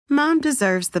Mom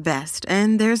deserves the best,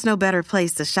 and there's no better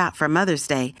place to shop for Mother's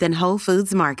Day than Whole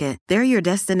Foods Market. They're your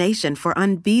destination for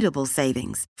unbeatable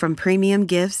savings, from premium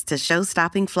gifts to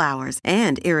show-stopping flowers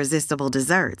and irresistible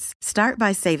desserts. Start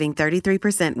by saving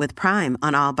 33% with Prime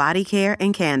on all body care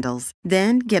and candles.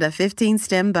 Then get a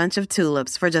 15-stem bunch of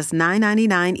tulips for just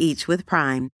 $9.99 each with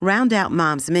Prime. Round out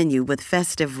Mom's menu with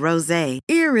festive rosé,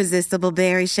 irresistible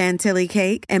berry chantilly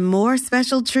cake, and more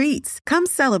special treats. Come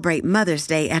celebrate Mother's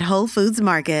Day at Whole Foods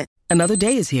Market. Another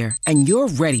day is here, and you're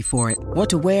ready for it. What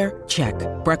to wear? Check.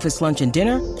 Breakfast, lunch, and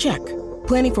dinner? Check.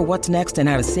 Planning for what's next and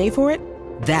how to save for it?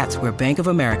 That's where Bank of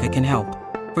America can help.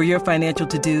 For your financial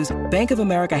to-dos, Bank of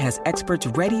America has experts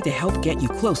ready to help get you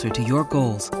closer to your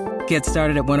goals. Get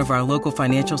started at one of our local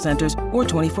financial centers or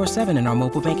 24/7 in our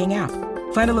mobile banking app.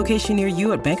 Find a location near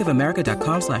you at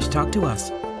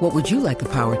bankofamerica.com/talktous. What would you like the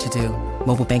power to do?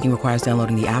 Mobile banking requires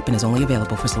downloading the app and is only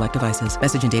available for select devices.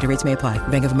 Message and data rates may apply.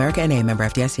 Bank of America N.A., member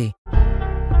FDIC.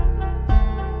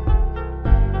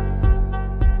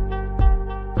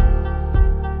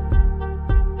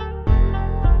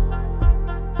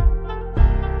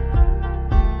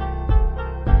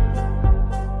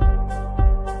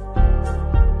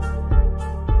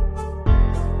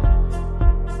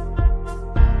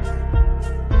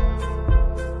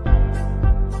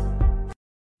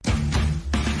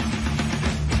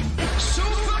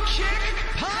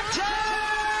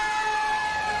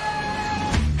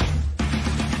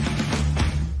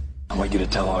 I want you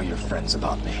to tell all your friends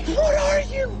about me. What are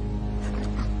you?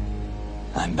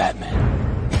 I'm Batman.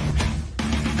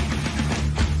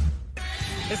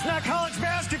 It's not college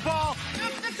basketball.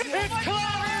 It's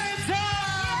Clarence!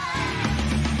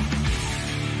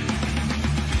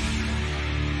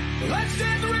 Let's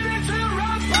get ready to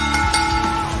rumble!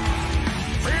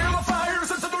 Feel the fire,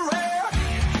 sense of the rare.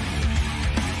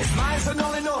 It's nice and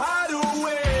only know how to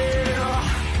wear.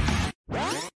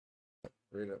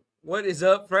 What is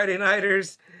up, Friday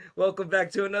Nighters? Welcome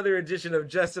back to another edition of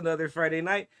Just Another Friday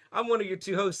Night. I'm one of your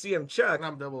two hosts, CM Chuck. And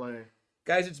I'm Double A.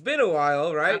 Guys, it's been a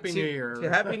while, right? Happy New Year.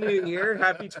 Happy New Year.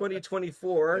 Happy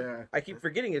 2024. Yeah. I keep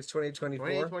forgetting it's 2024.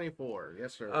 2024,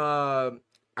 yes, sir.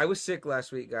 I was sick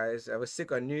last week, guys. I was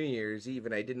sick on New Year's Eve,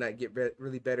 and I did not get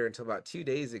really better until about 2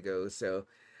 days ago. So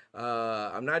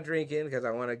I'm not drinking because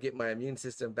I want to get my immune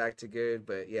system back to good.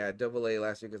 But yeah, Double A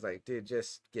last week was like, dude,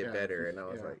 just get better. And I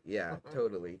was like, yeah,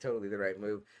 totally the right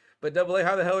move. But Double A,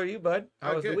 how the hell are you, bud?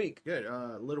 How was the week? Good.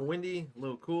 A little windy, a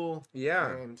little cool. Yeah.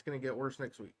 And it's going to get worse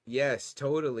next week. Yes,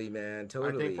 totally, man.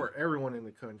 Totally. I think for everyone in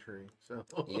the country. So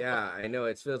yeah, I know.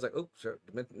 It feels like,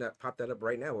 not pop that up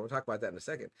right now. We'll talk about that in a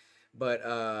second. But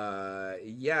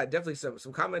yeah, definitely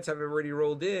some comments have already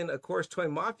rolled in. Of course, Toy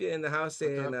Mafia in the house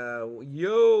saying,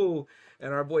 yo.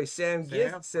 And our boy Sam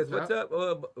Gift says, what's up?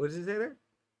 What does he say there?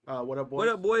 What up, boys? What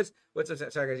up, boys? What's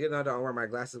up? Sorry, guys. You know, I don't wear my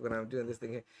glasses when I'm doing this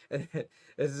thing here. And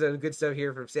this is good stuff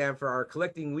here from Sam for our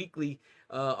Collecting Weekly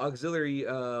auxiliary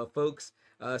folks.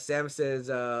 Sam says,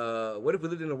 what if we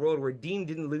lived in a world where Dean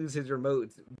didn't lose his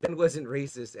remote, Ben wasn't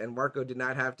racist, and Marco did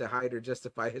not have to hide or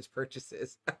justify his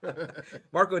purchases?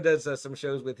 Marco does some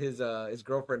shows with his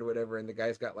girlfriend or whatever, and the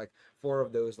guy's got like 4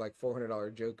 of those like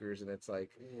 $400 jokers, and it's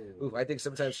like, ooh, I think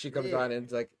sometimes she comes on and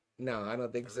it's like, no, I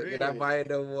don't think so. You're not buying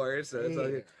no more. So it's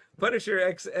like, Punisher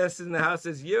XS in the house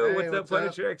says, yo, hey, what's up,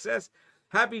 Punisher XS?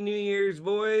 Happy New Year's,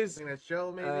 boys. That's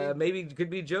Joe, maybe? Maybe could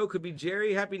be Joe, could be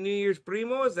Jerry. Happy New Year's,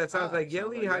 primos. That sounds like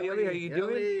Yelly. Hi, Yelly. How you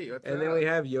doing? What's and up? then we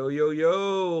have Yo.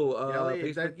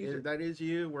 Yelly, that is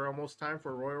you. We're almost time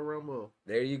for Royal Rumble.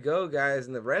 There you go, guys,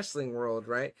 in the wrestling world,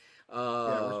 right?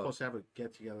 Yeah, we're supposed to have a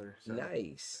get together. So.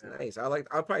 Nice.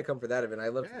 I'll probably come for that event. I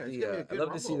love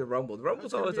to see the Rumble. The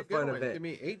Rumble's always a fun event. I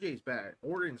mean, AJ's back,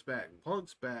 Orton's back,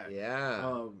 Punk's back.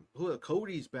 Yeah.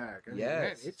 Cody's back. I mean,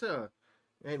 man, it's a.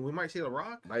 And we might see The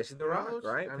Rock. Right?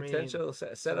 Potential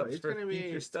setups for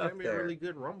future stuff. It's going to be a really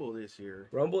good Rumble this year.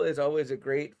 Rumble is always a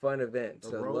great, fun event.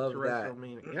 So love that.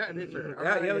 Yeah, it is her.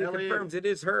 Yeah, it confirms it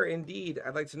is her indeed.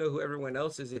 I'd like to know who everyone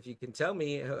else is. If you can tell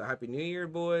me, Happy New Year,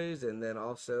 boys. And then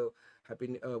also,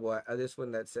 happy, this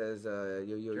one that says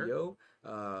yo.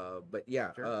 But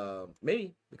yeah, sure.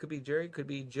 Maybe it could be Jerry, could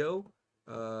be Joe.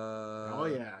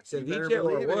 Ceviche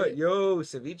or what? It. Yo,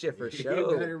 ceviche for sure.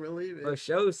 You better believe it. For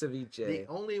sure, ceviche. The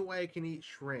only way I can eat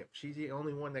shrimp. She's the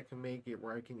only one that can make it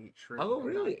where I can eat shrimp. Oh,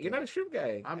 really? You're not a shrimp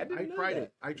guy. I tried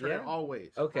it. I tried it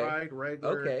always. Okay. Fried,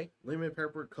 regular, lemon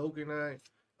pepper, coconut,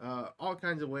 all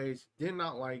kinds of ways. Did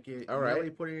not like it. All right.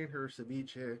 Nelly put it in her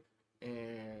ceviche,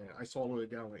 and I swallowed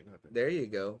it down like nothing. There you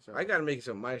go. So, I got to make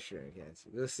some of my shrimp. Yes.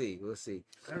 We'll see.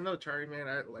 I don't know, Charlie, man.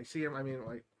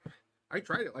 I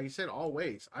tried it, like you said,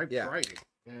 always. I've tried it,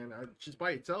 and just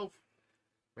by itself,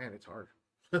 man, it's hard.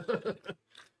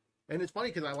 And it's funny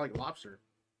because I like lobster.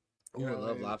 Ooh, I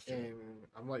love lobster. And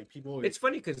I'm like, people always... It's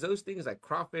funny because those things like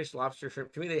crawfish, lobster,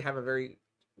 shrimp, to me, they have a very,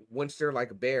 once they're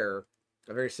like bear,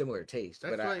 a very similar taste.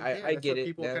 That's but like, I get it.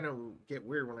 People kind of get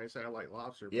weird when I say I like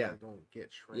lobster, but I don't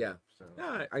get shrimp. Yeah. So.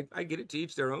 No, I get it, to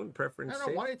each their own preference. I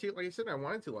don't want to, like I said, I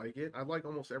wanted to like it. I like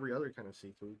almost every other kind of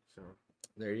seafood. So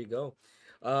there you go.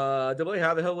 W,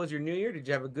 how the hell was your New Year? Did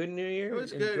you have a good New Year? It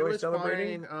was good. It was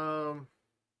celebrating. Fine.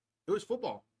 It was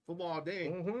football all day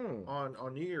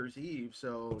on New Year's Eve.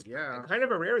 So yeah, kind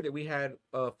of a rare that we had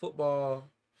football,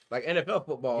 like NFL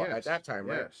football at that time,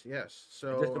 right? Yes.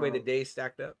 So just the way the days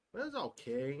stacked up. It was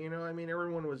okay. You know, I mean,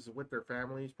 everyone was with their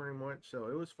families pretty much, so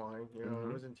it was fine. You know,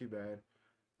 it wasn't too bad.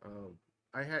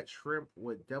 I had shrimp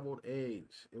with deviled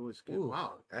eggs. It was good. Ooh,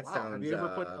 wow. That sounds... Have you ever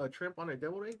put a shrimp on a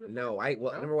deviled egg? No,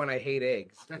 number one, I hate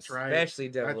eggs. That's right. Especially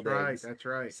deviled eggs. That's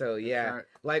right. So yeah,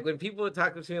 like when people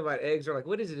talk to me about eggs, they're like,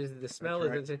 what is it? Is it the smell?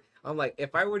 Is it... I'm like,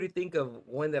 if I were to think of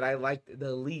one that I liked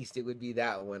the least, it would be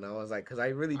that one. I was like, because I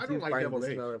really do like find deviled the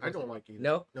eggs. smell. I don't like either.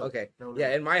 No? Okay. No.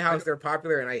 Yeah, in my house, they're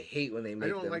popular, and I hate when they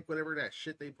make them. I don't like whatever that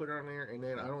shit they put on there, and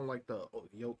then I don't like the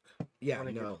yolk. Yeah,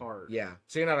 no. Yeah.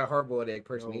 So you're not a hard-boiled egg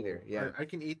person either. Yeah. I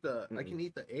can eat the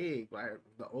egg, but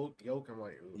the yolk, I'm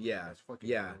like, yeah, that's fucking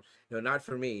gross. No, not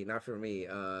for me.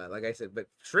 Like I said, but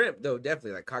shrimp though,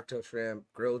 definitely, like cocktail shrimp,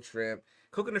 grilled shrimp,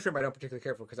 coconut shrimp. I don't particularly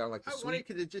care for because I don't like the sweet. I wanted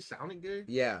because it just sounded good.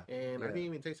 Yeah, and I didn't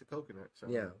even taste the coconut. So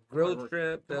yeah, grilled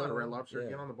shrimp. Come on, Red Lobster,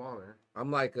 get on the ball there. I'm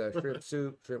like a shrimp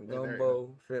soup, shrimp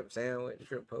gumbo, shrimp sandwich,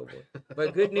 shrimp po' boy.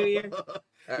 But good New Year.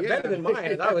 Better than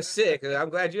mine. I was sick.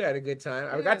 I'm glad you had a good time.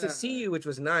 I got to see you, which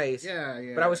was nice. Yeah.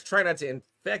 But I was trying not to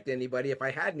infect anybody if I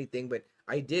had anything, but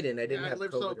I didn't. I didn't have I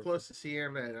live COVID so close to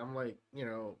CM that I'm like,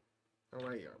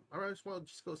 I might as well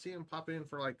just go see him, pop in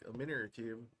for like a minute or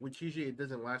two, which usually it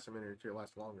doesn't last a minute or two, it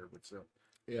lasts longer, but still.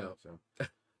 Yeah. So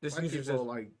this people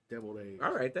like deviled eggs.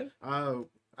 All right then.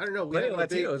 I don't know. We have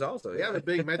Latinos also. We have a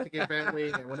big Mexican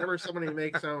family, and whenever somebody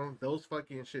makes them, those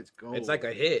fucking shits go. It's like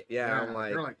a hit. Yeah, I'm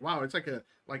like, they're like, wow, it's like a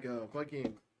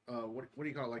fucking what do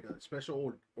you call it? Like a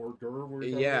special hors d'oeuvre or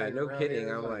something. Yeah, no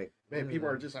kidding. I'm like, man, people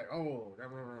are just like, oh,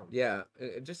 yeah,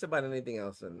 just about anything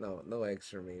else, and no eggs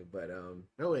for me, but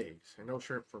no eggs and no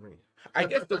shrimp for me. I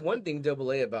guess the one thing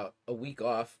Double A about a week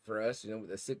off for us, with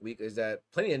a sick week, is that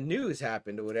plenty of news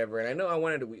happened or whatever. And I know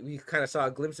we kind of saw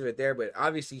a glimpse of it there, but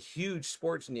obviously huge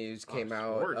sports news came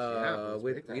out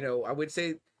with I would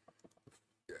say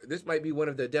this might be one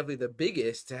of definitely the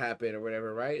biggest to happen or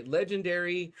whatever, right?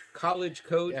 Legendary college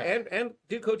coach and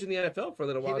did coach in the NFL for a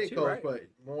little while too, coach, right? But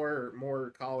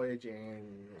more college,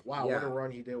 and what a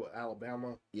run he did with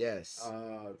Alabama. Yes.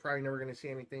 Probably never going to see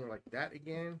anything like that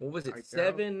again. What was it?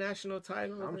 7 national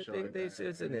titles. I think they said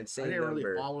it's an insane number. I didn't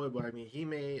really follow it, but I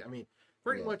mean,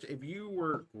 pretty much if you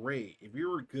were great, if you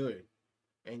were good,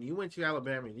 and you went to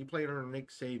Alabama and you played under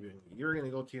Nick Saban, you're going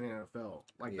to go to the NFL.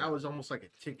 That was almost like a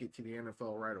ticket to the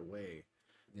NFL right away.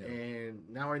 Yeah. And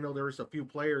now I know there was a few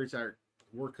players that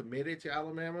were committed to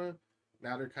Alabama.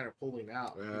 Now they're kind of pulling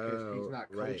out because he's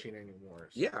not coaching anymore.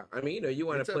 So. Yeah, I mean, you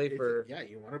want to play for...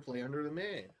 you want to play under the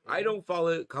man. I don't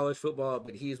follow college football,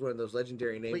 but he's one of those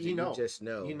legendary names that you just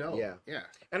know. Yeah.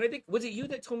 And I think, was it you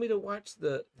that told me to watch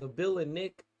the Bill and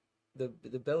Nick, the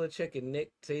Belichick and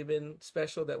Nick Saban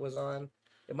special that was on?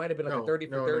 It might have been like a 30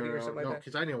 for 30 or something like that.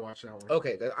 Because I didn't watch that one.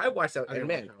 Okay, I watched that, and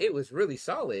man, it was really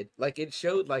solid. Like it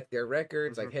showed like their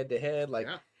records, like head to head,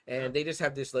 and they just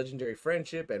have this legendary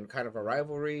friendship and kind of a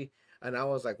rivalry. And I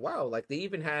was like, wow, like they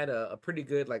even had a pretty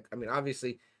good,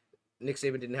 obviously Nick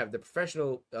Saban didn't have the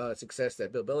professional success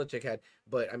that Bill Belichick had,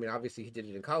 but I mean, obviously he did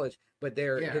it in college. But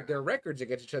their records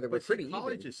against each other were pretty even.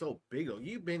 College is so big though.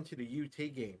 You've been to the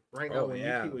UT game right now when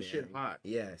UT was shit hot.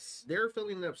 Yes, they're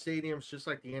filling up stadiums just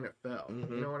like the NFL.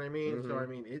 You know what I mean? So I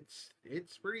mean,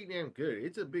 it's pretty damn good.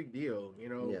 It's a big deal.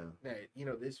 That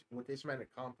what this man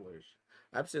accomplished.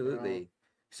 Absolutely.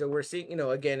 So we're seeing,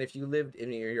 again, if you lived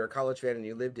in, you're a college fan and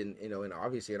you lived in, and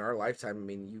obviously in our lifetime, I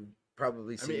mean, you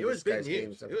probably see. It was big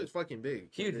news. It was fucking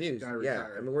big. Huge news. Yeah,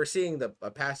 I mean, we're seeing a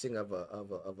passing of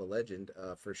a legend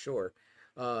for sure.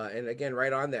 And again,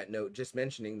 right on that note, just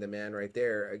mentioning the man right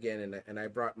there again, and I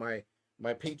brought my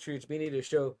Patriots beanie to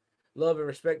show love and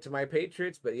respect to my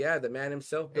Patriots. But yeah, the man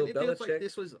himself, Bill Belichick. Like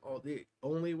this was the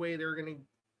only way they were gonna,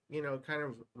 kind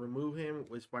of remove him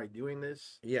was by doing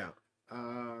this. Yeah.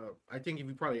 I think if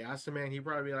you probably asked the man, he'd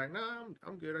probably be like, "Nah,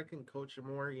 I'm good. I can coach him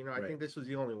more." I think this was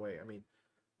the only way. I mean,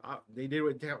 they did it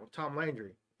with Tom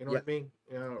Landry. You know what I mean?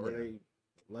 Or they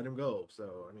let him go.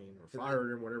 So I mean, or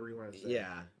fired him, whatever you want to say.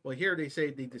 Yeah. Well, here they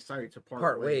say they decided to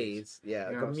part ways. Yeah,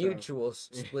 like a mutual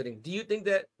splitting. Do you think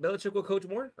that Belichick will coach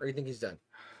more, or you think he's done?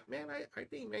 man, I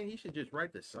think, man, he should just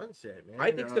ride the sunset, man.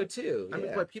 I think so too. I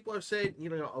mean, but people have said,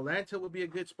 Atlanta would be a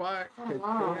good spot.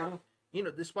 'Cause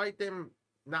despite them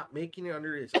not making it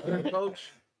under this other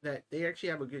coach, that they actually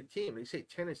have a good team. They say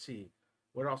Tennessee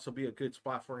would also be a good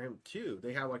spot for him too.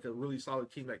 They have like a really solid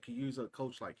team that could use a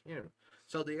coach like him.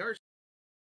 So they are.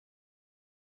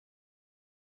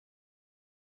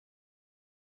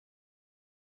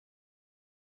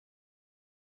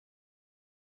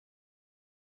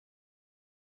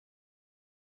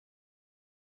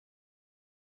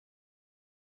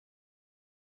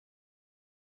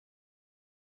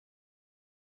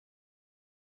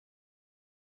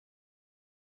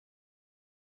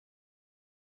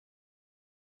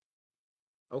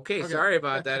 Okay, sorry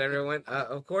about that, everyone.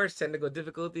 Of course, technical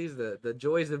difficulties, the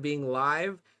joys of being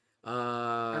live.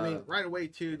 I mean, right away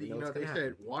too. They happen.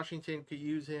 said Washington could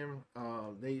use him.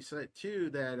 They said too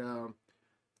that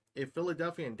if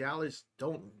Philadelphia and Dallas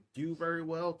don't do very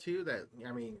well too, that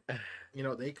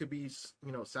they could be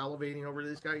salivating over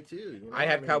this guy too. I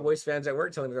had Cowboys fans at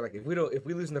work telling me, they're like, if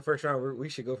we lose in the first round, we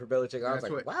should go for Belichick. I was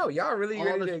like, wow, y'all really all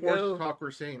ready the to sports go? talk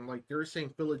were saying, like, they're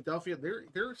saying Philadelphia.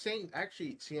 They're saying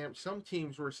actually, Sam, some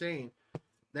teams were saying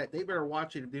that they better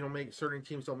watch it if they don't make certain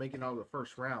teams don't make it out of the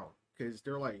first round, because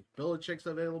they're like, Belichick's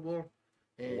available,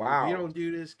 and if you don't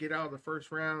do this, get out of the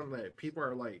first round. That people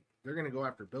are like, they're gonna go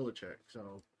after Belichick.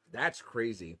 So that's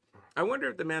crazy. I wonder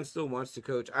if the man still wants to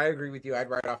coach. I agree with you. I'd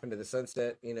ride off into the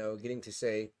sunset. Getting to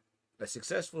say a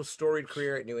successful, storied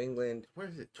career at New England. What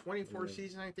is it? 24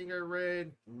 season, I think I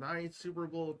read. 9 Super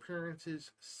Bowl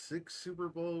appearances, 6 Super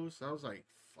Bowls. I was like,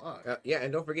 fuck. Yeah,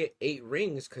 and don't forget 8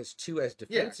 rings, because 2 as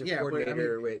defensive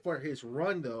coordinator. But, for his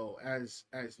run though, as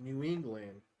New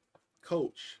England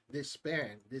coach, this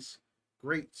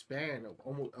great span of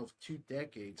almost 2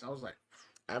 decades, I was like,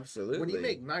 absolutely. When you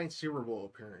make 9 Super Bowl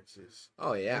appearances,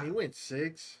 oh yeah, and he went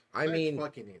 6. I mean,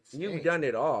 fucking insane. You've done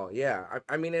it all, yeah.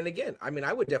 I mean, and again,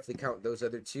 I would definitely count those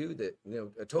other 2. That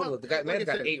a total of the guy, man's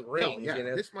got 8 rings. Yeah,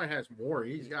 this man has more.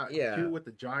 He's got 2 with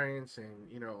the Giants,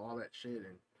 and all that shit.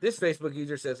 And this Facebook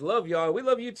user says, "Love y'all. We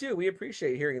love you too. We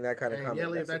appreciate hearing that kind of comment.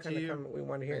 Yeah, that's the kind of comment we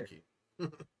want to hear." Thank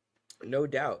you. No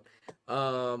doubt.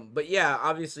 But yeah,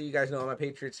 obviously you guys know I'm a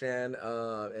Patriots fan,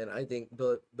 and I think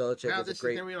Belichick now is this a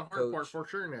great is gonna be the hard part coach. for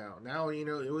sure. Now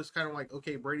it was kind of like,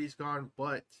 okay, Brady's gone,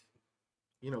 but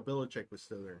Belichick was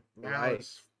still there. Now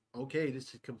it's okay.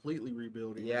 This is completely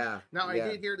rebuilding. Yeah. Now I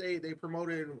did hear they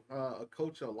promoted a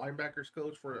coach, a linebackers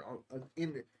coach for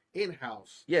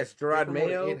in-house. Yes, Gerard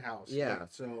Mayo. In-house. Yeah.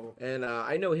 So and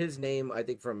I know his name, I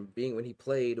think, from being when he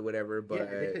played or whatever. But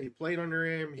he played under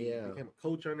him. He became a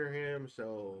coach under him.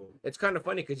 So it's kind of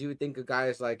funny because you would think of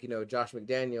guys like Josh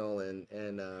McDaniel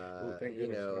and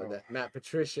that Matt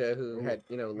Patricia who had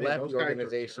left the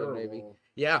organization maybe.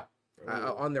 Yeah.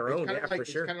 On their own, yeah, for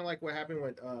sure. It's kind of like what happened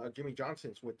with Jimmy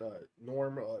Johnson's with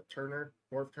North Turner.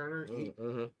 And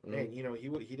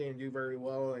he didn't do very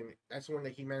well, and that's when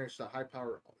he managed the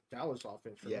high-power Dallas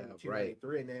offense from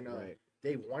 1993. And then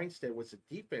Dave Weinstein was a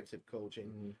defensive coach,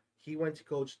 and he went to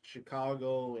coach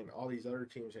Chicago and all these other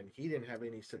teams, and he didn't have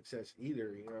any success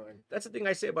either. And that's the thing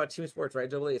I say about team sports,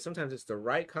 right? Sometimes it's the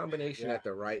right combination at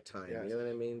the right time. Yes. You know what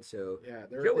I mean? So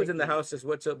Joe was in the house. Says,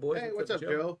 "What's up, boys? Hey, what's up,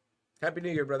 Joe? Happy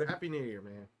New Year, brother." Happy New Year,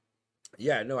 man.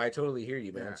 Yeah, no, I totally hear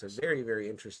you, man. Yeah, so very, very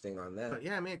interesting on that. But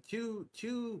yeah, man, two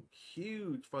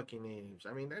huge fucking names.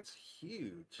 I mean, that's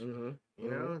huge. Mm-hmm. You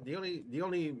know, the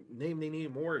only name they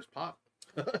need more is Pop.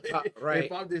 Right.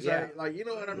 Pop decided, like, you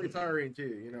know what, I'm retiring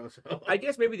too. So I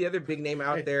guess maybe the other big name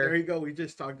out there. There you go. We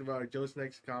just talked about it. Joe's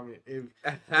next comment. If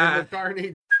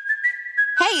McCartney.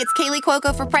 Hey, it's Kaylee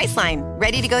Cuoco for Priceline.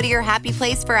 Ready to go to your happy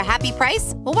place for a happy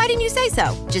price? Well, why didn't you say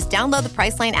so? Just download the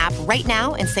Priceline app right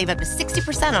now and save up to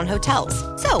 60% on hotels.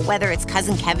 So whether it's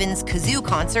Cousin Kevin's Kazoo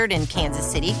Concert in Kansas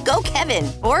City, go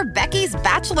Kevin, or Becky's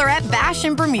Bachelorette Bash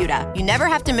in Bermuda, you never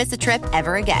have to miss a trip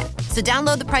ever again. So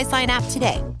download the Priceline app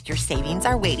today. Your savings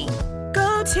are waiting.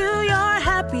 Go to your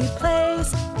happy place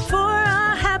for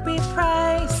a happy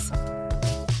price.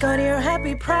 Go to your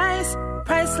happy price,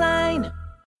 Priceline.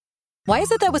 Why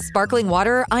is it that with sparkling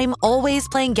water, I'm always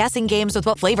playing guessing games with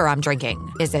what flavor I'm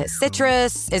drinking? Is it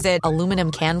citrus? Is it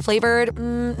aluminum can flavored?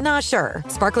 Not sure.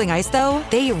 Sparkling ice, though,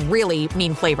 they really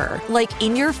mean flavor. Like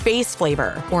in-your-face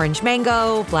flavor. Orange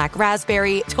mango, black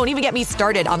raspberry. Don't even get me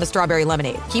started on the strawberry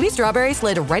lemonade. Kiwi Strawberry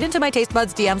slid right into my taste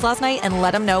buds DMs last night and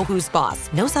let them know who's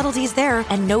boss. No subtleties there,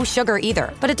 and no sugar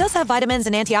either. But it does have vitamins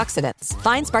and antioxidants.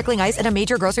 Find Sparkling Ice at a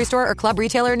major grocery store or club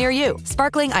retailer near you.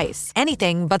 Sparkling Ice.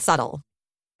 Anything but subtle.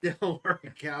 Bill or a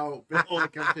cow. Bill or a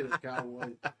cow to the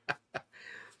Cowboys.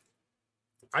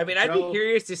 I mean, I'd be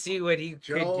curious to see what he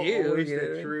Joe could do. always You know the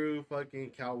what I mean? true fucking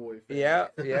cowboy fan. Yeah,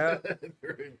 yeah. The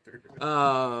true fucking cowboy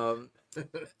fan. Yeah, yeah. Through and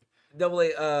through. Double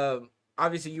A.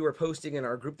 Obviously, you were posting in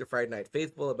our group, the Friday Night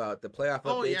Faithful, about the playoff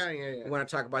Oh, updates. yeah. We want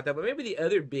to talk about that, but maybe the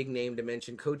other big name to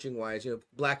mention, coaching wise,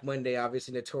 Black Monday,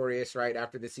 obviously notorious, right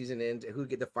after the season ends, who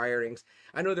get the firings.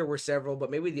 I know there were several, but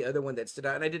maybe the other one that stood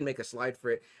out, and I didn't make a slide for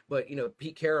it, but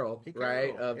Pete Carroll,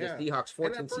 right, of the Seahawks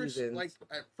 14 seasons.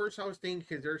 At first, I was thinking,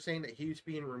 because they're saying that he's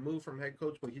being removed from head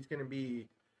coach, but he's going to be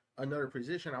another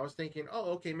position. I was thinking,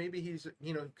 oh, okay, maybe he's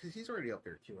because he's already up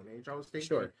there too in age. I was thinking,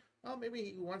 Sure. Oh, maybe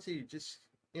he wants to just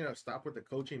stop with the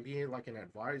coaching, being like an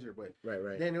advisor. But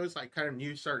right. then it was like kind of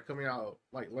news started coming out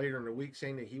like later in the week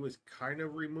saying that he was kind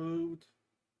of removed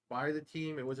by the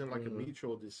team. It wasn't like a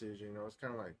mutual decision. I was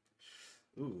kind of like,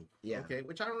 ooh, yeah, okay,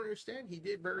 which I don't understand. He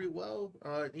did very well.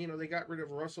 They got rid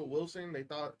of Russell Wilson. They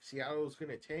thought Seattle was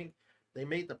going to tank. They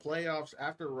made the playoffs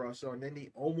after Russell, and then they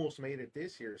almost made it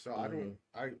this year. So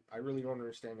I really don't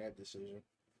understand that decision.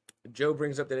 Joe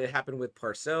brings up that it happened with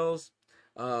Parcells.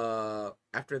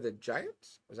 After the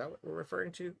Giants, is that what we're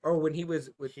referring to? Or when he was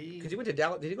because he went to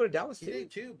Dallas. Did he go to Dallas too? He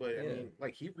did too, but I mean,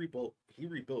 like he rebuilt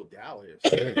Dallas.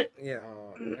 Yeah.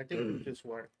 I think he just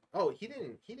went. Oh, he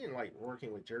didn't like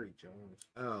working with Jerry Jones.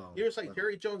 Oh, it was like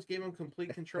Jerry Jones gave him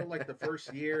complete control like the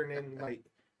first year, and then like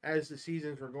as the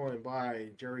seasons were going by,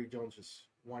 Jerry Jones just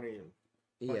wanted him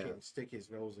fucking stick his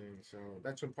nose in. So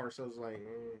that's when Parcells like.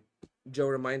 Joe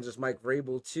reminds us Mike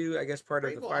Vrabel too. I guess part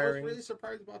of the firing. I was really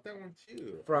surprised about that one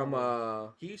too. From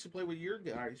he used to play with you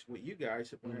guys,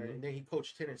 and then he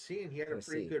coached Tennessee, and he had a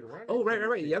pretty good run. Oh,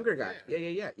 right, younger guy.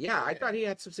 Yeah. I thought he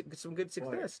had some good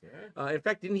success. In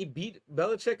fact, didn't he beat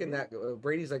Belichick in that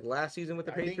Brady's like last season with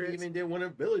the Patriots? I think he even did one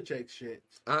of Belichick's shit.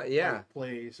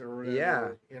 Plays or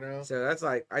whatever. So that's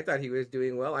like I thought he was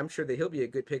doing well. I'm sure that he'll be a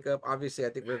good pickup. Obviously, I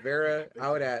think Rivera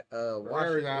out at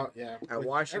Washington. At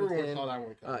Washington. Everyone saw that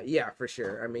one coming. Yeah, for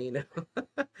sure. I mean,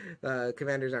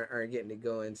 Commanders aren't getting it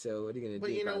going. So what are you gonna do?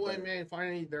 But you know what, man?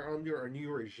 Finally, they're under a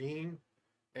new regime,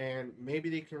 and maybe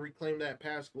they can reclaim that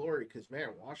past glory. Because man,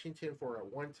 Washington for a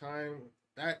one time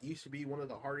that used to be one of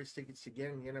the hardest tickets to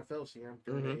get in the NFL.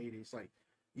 During the '80s, like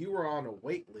you were on a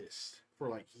wait list for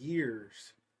like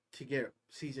years to get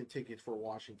season tickets for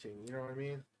Washington. You know what I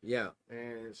mean? Yeah.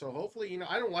 And so hopefully,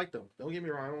 I don't like them. Don't get me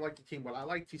wrong. I don't like the team, but I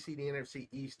like to see the NFC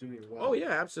East doing well. Oh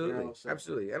yeah, absolutely,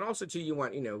 absolutely. And also too, you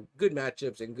want good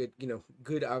matchups and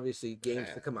good obviously games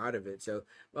to come out of it. So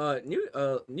new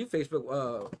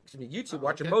Facebook, YouTube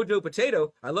watcher Mojo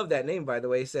Potato. I love that name, by the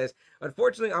way. Says,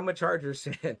 unfortunately, I'm a Chargers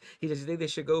fan. He doesn't think they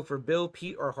should go for Bill,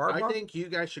 Pete, or Harbaugh. I think you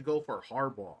guys should go for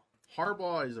Harbaugh.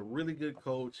 Harbaugh is a really good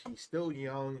coach. He's still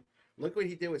young. Look what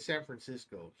he did with San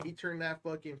Francisco. He turned that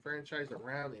fucking franchise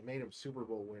around and made them Super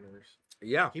Bowl winners.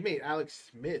 Yeah. He made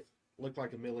Alex Smith look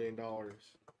like $1 million.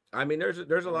 I mean,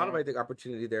 there's a lot of, I think,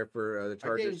 opportunity there for the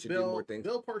Chargers to do more things.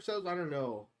 Bill Parcells, I don't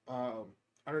know.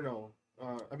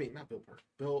 I mean, not Bill Parcells.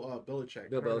 Bill Belichick.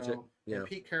 Bill Belichick. Yeah. And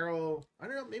Pete Carroll. I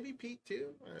don't know. Maybe Pete too.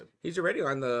 He's already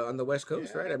on the West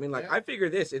Coast, right? I mean, I figure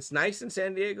this. It's nice in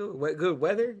San Diego. Good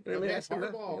weather.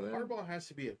 Harbaugh has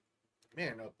to be a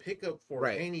pickup for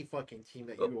any fucking team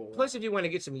that you will. Plus, if you want to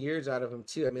get some years out of him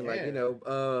too, I mean,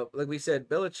 like we said,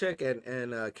 Belichick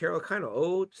and Carroll kind of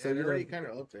old, so they're already kind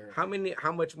of up there. How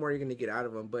much more are you going to get out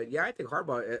of him? But yeah, I think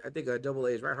Harbaugh. I think Double A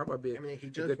is right. Harbaugh be. He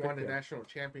just won the national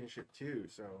championship too,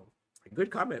 so.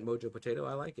 Good comment, Mojo Potato.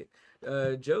 I like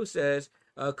it. Joe says,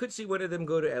 could see one of them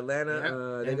go to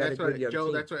Atlanta. They got a good young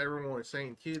team. That's what everyone was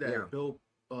saying too. That Bill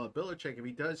Belichick, if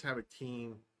he does have a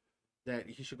team, that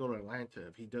he should go to Atlanta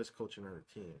if he does coach another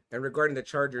team. And regarding the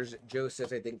Chargers, Joe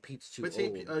says I think Pete's too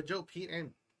old. But Joe, Pete,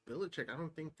 and Belichick, I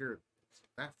don't think they're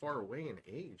that far away in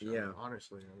age.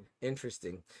 Honestly.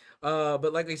 Interesting.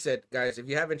 But like I said, guys, if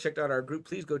you haven't checked out our group,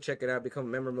 please go check it out. Become a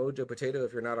member, Mojo Potato,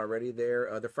 if you're not already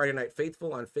there. The Friday Night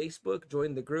Faithful on Facebook.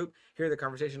 Join the group. Hear the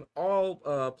conversation all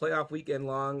playoff weekend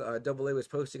long. Double A was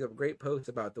posting up great posts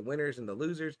about the winners and the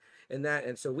losers and that.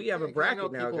 And so we have a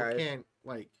bracket now, guys. Can't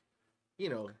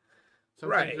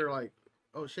sometimes they're like,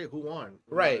 oh shit, who won?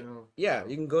 Right. Yeah,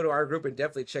 you can go to our group and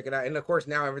definitely check it out. And of course,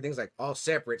 now everything's like all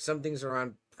separate. Some things are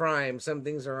on Prime, some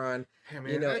things are on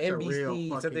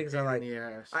NBC, some things are like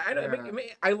I know.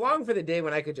 I long for the day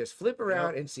when I could just flip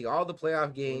around and see all the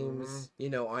playoff games,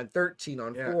 on 13,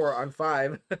 on 4, on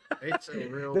 5. It's a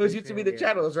real those used to be the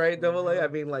channels, right? Double A. I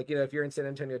mean, like, if you're in San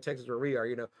Antonio, Texas, where we are,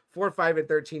 4, 5, and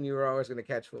 13, you were always going to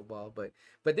catch football.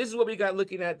 But this is what we got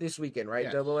looking at this weekend, right?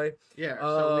 Yes. Double A. Yeah.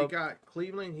 So we got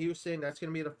Cleveland, Houston. That's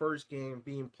going to be the first game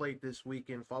being played this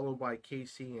weekend, followed by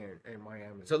KC and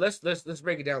Miami. So let's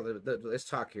break it down. Let's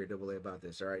talk talk here, Double A, about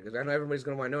this, all right? Because I know everybody's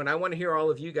going to want to know, and I want to hear all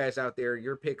of you guys out there,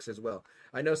 your picks as well.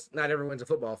 I know not everyone's a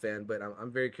football fan, but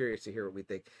I'm very curious to hear what we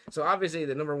think. So obviously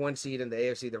the number 1 seed in the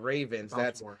AFC, the Ravens.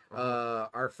 Baltimore. That's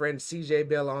our friend CJ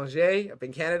Belanger up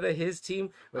in Canada, his team.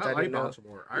 Which I like do know.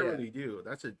 Baltimore. I really do.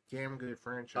 That's a damn good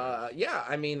franchise. Yeah,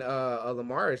 I mean,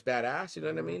 Lamar is badass. You know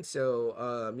what I mean?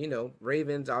 So,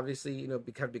 Ravens obviously,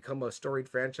 become a storied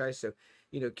franchise. So,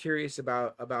 curious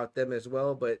about them as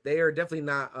well. But they are definitely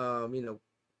not,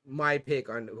 my pick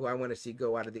on who I want to see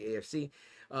go out of the AFC.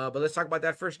 But let's talk about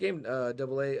that first game,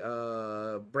 Double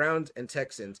A, Browns and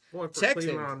Texans.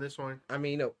 Texans on this one. I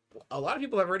mean, a lot of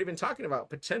people have already been talking about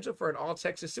potential for an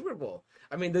all-Texas Super Bowl.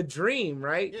 I mean, the dream,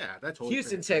 right? Yeah, that's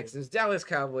Houston Texans, Dallas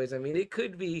Cowboys. I mean, it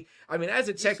could be. I mean, as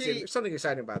a Texan, there's something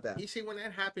exciting about that. You see, when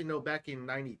that happened, though, back in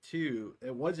 '92,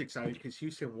 it was exciting because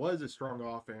Houston was a strong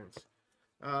offense.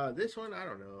 This one, I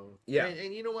don't know. Yeah.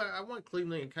 And you know what? I want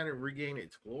Cleveland to kind of regain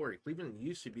its glory. Cleveland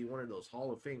used to be one of those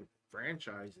Hall of Fame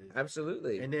franchises.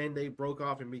 Absolutely. And then they broke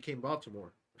off and became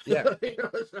Baltimore. Yeah.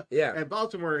 Yeah. And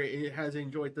Baltimore has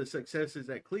enjoyed the successes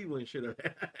that Cleveland should have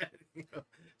had.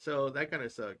 So that kind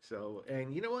of sucks. So,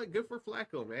 and you know what? Good for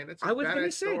Flacco, man. That's I was going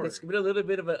to say, it's been a little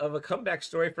bit of a comeback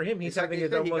story for him. He's having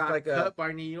it almost like cut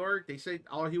by New York. They said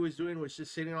all he was doing was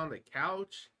just sitting on the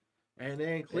couch. And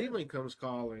then Cleveland comes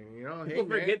calling, People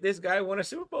forget this guy won a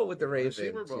Super Bowl with the Ravens.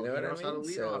 Super Bowl. You know he what knows I mean? How to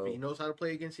lead off. He knows how to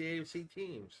play against the AFC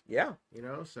teams. Yeah.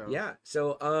 So. Yeah.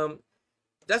 So,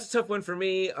 that's a tough one for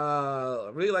me. I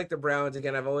really like the Browns.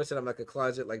 Again, I've always said I'm like a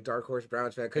closet dark horse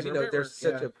Browns fan because they're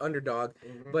such an underdog.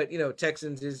 Mm-hmm. But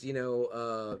Texans is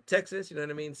Texas. You know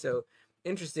what I mean? So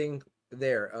interesting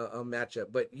there a matchup.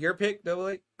 But your pick, Double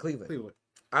A, Cleveland.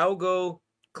 I'll go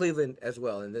Cleveland as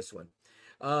well in this one.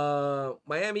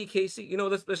 Miami, KC.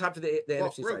 Let's hop to the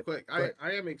NFC real side. Quick,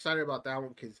 I am excited about that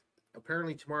one because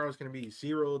apparently tomorrow is going to be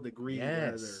 0 degree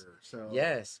weather. So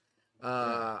yes.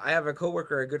 I have a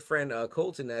coworker, a good friend,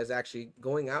 Colton, that is actually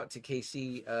going out to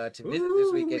KC to visit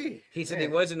this weekend. He said he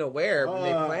wasn't aware when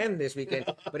they planned this weekend,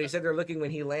 but he said they're looking when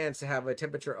he lands to have a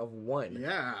temperature of 1.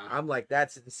 Yeah. I'm like,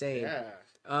 that's insane.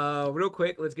 Yeah. Real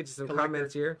quick, let's get to some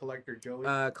comments here. Collector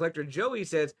Joey. Collector Joey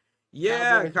says,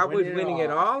 Cowboys winning it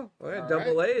all. Well,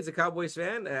 Double A is a Cowboys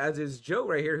fan, as is Joe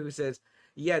right here, who says,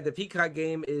 the Peacock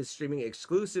game is streaming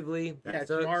exclusively.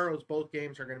 Tomorrow's both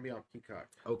games are going to be on Peacock.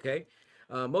 Okay.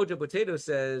 Mojo Potato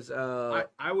says,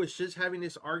 I was just having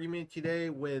this argument today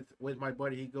with my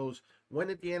buddy. He goes, when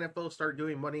did the NFL start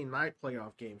doing Monday night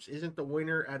playoff games? Isn't the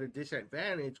winner at a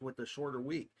disadvantage with the shorter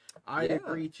week? I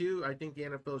agree too. I think the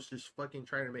NFL is just fucking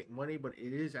trying to make money, but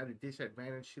it is at a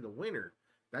disadvantage to the winner.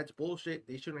 That's bullshit.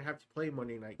 They shouldn't have to play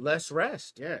Monday night. Less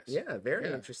rest. Yes. Yeah, very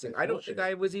interesting. I don't think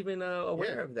I was even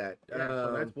aware of that. Yeah,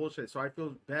 so that's bullshit. So I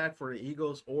feel bad for the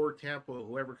Eagles or Tampa,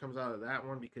 whoever comes out of that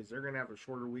one, because they're going to have a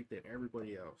shorter week than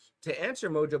everybody else. To answer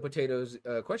Mojo Potato's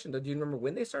question, though, do you remember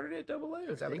when they started at Double A?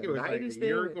 Was that I think like it was a 90s like a thing?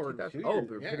 year ago or 2 years. Oh,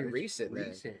 pretty recent,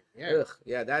 man. Yeah. Ugh,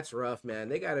 yeah, that's rough, man.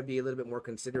 They got to be a little bit more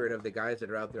considerate of the guys that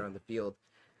are out there on the field.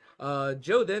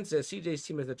 Joe then says CJ's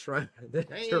team is the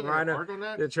Toronto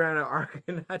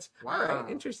Argonauts. Wow. All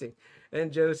right, interesting.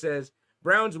 And Joe says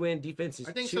Browns win. Defense is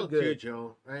I think too so good. too,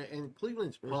 Joe. And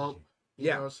Cleveland's pumped.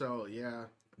 So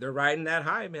they're riding that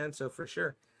high, man. So for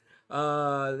sure.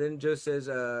 Then Joe says,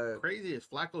 crazy is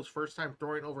Flacco's first time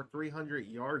throwing over 300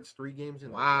 yards 3 games in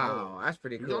a row. Wow, that's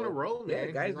pretty cool. He's on a roll, man.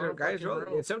 Yeah, guys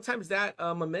rolling. And sometimes that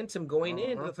momentum going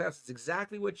into the playoffs is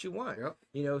exactly what you want. Yep.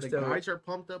 The guys are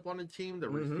pumped up on the team. The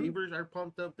receivers are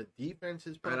pumped up. The defense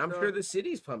is pumped up. And I'm sure the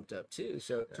city's pumped up too.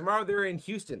 So tomorrow they're in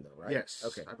Houston though, right? Yes.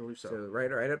 Okay. I believe so. So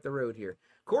right up the road here.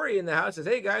 Corey in the house says,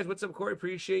 hey guys, what's up, Corey?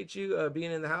 Appreciate you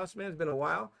being in the house, man. It's been a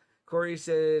while. Corey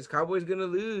says, Cowboys going to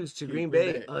lose to Green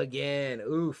Bay again.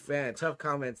 Oof, man. Tough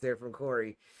comments there from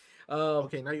Corey.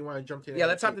 Okay, now you want to jump to the NFC.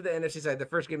 Let's hop to the NFC side. The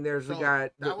first game we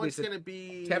got... That one's going to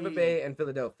be... Tampa Bay and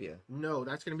Philadelphia. No,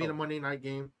 that's going to be the Monday night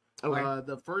game. Okay.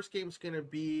 The first game's going to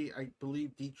be, I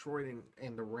believe, Detroit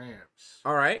and the Rams.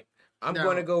 All right. I'm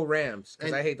going to go Rams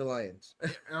because I hate the Lions.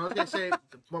 And I was going to say,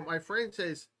 but my friend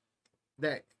says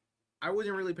that I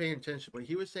wasn't really paying attention, but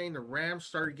he was saying the Rams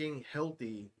started getting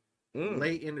healthy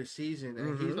late in the season,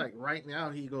 and he's like, right now,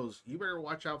 he goes, you better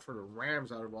watch out for the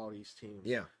Rams out of all these teams.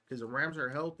 Yeah. Because the Rams are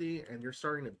healthy, and they're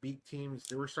starting to beat teams.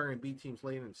 They were starting to beat teams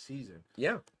late in the season.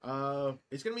 Yeah.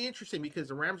 It's going to be interesting because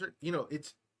the Rams are,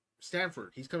 it's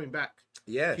Stanford. He's coming back.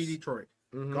 Yes. To Detroit.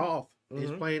 Golf is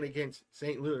playing against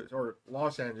St. Louis or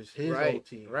Los Angeles, his old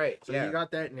team. Right. So you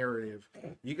got that narrative.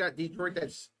 You got Detroit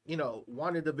that's,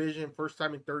 won a division first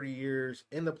time in 30 years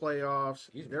in the playoffs.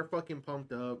 They're fucking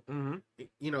pumped up.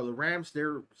 The Rams,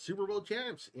 they're Super Bowl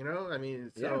champs, I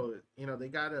mean, so, they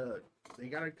gotta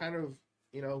kind of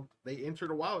they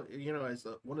entered a while, as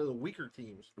one of the weaker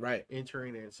teams, Right.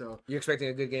 entering in. So You're expecting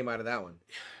a good game out of that one.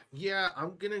 yeah,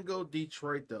 I'm gonna go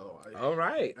Detroit though. All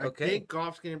right. I Okay. think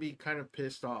Goff's gonna be kind of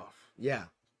pissed off Yeah.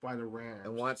 by the Rams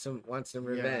And want some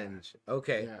revenge.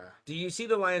 Okay. Yeah. Do you see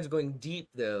the Lions going deep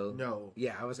though? No.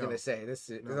 Yeah, I was No. gonna say there's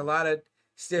No. a lot of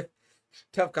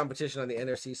tough competition on the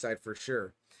NFC side for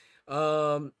sure.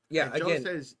 Yeah. And Joe Again,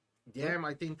 says, "Damn,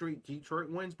 I think Detroit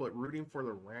wins, but rooting for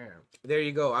the Rams." there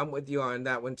you go. I'm with you on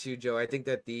that one too, Joe. I think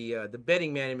that the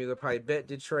betting man in me would probably bet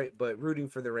Detroit, but rooting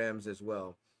for the Rams as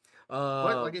well.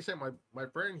 But like I said, my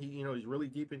friend, he's really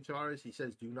deep into ours. He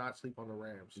says, "Do not sleep on the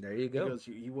Rams." There you go. Because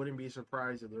you wouldn't be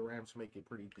surprised if the Rams make it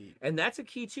pretty deep. And that's a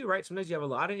key too, right? Sometimes you have a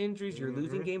lot of injuries, you're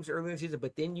losing Mhm. games early in the season,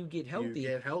 but then you get healthy. You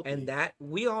get healthy. And that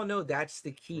we all know that's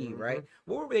the key, Mhm. right?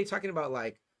 What were they talking about?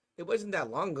 Like, it wasn't that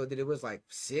long ago that it was like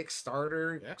 6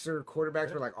 starters or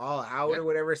quarterbacks were like all out or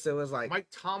whatever. So it was like Mike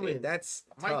Tomlin. dude, that's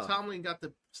Mike tough. Tomlin got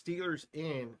the Steelers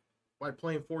in by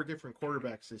playing 4 different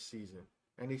quarterbacks this season,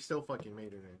 and he still fucking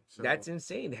made it in. So That's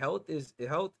insane. Health is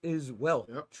wealth,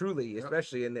 Yep. truly, Yep.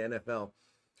 especially in the NFL.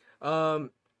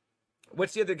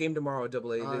 What's the other game tomorrow?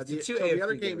 Double A. the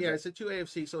other game, it's a 2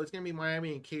 AFC, so it's gonna be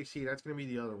Miami and KC. That's gonna be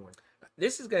the other one.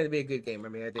 This is going to be a good game. I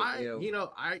mean, I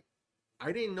think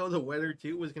I didn't know the weather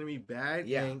too was gonna be bad.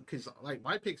 Yeah. because like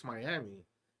my pick's Miami,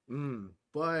 Mm,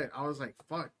 but I was like,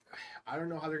 fuck, I don't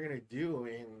know how they're gonna do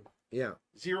in yeah.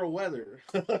 0 weather.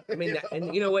 I mean,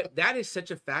 and you know what? That is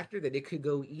such a factor that it could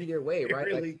go either way, It right?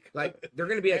 really like they're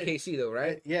going to be at And- KC though,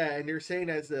 right? Yeah, and they're saying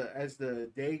as the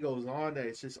day goes on that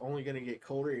it's just only gonna get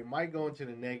colder. It might go into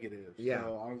the negatives. Yeah.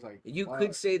 So I was like, You fuck.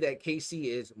 could say that KC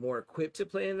is more equipped to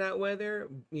play in that weather.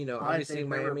 You know, But obviously they've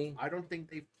never- Miami. I don't think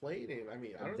they've played it. I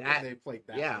mean, I don't That- think they've played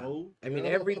that yeah. low. I mean, you know?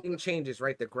 everything changes,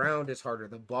 right? The ground is harder,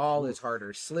 the ball is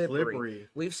harder, slippery. Slippery.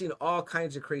 We've seen all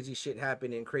kinds of crazy shit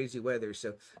happen in crazy weather,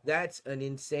 so that's an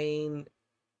insane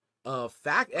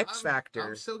X factor.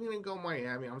 I'm still gonna go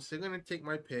Miami. I'm still gonna take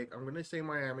my pick. I'm gonna say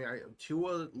Miami.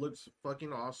 Tua looks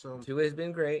fucking awesome. Tua has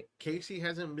been great. Casey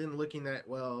hasn't been looking that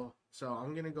well, so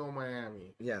I'm gonna go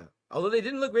Miami. Yeah, although they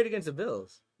didn't look great against the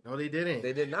Bills. No, they didn't.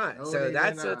 They did not. No, so they did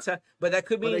that's not. but that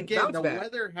could But be again, bounce the back.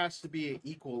 weather has to be an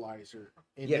equalizer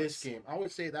in Yes. this game. I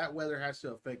would say that weather has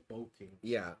to affect both teams.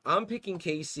 Yeah, I'm picking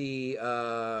KC.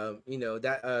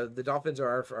 The Dolphins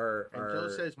are And Joe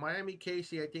says Miami,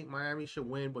 Casey. I think Miami should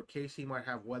win, but Casey might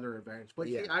have weather advantage. But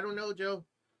Yeah. see, I don't know, Joe.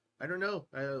 I don't know.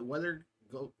 Weather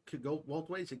could go both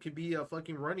ways. It could be a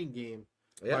fucking running game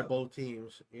by both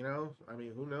teams. You know, I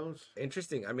mean, who knows?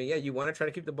 Interesting. I mean, yeah, you want to try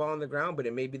to keep the ball on the ground, but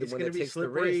it may be the It's one going that to be takes the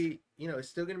risk. slippery. You know, it's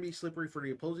still going to be slippery for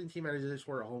the opposing team as it is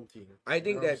for a home team. I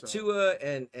think you know, that Tua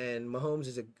and Mahomes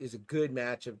is a good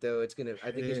matchup, though. It's gonna.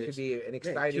 I think this could be an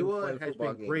exciting, Tua fun has football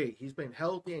been game. great. He's been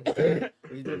healthy and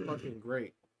he's been fucking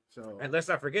great. So And let's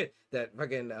not forget that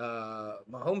fucking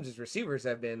Mahomes' receivers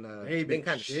have been they've been been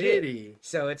kind of shitty. shit.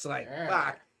 So it's like Yeah.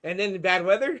 fuck. And then the bad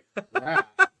weather. Yeah.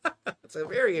 So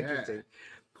very Yeah. interesting.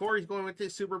 Corey's going with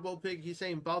his Super Bowl pick. He's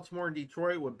saying Baltimore and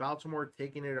Detroit, with Baltimore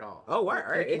taking it all. Oh, all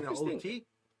right, Taking the interesting. OT.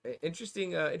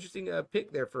 Interesting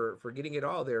pick there for getting it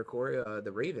all there, Corey.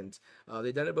 The Ravens,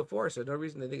 they've done it before, so no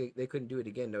reason they couldn't do it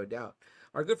again, no doubt.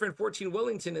 Our good friend 14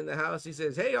 Wellington in the house. He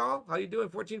says, "Hey all, how you doing,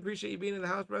 14? Appreciate you being in the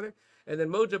house, brother." And then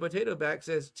Mojo Potato Back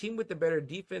says, "Team with the better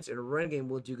defense and run game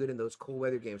will do good in those cold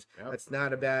weather games." Yep. That's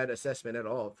not a bad assessment at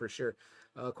all, for sure.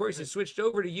 Corey says switched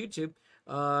over to YouTube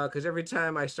because every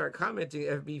time I start commenting,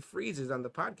 FB freezes on the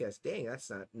podcast. Dang, that's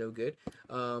not no good.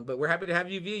 But we're happy to have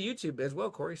you via YouTube as well,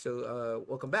 Corey. So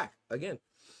welcome back again.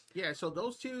 Yeah, so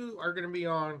those two are going to be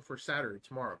on for Saturday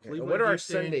tomorrow. And Cleveland, what are our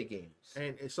Houston, Sunday games?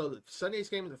 And so the Sunday's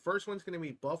game, the first one's going to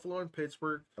be Buffalo and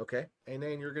Pittsburgh, Okay. and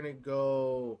then you're going to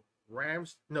go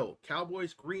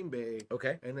Cowboys, Green Bay,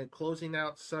 Okay. and then closing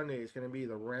out Sunday is going to be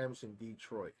the Rams in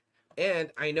Detroit.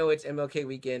 And I know it's MLK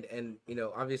weekend, and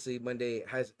obviously Monday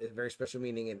has a very special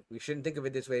meaning, and we shouldn't think of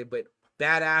it this way, but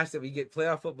badass that we get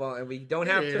playoff football and we don't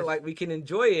have It to is. we can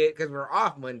enjoy it because we're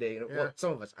off Monday. Yeah. Well,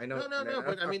 some of us, I know. No,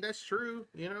 but I mean that's true.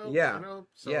 Yeah.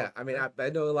 So, yeah, I mean, I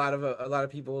know a lot of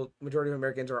people, majority of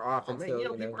Americans are off, Oh, and man,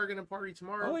 so people are gonna party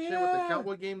tomorrow. Oh, shit, with yeah. the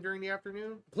Cowboy game during the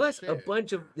afternoon. plus a Shit.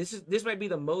 bunch of this might be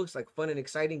the most fun and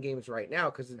exciting games right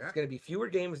now because it's Yeah. going to be fewer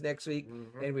games next week,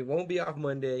 Mhm. and we won't be off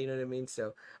Monday. You know what I mean?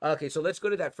 So okay, so let's go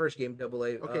to that first game, Double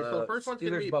A. Okay, so the first one's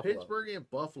gonna Steelers, be Buffalo. Pittsburgh and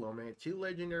Buffalo, man. Two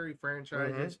legendary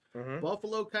franchises. Mhm.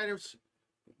 Buffalo kind of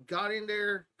got in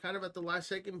there kind of at the last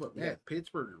second, but man, Yeah.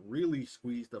 Pittsburgh really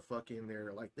squeezed the fuck in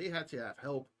there. Like they had to have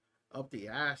help up the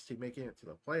ass to make it into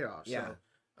the playoffs. Yeah.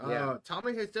 So, Yeah.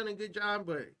 Tomlin has done a good job,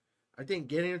 but I think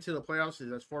getting into the playoffs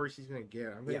is as far as he's going to get.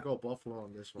 I'm going to go Buffalo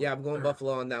on this one. Yeah, I'm going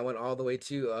Buffalo on that one all the way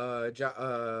to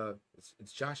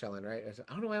it's Josh Allen, right?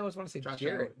 I don't know why I always want to say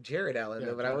Jared Allen,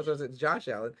 though, but I always want to say Josh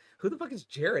Allen. Who the fuck is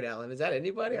Jared Allen? Is that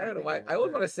anybody? I don't know why. I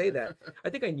always want to say that.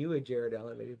 I think I knew a Jared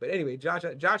Allen maybe. But anyway, Josh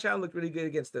Allen looked really good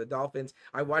against the Dolphins.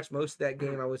 I watched most of that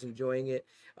game. I was enjoying it.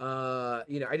 I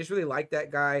just really like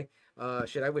that guy.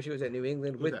 I wish he was at New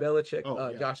England with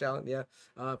Belichick. Josh Allen, yeah.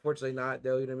 Fortunately not,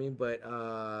 though, you know what I mean?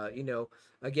 But,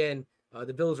 again,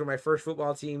 the Bills were my first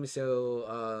football team, so,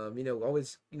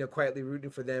 always, quietly rooting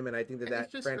for them, and I think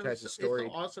that franchise is storied.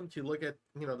 It's awesome to look at,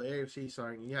 the AFC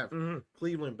side. You have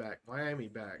Cleveland back, Miami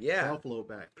back, Buffalo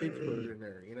back, Pittsburgh in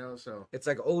there, so. It's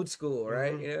like old school,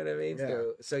 right? You know what I mean? Yeah.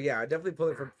 So I definitely pull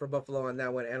it for Buffalo on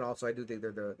that one, and also I do think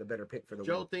they're the better pick for the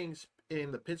Joe thinks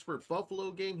in the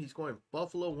Pittsburgh-Buffalo game, he's going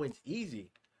Buffalo wins easy.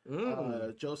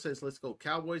 Joe says, let's go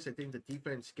Cowboys. I think the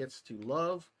defense gets to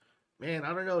Love. Man,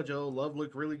 I don't know, Joe. Love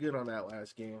looked really good on that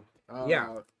last game.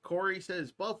 Corey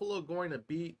says Buffalo going to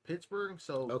beat Pittsburgh,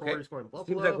 so Corey's going Buffalo.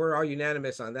 Seems like we're all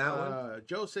unanimous on that one.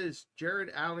 Joe says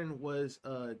Jared Allen was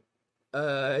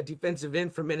defensive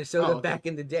end from Minnesota back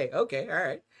in the day. Okay, all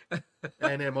right.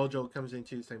 And then Mojo comes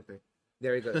into the same thing.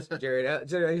 There he goes, Jared.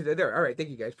 There. All right, thank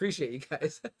you guys. Appreciate you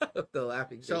guys. The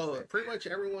laughing. So pretty much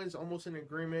everyone's almost in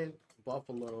agreement.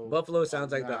 Buffalo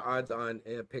sounds like the odds-on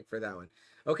pick for that one.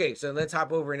 Okay, so let's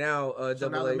hop over now. So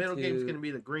now the middle game is going to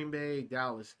be the Green Bay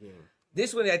Dallas game.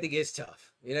 This one I think is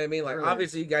tough. You know what I mean? Like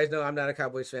obviously you guys know I'm not a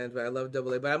Cowboys fan, but I love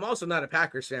AA. But I'm also not a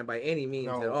Packers fan by any means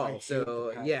at all.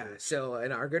 So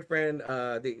and our good friend,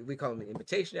 we call him the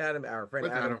Invitation Adam, our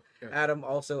friend Adam,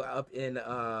 also up in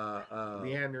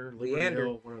Leander,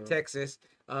 Texas.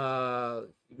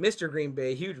 Mr. Green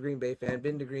Bay, huge Green Bay fan,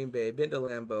 been to Green Bay, been to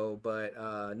Lambeau, but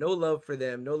no love for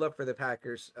them, no love for the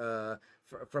Packers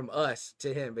from us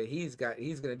to him. But he's gonna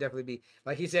definitely be,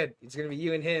 like he said, it's gonna be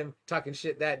you and him talking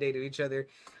shit that day to each other.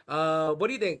 What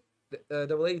do you think?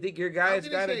 Double A, you think your guys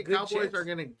got a good Cowboys chance? are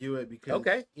gonna do it because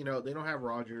they don't have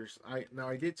Rodgers. I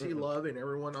did see Love and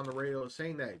everyone on the radio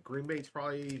saying that Green Bay's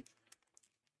probably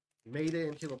made it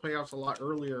into the playoffs a lot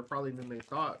earlier probably than they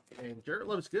thought. And Jared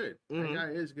Love's good. That guy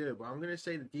is good. But I'm going to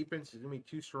say the defense is going to be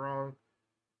too strong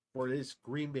for this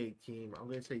Green Bay team. I'm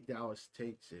going to say Dallas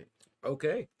takes it.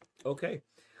 Okay.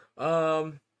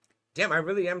 Damn, I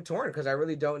really am torn because I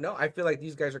really don't know. I feel like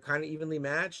these guys are kind of evenly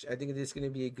matched. I think it is going to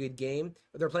be a good game.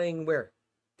 They're playing where?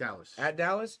 Dallas. At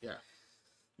Dallas? Yeah.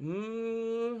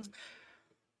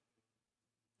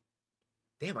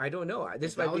 Damn, I don't know.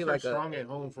 This Dallas might be like strong at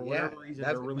home for whatever reason.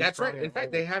 That's right. In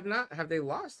fact, they have not. Have they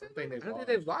lost it? I don't think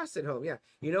they've lost at home. Yeah.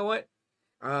 You know what?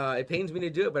 It pains me to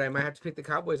do it, but I might have to pick the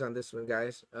Cowboys on this one,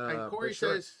 guys. And Corey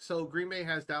says so. Green Bay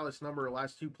has Dallas number the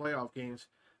last two playoff games,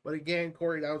 but again,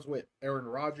 Corey, that was with Aaron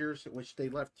Rodgers, which they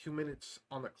left 2 minutes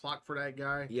on the clock for that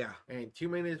guy. Yeah. And 2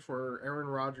 minutes for Aaron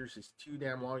Rodgers is too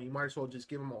damn long. You might as well just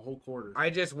give him a whole quarter. I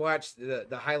just watched the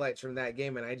highlights from that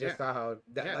game, and I just saw how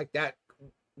that.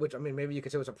 Which, I mean, maybe you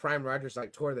could say it was a prime Rodgers,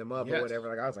 like, tore them up or whatever.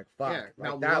 Like, I was like, fuck. Yeah.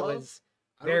 Now, that was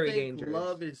very dangerous.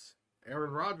 Love is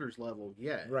Aaron Rodgers level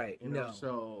yet. Right.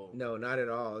 No, not at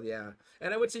all. Yeah.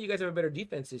 And I would say you guys have a better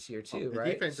defense this year, too,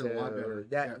 right? Defense is a lot better.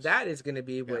 That is going to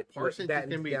be what Parsons is going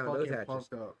to be down those fucking hatches.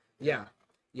 pumped up.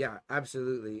 Yeah,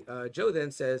 absolutely. Joe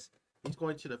then says, he's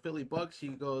going to the Philly Bucks. He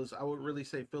goes, I would really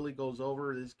say Philly goes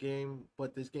over this game,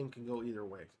 but this game can go either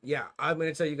way. Yeah, I'm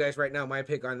going to tell you guys right now my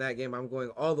pick on that game. I'm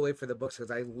going all the way for the Bucks because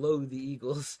I loathe the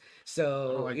Eagles. So,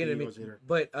 I don't like you know the what I mean? Eagles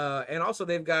But, and also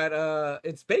they've got,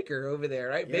 it's Baker over there,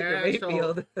 right? Baker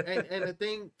Mayfield. So, and the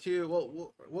thing, too,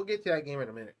 well, we'll get to that game in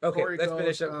a minute. Okay, Corey let's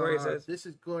finish up. Corey says, this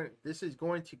is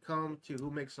going to come to who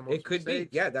makes the most It could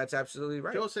mistakes. be. Yeah, that's absolutely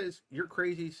right. Joe says, you're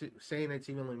crazy saying it's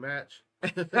evenly matched.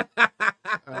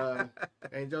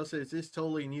 And Joe says this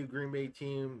totally new Green Bay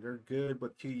team. They're good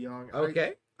but too young.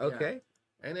 Okay.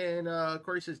 And then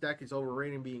Corey says Dak is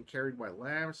overrated being carried by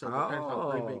Lamb, so it depends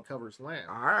how Green Bay covers Lamb.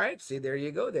 All right, see, there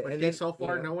you go. Then. But And then, so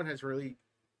far, no one has really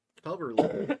covered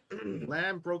Lamb.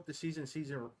 Lamb broke the single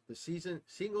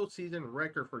season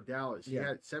record for Dallas. He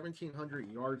had 1,700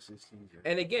 yards this season.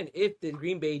 And again, if the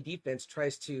Green Bay defense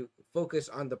tries to focus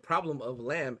on the problem of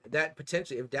Lamb, that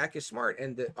potentially, if Dak is smart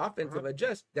and the offensive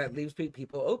adjust, that leaves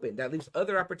people open. That leaves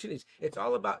other opportunities. It's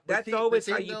all about, that's always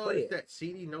how you play it. That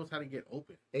CD knows how to get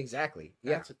open. Exactly.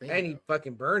 That's the thing, and he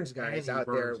fucking burns guys out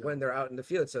there when they're out in the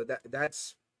field. So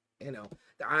that's, I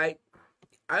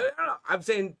don't know. I'm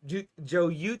saying Joe,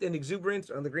 youth and exuberance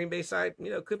on the Green Bay side,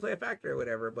 could play a factor or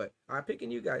whatever, but I'm picking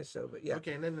you guys. So, but yeah.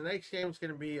 Okay, and then the next game is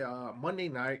going to be Monday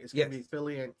night. It's going to be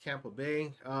Philly and Tampa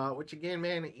Bay, which again,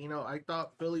 man, I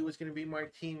thought Philly was going to be my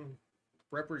team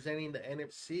representing the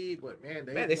NFC, but man,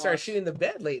 they started shooting the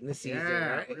bed late in the season.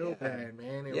 Yeah, right? real bad,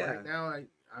 man. And right now,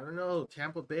 I don't know,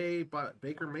 Tampa Bay, but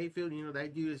Baker Mayfield,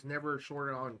 that dude is never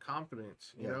short on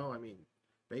confidence. You know, I mean,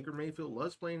 Baker Mayfield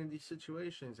loves playing in these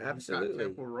situations. And Absolutely. He's got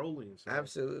Tampa rolling. So.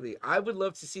 Absolutely. I would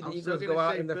love to see the Eagles go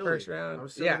out in the first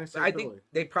round. I think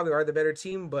they probably are the better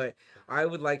team, but I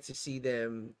would like to see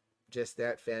them, just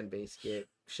that fan base, get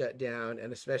shut down,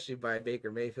 and especially by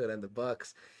Baker Mayfield and the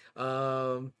Bucks.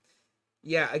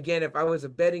 Again, if I was a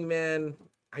betting man,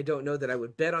 I don't know that I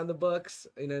would bet on the Bucks.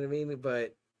 You know what I mean?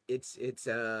 But it's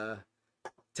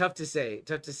tough to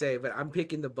say, but I'm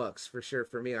picking the Bucks for sure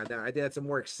for me on that. I think that's a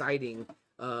more exciting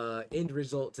end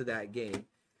result to that game.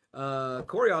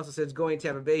 Corey also says going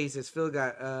Tampa Bay. He says Philly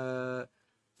got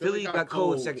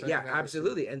cold second. Yeah,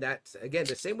 absolutely. And that's, again,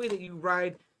 the same way that you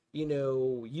ride,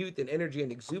 youth and energy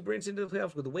and exuberance into the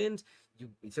playoffs with wins.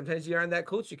 Sometimes you're on that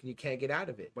cold streak and you can't get out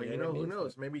of it. But who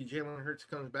knows? Maybe Jalen Hurts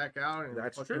comes back out and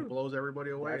that's true. Blows everybody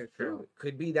away. That's true.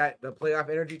 Could be that the playoff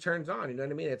energy turns on. You know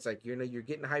what I mean? It's like you're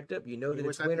getting hyped up. That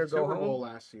it's win or go home. Bowl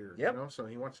last year. Yep. So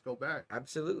he wants to go back.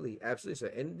 Absolutely. So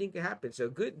anything can happen. So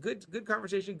good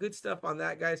conversation, good stuff on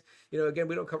that, guys. Again,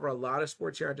 we don't cover a lot of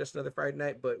sports here on Just Another Friday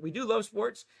Night, but we do love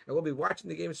sports, and we'll be watching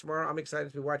the games tomorrow. I'm excited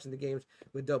to be watching the games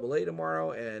with AA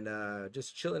tomorrow, and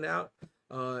just chilling out.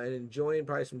 And enjoying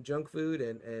probably some junk food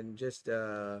and just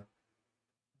good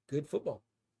football.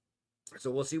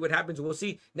 So we'll see what happens. We'll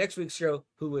see next week's show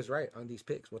who was right on these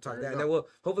picks. We'll talk that. And then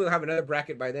hopefully we'll have another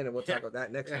bracket by then, and we'll talk about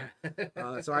that next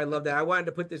time. So I love that. I wanted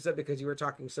to put this up because you were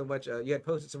talking so much. You had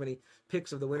posted so many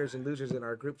picks of the winners and losers in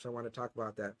our group, so I want to talk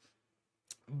about that.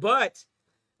 But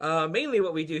mainly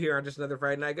what we do here on Just Another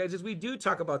Friday Night, guys, is we do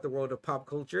talk about the world of pop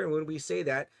culture. And when we say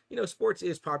that, sports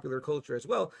is popular culture as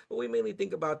well. But we mainly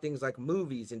think about things like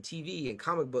movies and TV and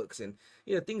comic books and,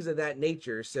 things of that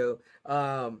nature. So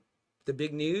the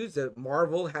big news that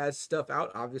Marvel has stuff out.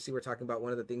 Obviously, we're talking about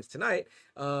one of the things tonight.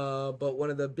 But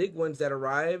one of the big ones that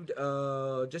arrived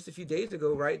just a few days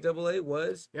ago, right, AA,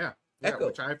 was... Echo.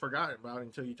 Which I forgot about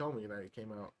until you told me that it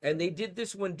came out. And they did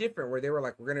this one different where they were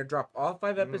like, we're going to drop all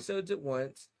 5 episodes at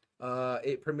once.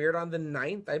 It premiered on the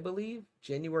 9th, I believe.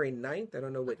 January 9th. I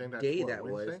don't know what day that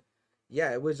was.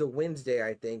 Yeah, it was a Wednesday,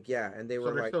 I think. Yeah. And they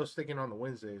were they're still sticking on the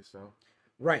Wednesdays, so.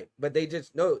 Right. But they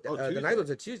just, the 9th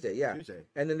was a Tuesday. Yeah. Tuesday.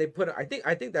 And then they put, I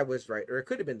think that was right. Or it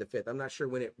could have been the 5th. I'm not sure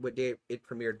what day it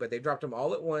premiered, but they dropped them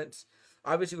all at once.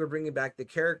 Obviously, we're bringing back the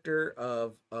character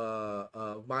of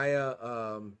Maya,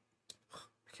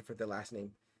 I can't forget the last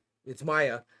name. It's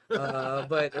Maya,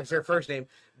 but it's her first name.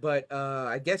 But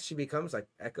I guess she becomes like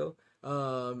Echo.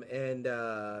 And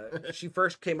she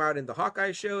first came out in the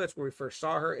Hawkeye show. That's where we first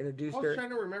saw her, introduced her. I was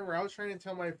trying to remember. I was trying to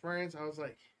tell my friends. I was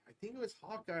like, I think it was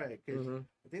Hawkeye because I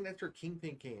think that's where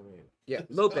Kingpin came in. Yeah,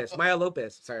 Maya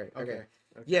Lopez. Sorry. Okay.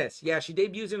 Yes, yeah, she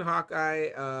debuts in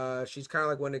Hawkeye. She's kind of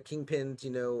like one of Kingpin's,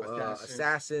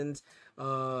 assassins.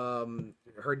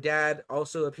 Her dad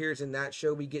also appears in that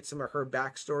show. We get some of her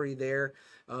backstory there.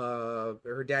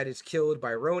 Her dad is killed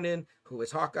by Ronin, who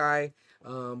is Hawkeye.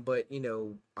 But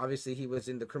obviously he was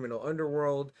in the criminal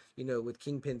underworld, with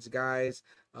Kingpin's guys.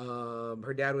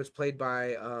 Her dad was played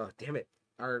by our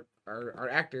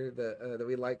actor that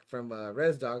we like from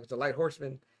Res Dogs, the Light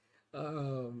Horseman.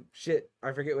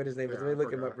 I forget what his name is. Let me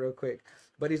look him up real quick.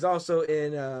 But he's also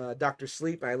in Dr.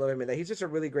 Sleep. I love him in that. He's just a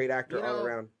really great actor all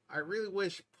around. I really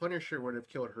wish Punisher would have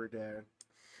killed her dad.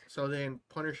 So then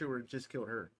Punisher would have just killed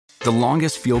her. The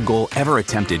longest field goal ever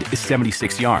attempted is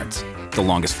 76 yards. The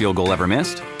longest field goal ever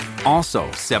missed? Also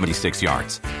 76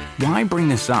 yards. Why bring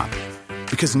this up?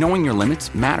 Because knowing your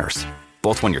limits matters,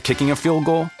 both when you're kicking a field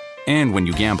goal and when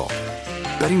you gamble.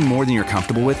 Betting more than you're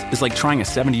comfortable with is like trying a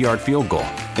 70-yard field goal.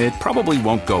 It probably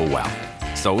won't go well.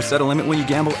 So set a limit when you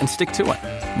gamble and stick to it.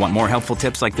 Want more helpful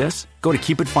tips like this? Go to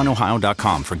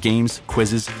keepitfunohio.com for games,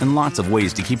 quizzes, and lots of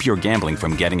ways to keep your gambling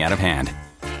from getting out of hand.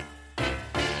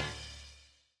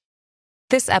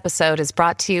 This episode is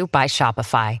brought to you by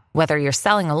Shopify. Whether you're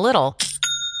selling a little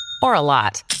or a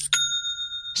lot,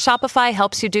 Shopify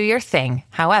helps you do your thing,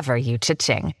 however you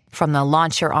cha-ching. From the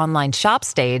launch your online shop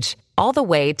stage, all the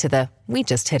way to the we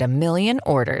just hit 1 million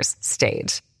orders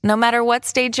stage. No matter what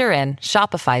stage you're in,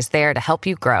 Shopify's there to help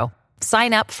you grow.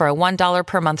 Sign up for a $1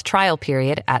 per month trial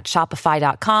period at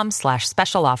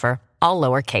shopify.com/special offer, all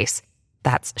lowercase.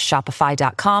 That's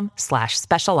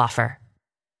shopify.com/special offer.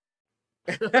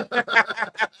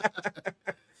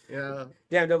 Yeah.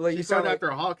 Damn, you saw after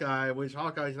Hawkeye, which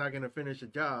Hawkeye's not going to finish the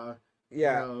job.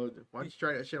 Yeah. You know, why don't you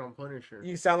try that shit on Punisher?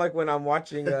 You sound like when I'm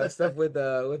watching stuff with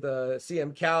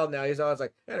CM Cal now. He's always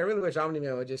like, man, I really wish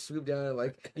Omni-Man would just swoop down and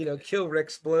like, kill or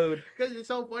explode. Because it's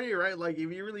so funny, right? Like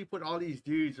if you really put all these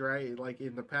dudes, right, like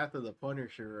in the path of the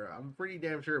Punisher, I'm pretty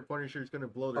damn sure Punisher's gonna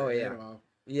blow their head off.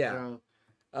 Yeah. You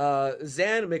know?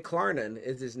 Zan McClarnon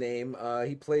is his name.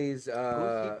 He plays Who's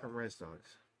he from Red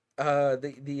Dogs?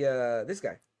 This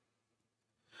guy.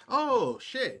 Oh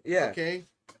shit. Yeah. Okay.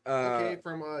 Okay,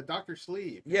 from Dr.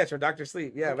 Sleep. Yes, from Dr.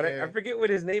 Sleep. Yeah, Okay. but I forget what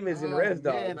his name is in Res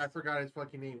Dogs. Man, I forgot his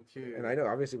fucking name too. And I know,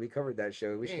 obviously, we covered that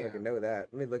show. We should fucking know that.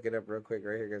 Let me look it up real quick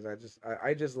right here because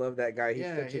I just love that guy. He's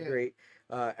such a great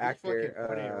actor. He's fucking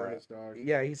funny in Res Dogs.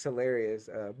 Yeah, he's hilarious.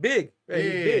 Big. Yeah,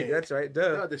 he's big. That's right.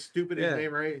 Duh. No, the stupidest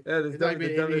name, right? Yeah, it's not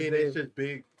even dumbest Indian, name. it's just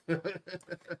big.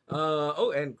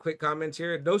 And quick comments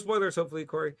here. No spoilers, hopefully,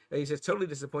 Corey. He says totally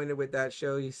disappointed with that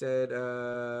show. He said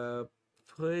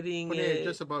putting it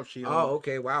just above Shield. Oh,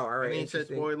 okay. Wow. All right. And he said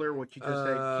spoiler, what you just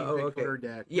said. Kingpin okay. killed her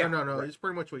dad. Yeah. No. Right. It's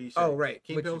pretty much what you said. Oh, right.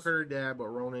 Kingpin killed her dad, but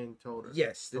Ronan told her.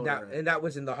 Yes, and that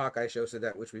was in the Hawkeye show, so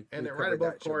that which we and then covered right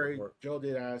above that show Corey, before. Joe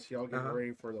did ask y'all getting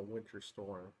ready for the winter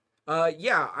storm.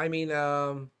 Yeah. I mean,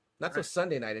 not till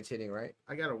Sunday night it's hitting, right?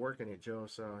 I gotta work in it, Joe.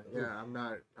 So yeah, I'm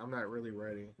not really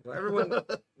ready. Well, everyone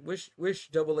wish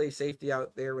Double A safety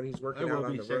out there when he's working out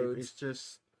on the roads. It's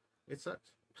just it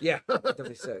sucks. Yeah, it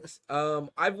definitely sucks.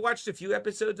 I've watched a few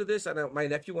episodes of this. I know my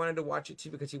nephew wanted to watch it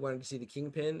too because he wanted to see the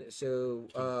Kingpin.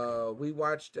 So we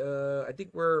watched. I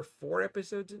think we're 4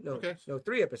 episodes in. No,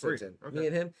 3 episodes in. Me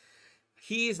and him.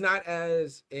 He's not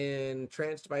as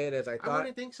entranced by it as I thought. I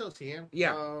wouldn't think so, Sam.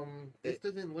 Yeah. This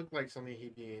doesn't look like something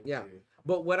he'd be into. Yeah.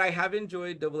 But what I have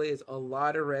enjoyed, Double A, is a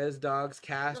lot of Res Dogs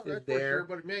cast is there. Sure.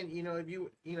 But man, if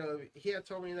he had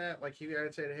told me that, like he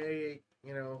had said, hey,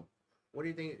 what do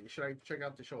you think? Should I check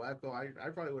out the show Echo? I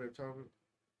probably would have told him.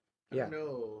 I don't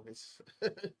know. It's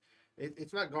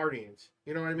it's not Guardians.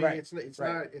 You know what I mean? Right. It's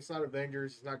not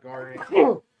Avengers. It's not Guardians.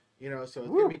 So it's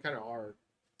gonna be kind of hard.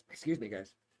 Excuse me,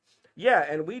 guys. Yeah,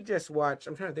 and we just watched.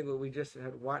 I'm trying to think what we just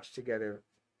had watched together.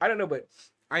 I don't know, but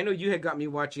I know you had got me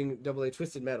watching Double A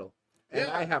Twisted Metal. And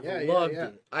I have loved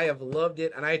it. I have loved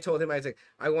it. And I told him, I was like,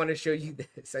 I want to show you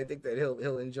this. I think that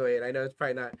he'll enjoy it. I know it's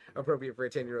probably not appropriate for a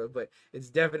 10-year-old, but it's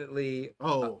definitely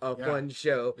a fun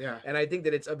show. Yeah. And I think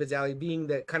that it's up his alley, being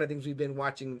the kind of things we've been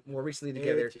watching more recently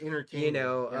together. It's entertaining.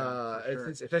 Sure.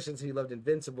 Especially since he loved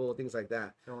Invincible, things like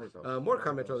that. More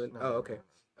comments on it. Oh, okay.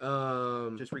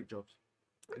 Just read Joe's.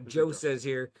 Joe says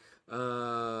here,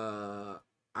 I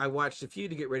watched a few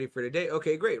to get ready for today.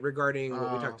 Okay, great. Regarding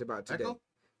what we talked about today. Echo?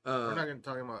 We're not going to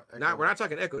talk about Echo. We're not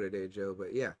talking Echo today, Joe,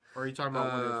 but yeah. Or are you talking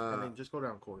about one just go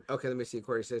down, Corey. Okay, let me see.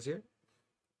 Corey says here.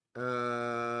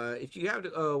 If you have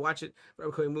to watch it for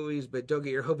upcoming movies, but don't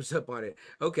get your hopes up on it.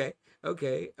 Okay.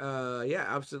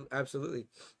 Yeah, absolutely.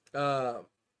 So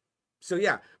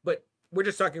yeah, but we're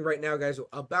just talking right now, guys,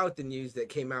 about the news that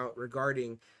came out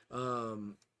regarding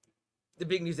the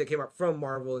big news that came out from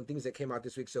Marvel and things that came out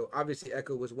this week. So obviously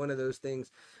Echo was one of those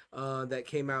things that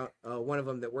came out, one of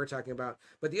them that we're talking about.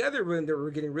 But the other one that we're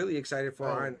getting really excited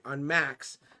for on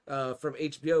Max from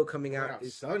HBO coming out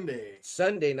is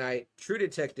Sunday night, True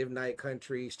Detective Night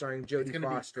Country, starring Jodie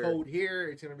Foster. It's going to be cold here.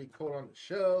 It's going to be cold on the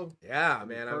show. Yeah,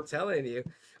 man, I'm telling you.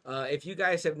 If you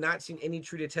guys have not seen any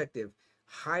True Detective,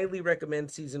 highly recommend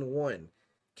season 1.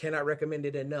 Cannot recommend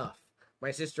it enough.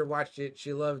 My sister watched it.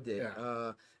 She loved it.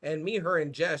 Yeah. And me, her,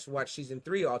 and Jess watched season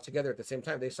 3 all together at the same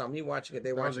time. They saw me watching it.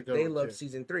 They watched it. They loved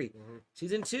season 3. Mm-hmm.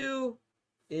 Season 2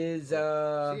 is...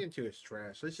 season 2 is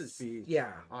trash. Let's just be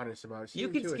honest about it. You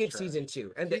can skip season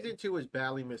 2. And season 2 was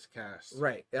badly miscast.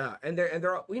 Right. Yeah. And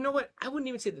they're all... You know what? I wouldn't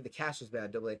even say that the cast was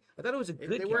bad, Double A. I thought it was a good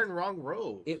They were in wrong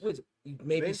roles. It was...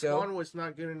 Maybe Vince so. Vaughn was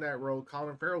not good in that role.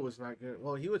 Colin Farrell was not good.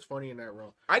 Well, he was funny in that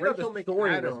role. I thought the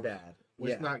story was bad.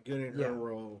 Was not good in her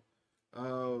role.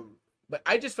 But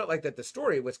I just felt like that the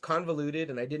story was convoluted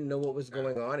and I didn't know what was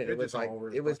going on. And it was like,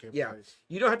 it was, place.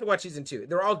 You don't have to watch season 2.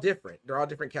 They're all different. They're all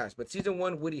different casts. But season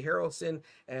 1, Woody Harrelson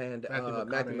and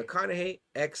Matthew McConaughey,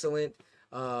 excellent.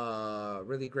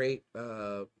 Really great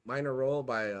minor role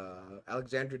by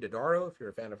Alexandra Daddario. If you're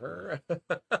a fan of her,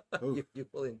 you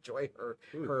will enjoy her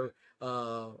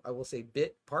I will say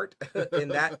bit part in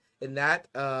that.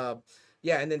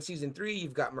 Yeah, and then season 3,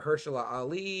 you've got Mahershala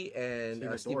Ali and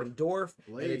Stephen Dorff,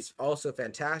 and it's also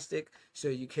fantastic. So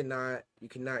you cannot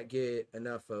get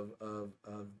enough of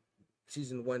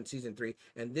season 1, season 3,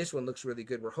 and this one looks really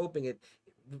good. We're hoping it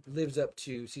lives up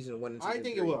to season 1 and season 3. I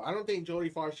think it will. I don't think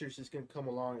Jodie Foster's just gonna come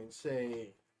along and say,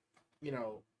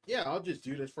 yeah, I'll just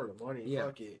do this for the money.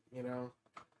 Fuck it,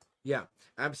 Yeah,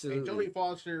 absolutely. And Jodie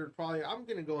Foster, probably, I'm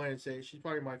gonna go ahead and say she's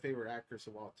probably my favorite actress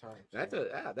of all time.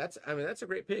 So. That's a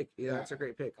great pick. Yeah, that's a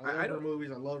great pick. I love her movies.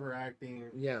 I love her acting.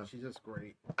 Yeah, she's just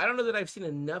great. I don't know that I've seen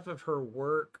enough of her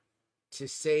work to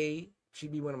say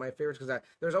she'd be one of my favorites, because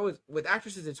there's always, with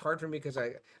actresses, it's hard for me because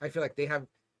I feel like they have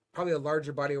probably a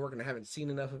larger body of work and I haven't seen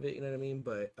enough of it. You know what I mean?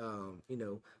 But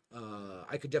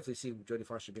I could definitely see Jodie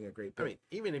Foster being a great pick. I mean,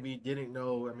 even if you didn't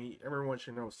know, I mean, everyone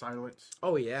should know Silence.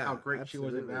 Oh yeah, how great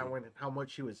absolutely. she was in that one, and how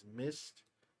much she was missed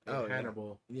in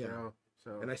Hannibal. Yeah. You know?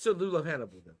 So, and I still do love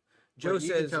Hannibal though. Joe says,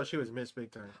 you can tell she was missed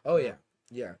big time. Oh yeah,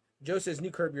 yeah. Joe says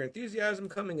new Curb Your Enthusiasm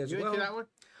coming as well. You into that one?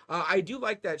 I do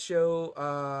like that show.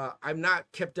 I'm not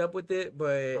kept up with it,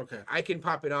 but I can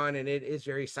pop it on, and it is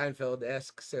very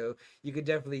Seinfeld-esque. So you could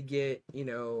definitely get,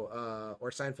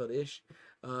 or Seinfeld-ish.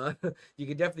 You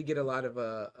could definitely get a lot of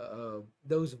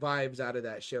those vibes out of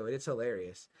that show, and it's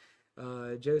hilarious.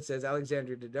 Joe says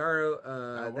Alexandra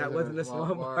Daddario. That wasn't a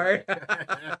small part.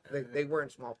 they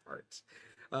weren't small parts.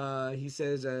 He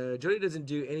says Jodie doesn't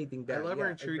do anything bad. I love her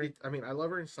in Treaty. I mean, I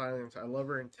love her in Silence. I love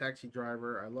her in Taxi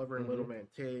Driver. I love her in Little Man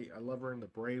Tate. I love her in The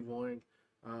Brave One.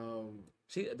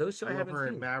 See, those two I haven't love her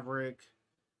seen. in Maverick.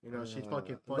 She's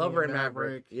fucking funny. Love her in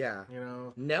Maverick. Yeah.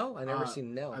 Nell. I never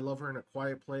seen Nell. I love her in A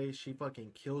Quiet Place. She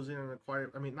fucking kills it in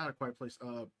not A Quiet Place.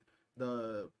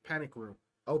 The Panic Room.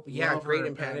 Oh yeah, great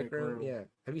in Panic Room. Yeah.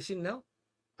 Have you seen Nell?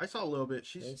 I saw a little bit.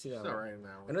 She's all right in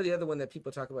that one. I know the other one that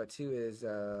people talk about too is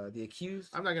The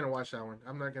Accused. I'm not gonna watch that one.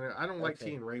 I don't like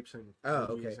seeing rapes in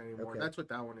movies anymore. That's what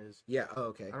that one is. Yeah. Oh,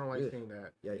 okay. I don't like seeing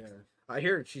that. Yeah. I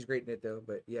hear she's great in it though,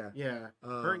 but yeah. Yeah.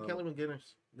 Her and Kelly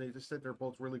McGinnis, they just said they're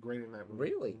both really great in that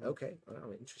movie. Really? Okay. Well,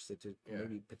 I'm interested to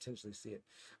maybe potentially see it.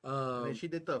 And then she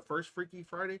did the first Freaky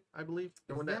Friday, I believe.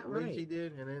 The one that Lindsay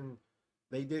did, and then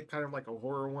they did kind of like a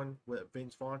horror one with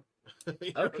Vince Vaughn.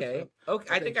 Okay.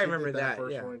 I think I remember that.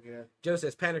 Yeah. One, yeah. Joe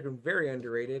says Panic Room very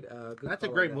underrated. That's a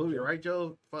great movie, right,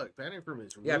 Joe? Fuck, Panic Room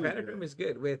is really Panic Room is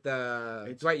good with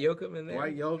Dwight Yoakam in there.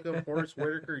 Dwight Yoakam, Forrest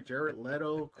Whitaker, Jared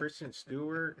Leto, Kristen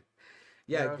Stewart.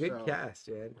 Yeah, good cast,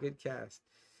 man. Good cast.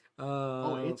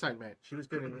 Inside Man. She was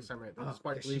good in Inside Man. That's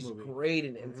Spike Lee movie. She's great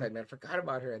in Inside Man. Forgot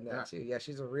about her in that too. Yeah,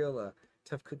 she's a real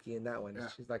tough cookie in that one. Yeah.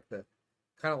 She's like the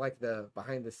kind of like the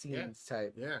behind the scenes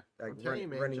type. Yeah, like I'm telling you,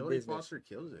 man, Jodie Foster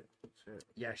kills it. Shit.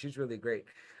 Yeah, she's really great.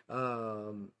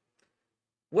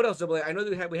 What else, Double A? I know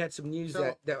that we had some news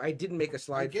that I didn't make a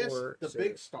slide for. The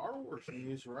big Star Wars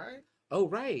news, right? Oh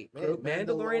right,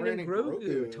 Mandalorian and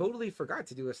Grogu. Totally forgot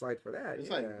to do a slide for that. It's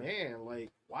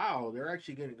wow, they're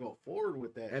actually going to go forward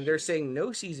with that. And they're saying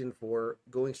no season 4,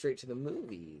 going straight to the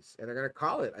movies, and they're going to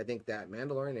call it, I think, that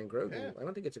Mandalorian and Grogu. Yeah. I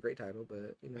don't think it's a great title,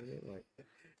 but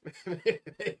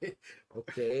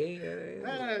okay.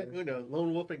 Who knows?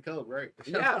 Lone Wolf and Cub, right?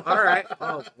 Yeah. All right.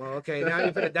 Oh well. Okay. Now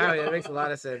you put it down. It makes a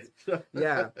lot of sense.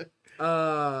 Yeah.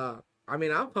 I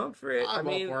mean, I'm pumped for it. I'm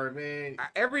up for it, man.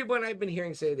 Everyone I've been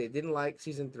hearing say they didn't like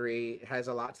season 3. It has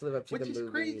a lot to live up to the movie. Which is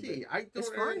crazy. I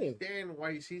don't understand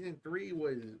why season 3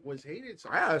 was hated so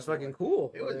much. Yeah, it was fucking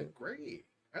cool. It was great.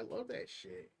 I love that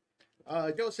shit.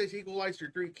 Joe says Equalizer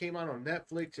 3 came out on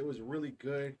Netflix. It was really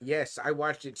good. Yes, I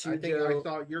watched it too. I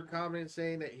saw your comment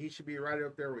saying that he should be right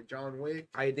up there with John Wick.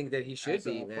 I think that he should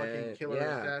be, man. Fucking killer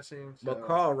assassin.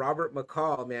 So. Robert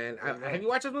McCall, man. Have you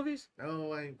watched those movies?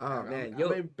 No, man,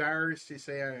 I'm embarrassed to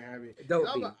say I haven't.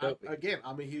 Again,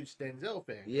 I'm a huge Denzel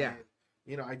fan. Yeah.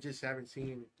 And, I just haven't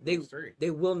seen those 3.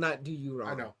 They will not do you wrong.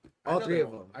 I know. All 3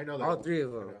 of them. I know that. All 3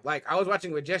 of them. Like, I was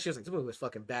watching with Jess. She was like, this movie was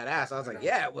fucking badass. I was like,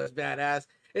 yeah, it was badass.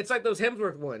 It's like those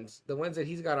Hemsworth ones, the ones that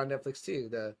he's got on Netflix too.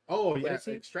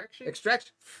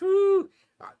 Extraction. Phew,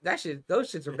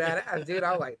 those shits are badass, dude.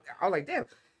 I was like, damn.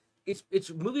 It's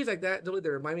movies like that that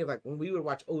remind me of like when we would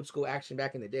watch old school action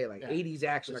back in the day, like 80s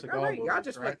action. Like, all right, y'all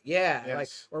just like, like,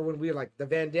 or when we were like the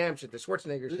Van Damme shit, the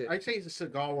Schwarzenegger shit. I'd say the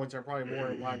Seagal ones are probably more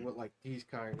in line with like these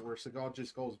kind, where Seagal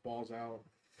just goes balls out.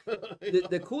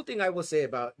 The cool thing I will say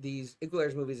about these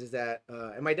Equalizer movies is that,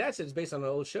 and my dad said it's based on an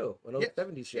old show, an old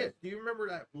 70s show. Yes. Do you remember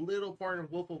that little part in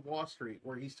Wolf of Wall Street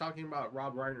where he's talking about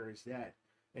Rob Reiner, his dad,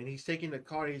 and he's taking the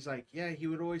call? He's like, yeah, he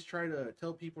would always try to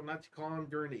tell people not to call him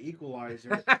during the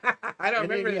Equalizer. I don't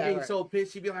remember that. He'd get so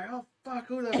pissed, he'd be like, oh fuck,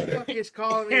 who the fuck is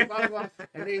calling me? Blah, blah.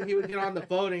 And then he would get on the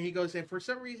phone and he goes, and for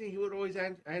some reason he would always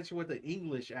answer with an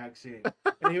English accent,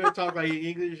 and he would talk like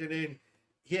English, and then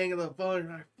he hang up the phone and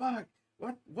like, fuck.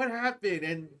 What happened?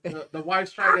 And the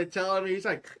wife's trying to tell him. He's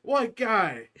like, "What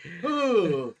guy?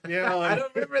 Who?" I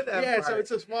don't remember that. Yeah, so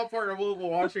it's a small part of Wolf of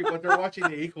Wall Street, but they're watching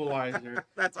The Equalizer.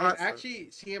 That's awesome.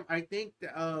 Actually, see him. I think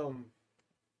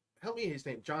help me his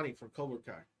name, Johnny from Cobra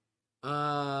Kai.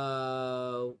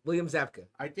 William Zabka.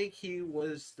 I think he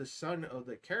was the son of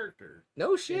the character.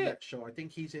 No In shit. that show. I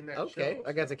think he's in that show. Okay,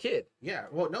 like as a kid. Yeah.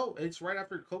 Well, no, it's right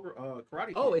after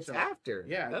Karate Oh, Kid, it's so- after.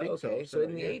 Yeah. I Oh, think okay. So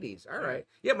in the 80s. All right.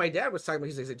 Yeah, my dad was talking about.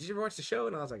 He said, "Did you ever watch the show?"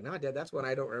 And I was like, "No, Dad. That's one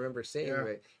I don't remember seeing." Yeah.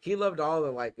 But he loved all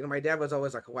the like. My dad was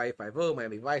always like Hawaii Five-O,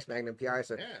 Miami Vice, Magnum PI.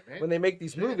 So Yeah, man. when they make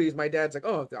these Shit. movies, my dad's like,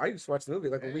 "Oh, I used to watch the movie."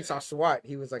 Like when we Yeah. saw SWAT,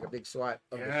 he was like a big SWAT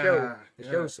of the Yeah, show. The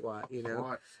yeah. show SWAT, you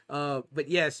know. SWAT. But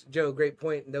yes, Joe, great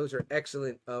point. Those are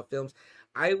excellent films.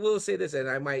 I will say this, and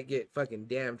I might get fucking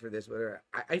damned for this, but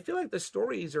I feel like the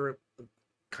stories are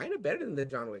kind of better than the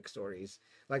John Wick stories.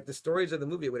 Like the stories of the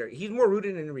movie, whatever. He's more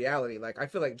rooted in reality. Like I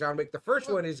feel like John Wick, the first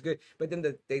one is good, but then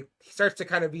he starts to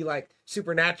kind of be like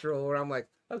supernatural, where I'm like,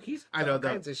 oh, he's I know all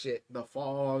kinds of shit. The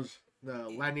falls, the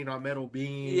landing on metal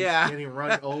beams, Yeah. getting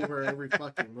run over every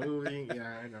fucking movie.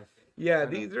 Yeah, I know. Yeah, I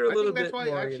know. these are a little I think bit that's why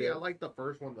more. actually You I know. like the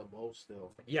first one the most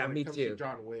still. Yeah, when it me comes too. to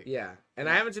John Wick. Yeah, and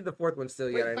I haven't seen the fourth one still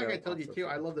yet. I know. Like I told you also. too,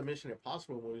 I love the Mission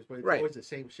Impossible movies, but it's Right. always the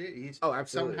same shit. He's Oh,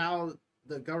 absolutely. somehow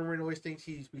the government always thinks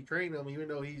he's betraying them, even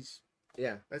though he's.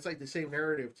 Yeah. That's like the same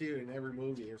narrative too in every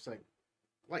movie. It's like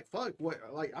fuck what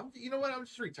like I'm. You know what? I'm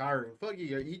just retiring. Fuck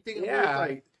you. You think I'm Yeah.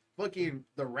 like fucking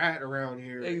the rat around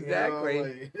here? Exactly. You know,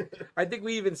 like... I think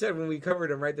we even said when we covered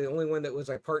him, right? The only one that was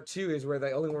like part 2 is where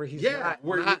the only where he's yeah, not,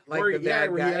 where, not like where, the bad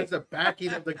where guy. he has the backing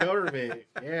of the government.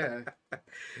 Yeah,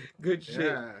 Good shit.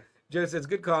 yeah. Joe says,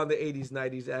 good call on the 80s,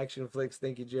 90s action flicks.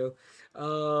 Thank you, Joe.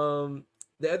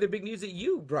 The other big news that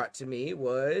you brought to me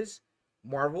was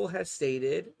Marvel has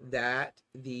stated that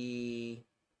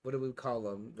what do we call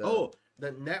them?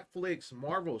 The Netflix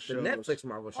Marvel the shows Netflix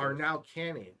Marvel shows are now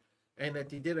canon, and that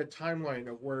they did a timeline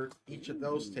of where each of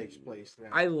those takes place now.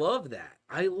 I love that.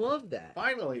 I love that.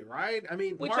 Finally, right? I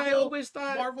mean, Which I always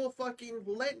thought. Marvel fucking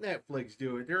let Netflix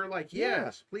do it. They're like, Yeah.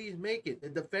 yes, please make it. The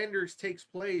Defenders takes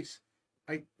place,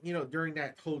 during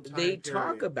that whole time. They period.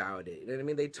 talk about it. And I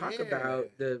mean, they talk Yeah. about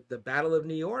the Battle of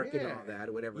New York and Yeah. all that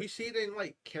or whatever. You see it in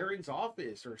like Karen's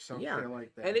office or something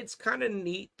like that. And it's kind of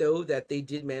neat though that they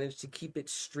did manage to keep it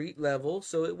street level.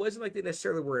 So it wasn't like they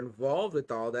necessarily were involved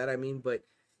with all that. I mean, but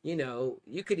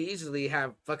you could easily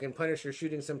have fucking Punisher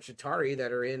shooting some Chitauri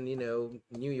that are in,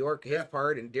 New York, his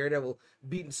part, and Daredevil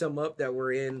beating some up that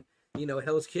were in,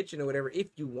 Hell's Kitchen or whatever, if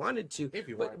you wanted to.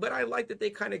 But I like that they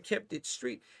kind of kept it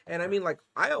street. And I mean, like,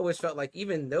 I always felt like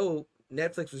even though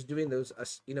Netflix was doing those,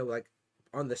 like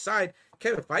on the side,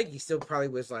 Kevin Feige still probably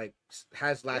was like,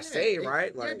 has last say,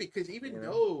 right? Like, because even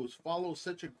those follow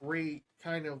such a great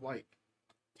kind of like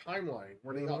timeline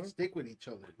where they all stick with each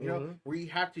other. You know, where you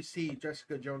have to see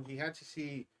Jessica Jones, you had to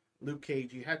see Luke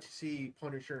Cage, you had to see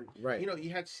Punisher, right? You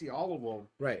had to see all of them,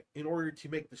 right, in order to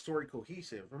make the story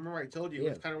cohesive. Remember, I told you it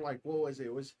was kind of like what was it?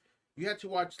 It was you had to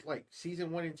watch like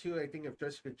season 1 and 2. I think of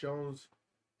Jessica Jones,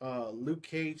 Luke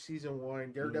Cage season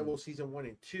 1, Daredevil season 1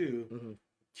 and 2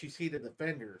 to see the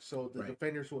Defenders. So the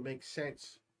Defenders will make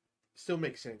sense, still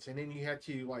make sense, and then you had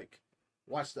to like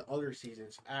watch the other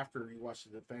seasons after you watch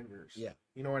the Defenders. Yeah,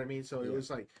 you know what I mean. So it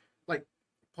was like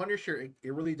Punisher.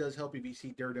 It really does help if you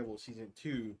see Daredevil season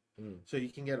 2, so you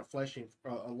can get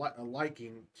a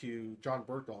liking to John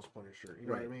Berthol's Punisher. You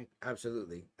know what I mean?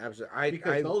 Absolutely, absolutely.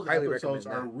 Because those highly episodes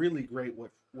recommend are that. really great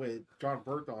with John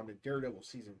Berthol in Daredevil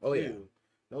season 2. Oh, yeah.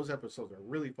 Those episodes are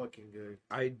really fucking good.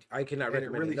 I cannot And it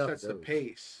recommend really enough sets the those.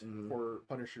 pace for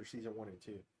Punisher season 1 and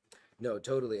 2. No,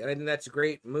 totally. And I think that's a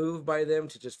great move by them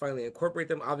to just finally incorporate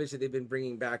them. Obviously, they've been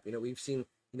bringing back, we've seen,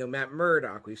 Matt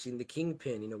Murdock, we've seen the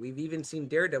Kingpin, we've even seen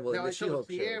Daredevil in the She-Hulk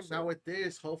show. So. Now with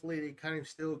this, hopefully they kind of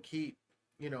still keep,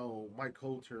 Mike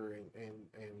Coulter and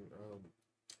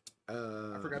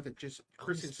I forgot that just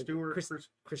Kristen Stewart.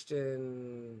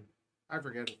 Kristen. I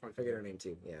forget her name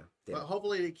too. Yeah. But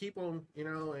hopefully they keep them,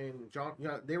 and John.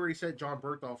 They already said John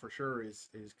Berthol for sure is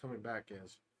coming back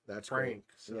as that's Frank. Great.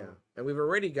 So. Yeah, and we've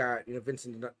already got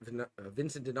Vincent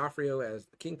D'Onofrio as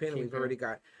the Kingpin. We've already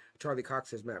got Charlie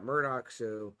Cox as Matt Murdock.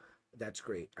 So that's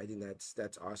great. I think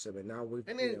that's awesome. And now we've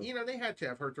then they had to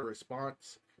have heard the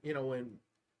response. When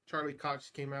Charlie Cox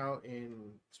came out in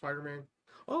Spider-Man.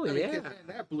 Oh,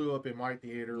 that blew up in my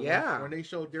theater. Yeah, when they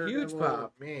showed Daredevil, huge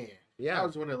pop, man. Yeah, that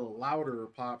was one of the louder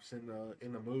pops in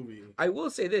the movie. I will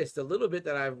say this: the little bit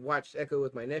that I've watched Echo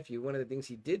with my nephew, one of the things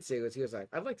he did say was he was like,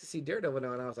 "I'd like to see Daredevil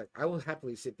now," and I was like, "I will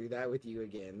happily sit through that with you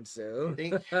again." So,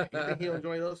 you think he'll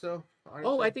enjoy those though? Honestly?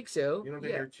 Oh, I think so. You don't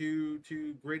think they're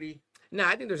too gritty? No,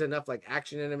 I think there's enough like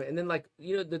action in them, and then like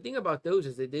the thing about those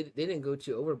is they didn't go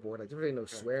too overboard. Like there's really no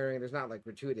swearing. There's not like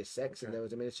gratuitous sex in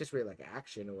those. I mean, it's just really like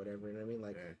action or whatever. You know what I mean?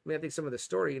 Like, I think some of the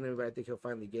story, but I think he'll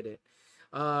finally get it.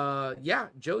 Yeah,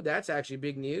 Joe, that's actually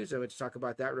big news. I'm going to talk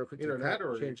about that real quick. Either that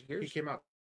or he came out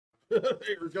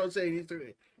Joe saying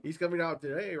he's coming out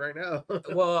today, right now.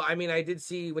 Well, I mean, I did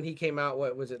see when he came out.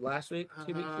 What was it, last week?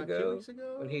 2 weeks ago? 2 weeks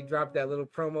ago. When he dropped that little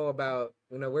promo about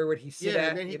where would he sit at?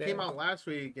 And then he came out last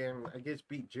week and I guess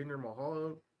beat Jinder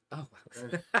Mahal. Oh,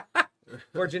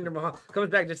 poor Jinder Mahal comes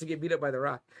back just to get beat up by The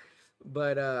Rock.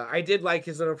 But I did like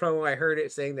his little promo. I heard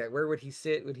it saying that where would he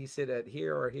sit? Would he sit at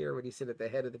here or here? Would he sit at the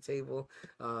head of the table?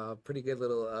 Pretty good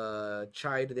little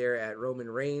chide there at Roman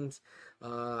Reigns.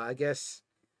 I guess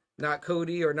not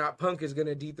Cody or not Punk is going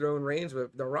to dethrone Reigns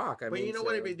with The Rock. But you know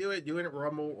what? If they do it at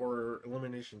Rumble or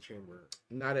Elimination Chamber.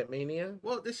 Not at Mania?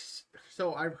 Well,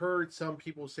 so I've heard some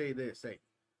people say this.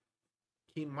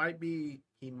 He might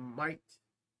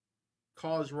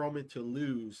cause Roman to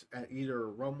lose at either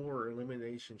Rumble or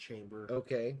Elimination Chamber.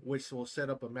 Okay. Which will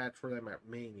set up a match for them at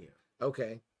Mania.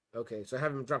 Okay. So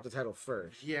have him drop the title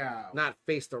first. Yeah. Not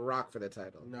face The Rock for the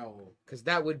title. No. Because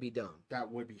that would be dumb.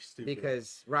 That would be stupid.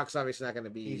 Because Rock's obviously not going to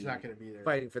be... He's not going to be there.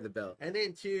 Fighting for the belt. And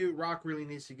then, too, Rock really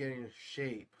needs to get in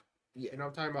shape. Yeah. And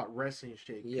I'm talking about wrestling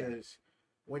shape. Yeah. Because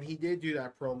when he did do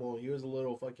that promo, he was a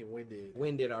little fucking winded.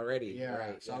 Winded already. Yeah.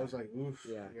 Right. So I was like, oof.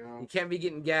 Yeah. You know? You can't be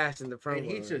getting gas in the promo. And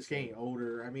he's just getting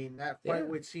older. I mean, that fight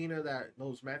with Cena,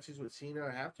 those matches with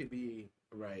Cena have to be...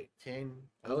 Right. 10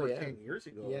 years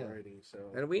ago already. So,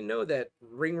 and we know that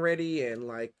ring ready and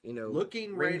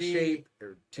looking ring ready shape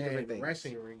are two different things.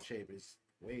 Wrestling ring shape is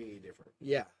way different.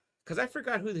 Yeah. Because I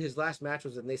forgot who his last match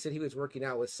was, and they said he was working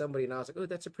out with somebody, and I was like, oh,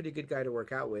 that's a pretty good guy to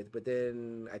work out with. But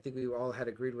then I think we all had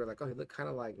agreed, we're like, oh, he looked kind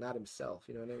of like not himself.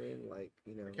 You know what I mean? Like,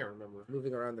 I can't remember.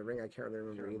 Moving around the ring, I can't really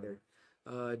remember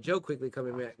either. Joe quickly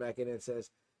coming back in and says,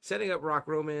 setting up Rock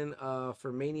Roman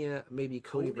for Mania, maybe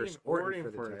Cody versus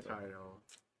Orton for the title.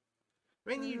 I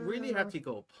mean, you really have to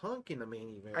go Punk in the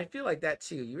main event. I feel like that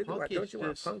too. You really don't you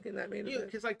want Punk in that main event? Yeah,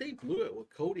 because they blew it with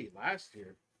Cody last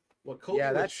year. Well, Cody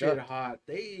was shit hot.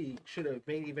 They should have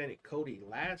main evented Cody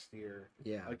last year.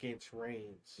 Yeah. Against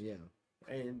Reigns. Yeah.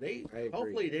 And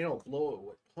hopefully they don't blow it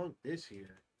with Punk this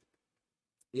year.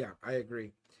 Yeah, I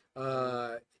agree.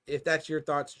 If that's your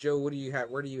thoughts, Joe, what do you have?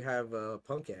 Where do you have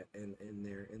Punk at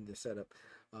in the setup?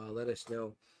 Let us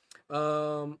know.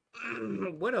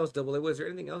 What else, Double A? Was there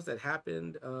anything else that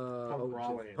happened?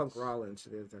 Punk Rollins.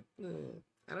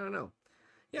 I don't know.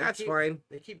 Yeah, that's fine.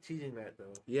 They keep teasing that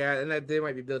though. Yeah, and they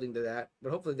might be building to that,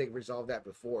 but hopefully they can resolve that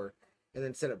before, and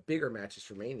then set up bigger matches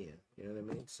for Mania. You know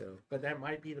what I mean? So. But that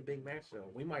might be the big match though.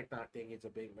 We might not think it's a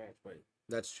big match, but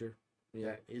that's true. Yeah,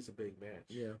 that is a big match.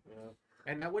 Yeah. You know?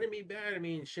 And that wouldn't be bad. I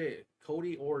mean, shit.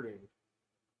 Cody Orton,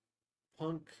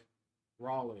 Punk,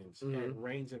 Rollins, and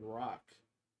Reigns and Rock.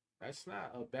 That's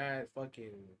not a bad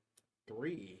fucking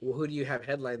 3. Well, who do you have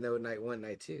headline though? Night 1,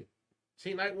 night 2.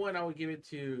 See, night 1, I would give it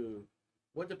to.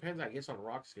 What depends, I guess, on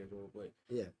Rock's schedule, but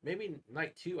yeah, maybe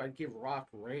night 2, I'd give Rock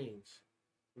Reigns.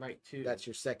 Night 2. That's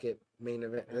your second main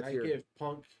event. And I give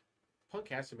Punk. Punk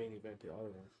has to main event the other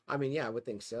one. I mean, yeah, I would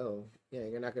think so. Yeah,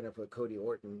 you're not gonna put Cody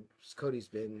Orton. Cody's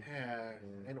been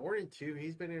and Orton too.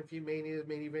 He's been in a few main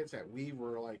events that we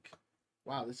were like,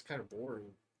 wow, this is kind of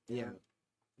boring. Yeah.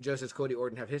 Joe says Cody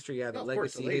Orton have history. Yeah, the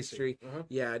legacy history.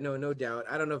 Yeah, no doubt.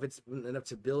 I don't know if it's enough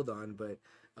to build on, but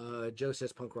Joe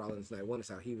says Punk Rollins night 1 is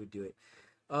how he would do it.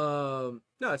 No,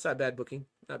 it's not bad booking.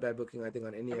 Not bad booking, I think,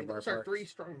 on any of our parts. Those are 3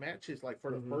 strong matches, like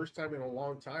for the first time in a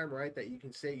long time, right? That you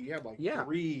can say you have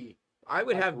 3. I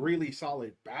would have really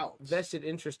solid bouts. Vested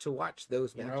interest to watch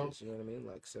those matches. You know what I mean?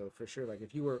 Like, so for sure, like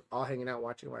if you were all hanging out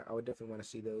watching, I would definitely want to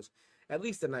see those at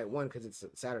least the night 1 because it's a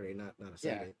Saturday, not a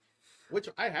Sunday. Yeah. Which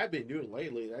I have been doing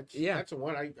lately. That's the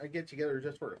one I get together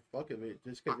just for the fuck of it,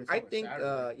 just because it's I think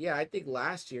I think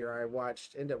last year I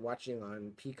ended up watching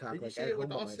on Peacock. Did you see at it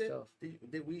with home Austin? myself.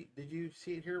 Did you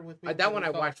see it here with me? That one I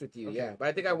watched with you, yeah. But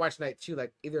I think I watched night 2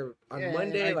 like either on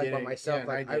Monday, like by myself.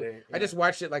 Yeah, like I just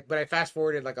watched it but I fast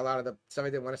forwarded like a lot of the stuff I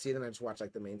didn't want to see, then I just watched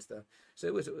like the main stuff. So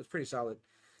it was pretty solid.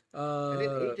 And then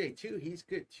AJ too, he's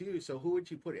good too. So who would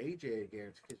you put AJ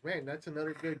against? Because man, that's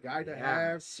another good guy to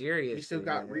have. Seriously, you still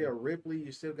got Rhea Ripley.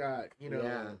 You still got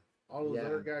all those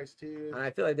other guys too. And I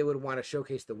feel like they would want to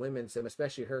showcase the women's,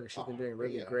 especially her. She's been doing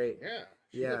really great. Yeah,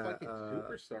 she's a fucking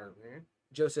superstar, man.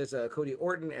 Joe says Cody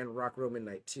Orton and Rock Roman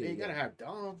night 2. You gotta have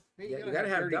Dom. You gotta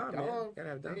have Dom, man. Gotta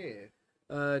have Dom.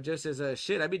 Yeah. Joe says,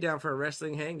 shit, I'd be down for a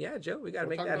wrestling hang. Yeah, Joe, we got to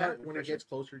make that happen. When it gets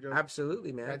closer, Joe.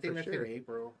 Absolutely, man. I think that's in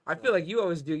April. I feel like you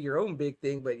always do your own big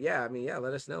thing, but yeah, I mean, yeah,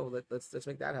 let us know. Let's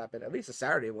make that happen. At least a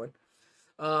Saturday one.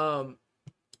 I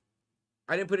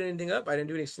didn't put anything up. I didn't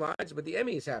do any slides, but the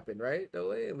Emmys happened, right?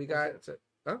 And we got,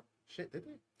 shit, did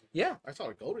they? Yeah. I saw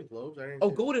the Golden Globes.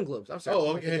 Golden Globes. I'm sorry.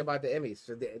 I'm thinking about the Emmys.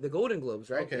 So the Golden Globes,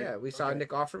 right? Okay. Yeah, we saw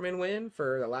Nick Offerman win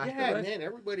for the last man,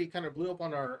 everybody kind of blew up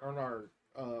on our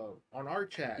on our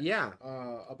chat,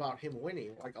 about him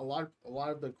winning. Like a lot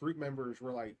of the group members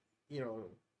were like,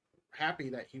 happy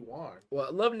that he won. Well,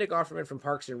 I love Nick Offerman from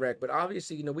Parks and Rec, but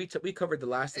obviously, we covered The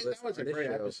Last of Us. That was a great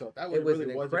episode. That was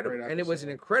really was a great episode. And it was an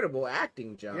incredible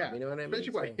acting job. Yeah, you know what I mean?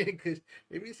 Especially because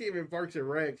if you see him in Parks and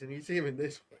Recs and you see him in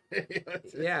this way,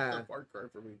 it's not far cry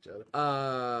from each other.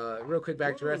 Real quick,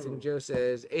 back to wrestling. Joe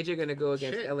says AJ gonna go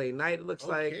against LA Knight. It looks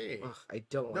like. Ugh, I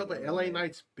don't. No, but LA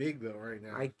Knight's big though right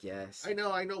now. I guess. I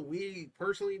know. We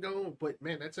personally don't, but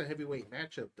man, that's a heavyweight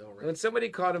matchup though. Right? When somebody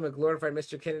called him a glorified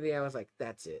Mr. Kennedy, I was like,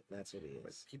 that's it. That's what he is.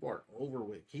 But people are over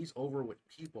with. He's over with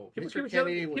people. People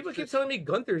keep telling me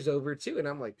Gunther's over too, and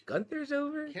I'm like, Gunther's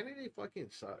over? Kennedy fucking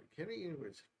sucked. Kennedy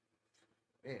was,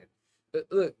 man.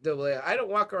 Look, Double A, I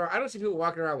don't see people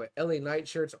walking around with LA Knight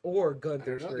shirts or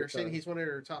Gunther shirts. They're saying he's one of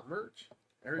their top merch.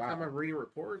 Every time I'm reading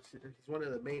reports, he's one of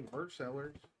the main merch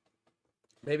sellers.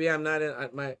 Maybe I'm not in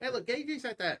my. Hey, look, AJ's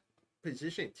at that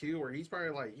position too, where he's probably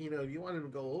like, if you want him to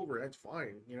go over, that's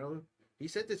fine. He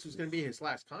said this was going to be his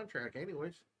last contract,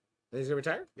 anyways. He's gonna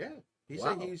retire? Yeah. He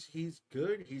said he's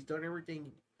good. He's done everything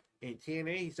in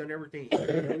TNA. He's done everything in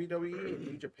WWE, in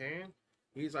New Japan.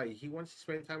 He's like, he wants to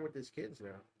spend time with his kids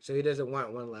now. So he doesn't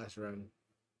want one last run.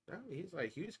 No, he's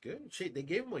like, he was good. Shit, they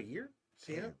gave him a year.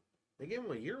 See him? They gave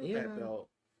him a year with that belt.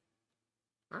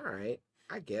 All right.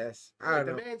 I guess. I don't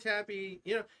know. The man's happy.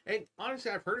 And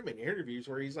honestly, I've heard him in interviews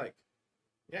where he's like,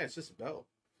 yeah, it's just a belt.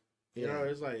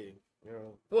 It's like,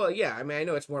 Well, yeah, I mean, I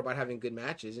know it's more about having good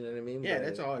matches, you know what I mean? Yeah,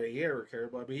 that's all he ever cared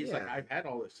about. But he's like, I've had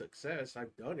all the success.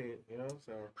 I've done it,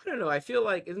 so. I don't know. I feel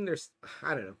like, I don't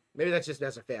know. Maybe that's just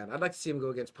as a fan. I'd like to see him go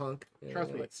against Punk.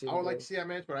 Trust me. I would like to see that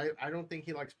match, but I don't think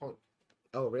he likes Punk.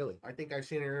 Oh, really? I think I've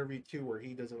seen an interview, too, where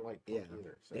he doesn't like Punk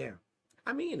either. So. Yeah.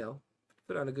 I mean,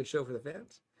 put on a good show for the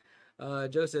fans.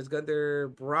 Joe says Gunther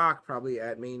Brock probably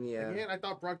at Mania. Again, I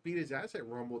thought Brock beat his ass at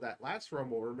Rumble, that last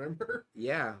Rumble, remember?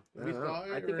 Yeah. I think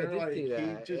I did see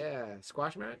that. Yeah.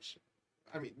 Squash match?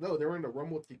 I mean, no, they were in the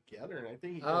Rumble together, and I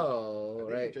think he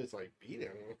right. He just beat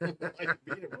him.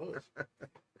 Beat him most.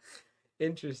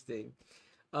 Interesting.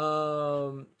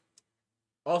 Also,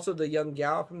 the young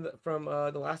gal from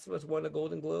The Last of Us won a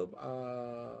Golden Globe.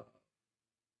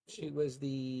 She was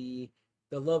the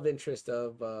love interest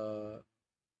of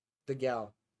the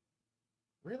gal.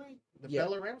 Really?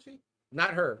 Bella Ramsey?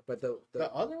 Not her, but the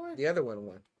other one? The other one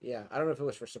won. Yeah. I don't know if it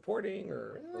was for supporting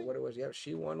or what it was. Yeah,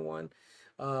 she won one.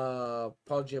 Paul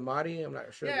Giamatti, I'm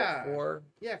not sure what for.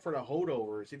 Yeah, for the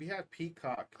holdovers. If you have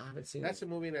Peacock, I haven't seen that's a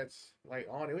movie that's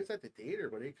on. It was at the theater,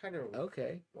 but it kind of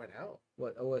went out.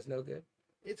 What? Oh, it's no good?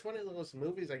 It's one of those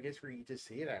movies, I guess, where you just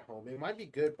see it at home. It might be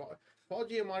good. Paul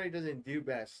Giamatti doesn't do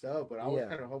bad stuff, but I was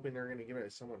kind of hoping they were going to give it to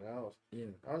someone else. Yeah.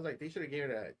 I was like, they should have given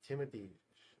it to Timothy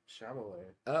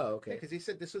Chalamet. Oh, okay. Because he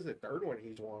said this was the third one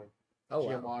he's won. Oh,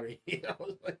 Giamatti. Wow. I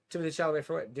was like, Timothy Chalamet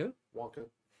for what? Dune? Wonka.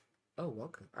 Oh,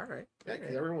 Wonka. All right. Yeah,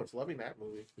 because everyone's loving that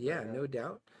movie. Yeah, no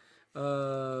doubt.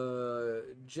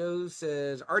 Joe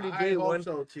says RDJ won. I hope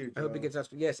so too, Joe. I hope he gets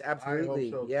Oscar. Yes, absolutely.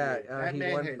 I hope so yeah, he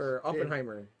won for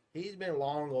Oppenheimer. He's been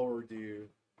long overdue.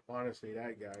 Honestly,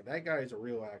 that guy is a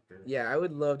real actor. Yeah, I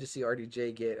would love to see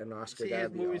RDJ get an Oscar. See his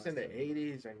movies in the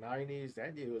 80s and 90s.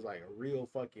 That dude was like a real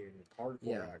fucking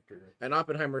hardcore actor. And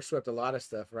Oppenheimer swept a lot of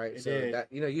stuff, right? That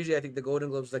usually I think the Golden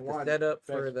Globes like the setup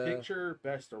for the best picture,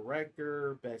 best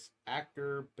director, best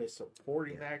actor, best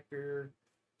supporting actor.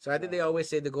 So I think they always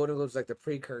say the Golden Globes like the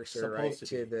precursor, right,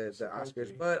 to the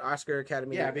Oscars. But Oscar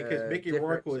Academy, because Mickey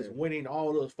Rourke was winning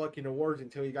all those fucking awards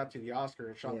until he got to the Oscar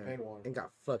and Sean Penn won and got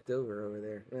fucked over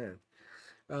there.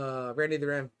 Yeah, Randy the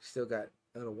Ram still got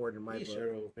an award in my book.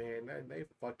 Should have, man. They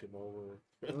fucked him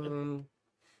over.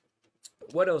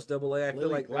 What else? Double A. I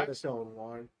feel like Blackstone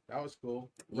won. That was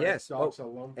cool. Yes.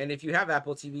 And if you have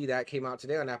Apple TV, that came out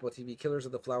today on Apple TV. Killers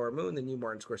of the Flower Moon, the new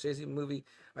Martin Scorsese movie.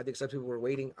 I think some people were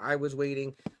waiting. I was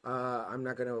waiting. I'm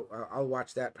not gonna. I'll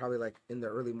watch that probably like in the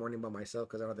early morning by myself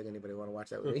because I don't think anybody want to watch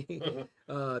that with me.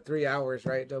 3 hours,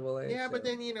 right? Double A. Yeah, so. But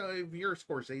then if you're a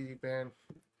Scorsese fan,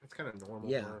 it's kind of normal.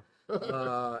 Yeah.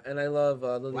 And I love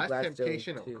Lily Last Gladstone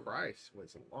Temptation too. of Christ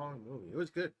was a long movie. It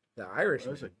was good. The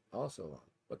Irishman also long.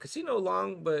 But Casino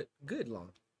long, but good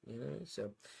long.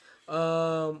 So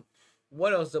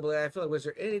what else, Double A? I feel like, was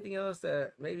there anything else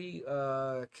that maybe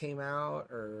came out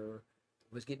or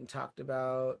was getting talked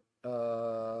about?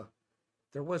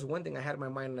 There was one thing I had in my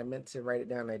mind and I meant to write it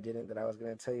down and I didn't, that I was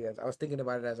going to tell you. I was thinking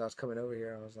about it as I was coming over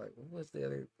here. I was like, what was the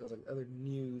other? There was like other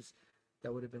news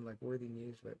that would have been like worthy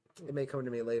news, but it may come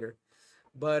to me later.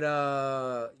 But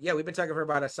yeah, we've been talking for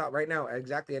about right now,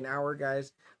 exactly an hour,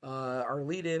 guys. Our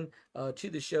lead in to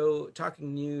the show,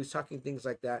 talking news, talking things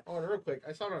like that. Oh, and real quick,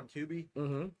 I saw it on Tubi.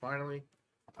 Finally,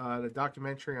 The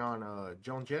documentary on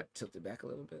Joan Jett. Tilt it back a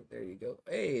little bit. There you go.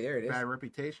 Hey, there it is. Bad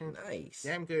Reputation. Nice.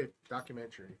 Damn good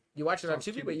documentary. You watched it on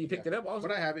Tubi, but you picked it up also?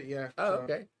 But I have it, yeah. Oh,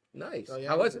 okay. Nice. So, yeah,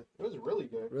 how was it? It was really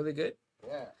good. Really good?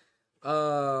 Yeah.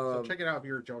 So check it out if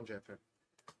you're a Joan Jett fan.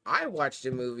 I watched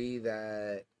a movie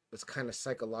that was kind of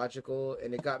psychological,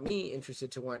 and it got me interested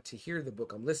to want to hear the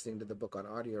book. I'm listening to the book on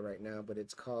audio right now, but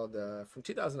it's called, from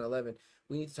 2011,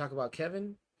 We Need to Talk About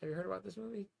Kevin. Have you heard about this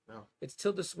movie? No. It's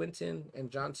Tilda Swinton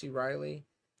and John C. Reilly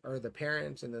are the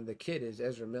parents, and then the kid is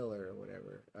Ezra Miller or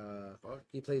whatever.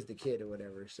 He plays the kid or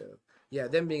whatever. So, yeah,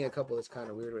 them being a couple is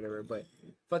kind of weird or whatever, but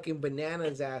fucking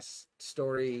bananas ass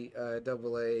story,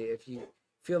 double A. If you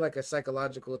feel like a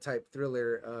psychological type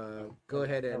thriller, go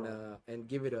ahead and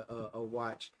give it a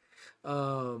watch.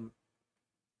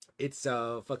 It's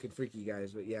fucking freaky,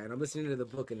 guys, but yeah, and I'm listening to the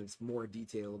book and it's more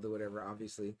detailed or whatever,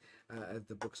 obviously, as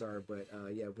the books are, but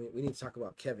yeah, we need to talk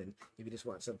about Kevin if you just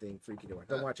want something freaky to watch.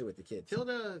 Don't watch it with the kids.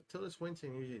 Tilda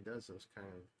Swinton usually does those kind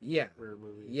of rare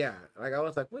movies. Yeah, like I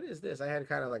was like, what is this? I had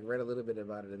kind of like read a little bit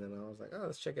about it, and then I was like, oh,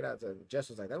 let's check it out. So Jess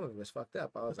was like, that movie was fucked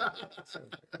up. I was like,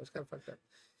 it was kind of fucked up.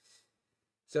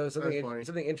 So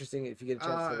something interesting if you get a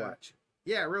chance to watch.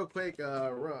 Yeah, real quick,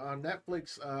 on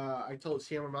Netflix, I told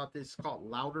Sam about this. It's called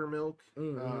Louder Milk.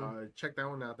 Check that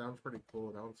one out. That one's pretty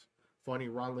cool. That one's funny.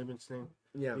 Ron Livingston.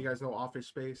 Yeah. You guys know Office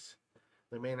Space?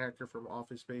 The main actor from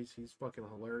Office Space. He's fucking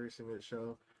hilarious in this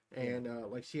show. And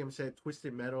like CM said,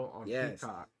 Twisted Metal on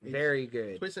Peacock. Very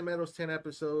good. Twisted Metal's 10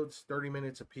 episodes, 30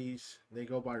 minutes apiece. They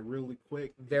go by really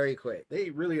quick. Very quick.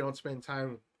 They really don't spend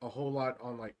time a whole lot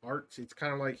on like arcs. It's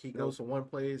kind of like he goes to one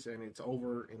place and it's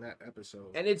over in that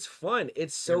episode. And it's fun.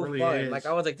 It's so really fun. Is. Like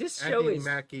I was like, this show Anthony is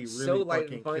Mackie really so light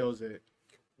and fun. Kills it.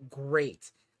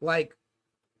 Great. Like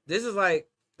this is like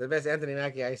the best Anthony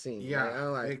Mackie I've seen. Yeah. Like,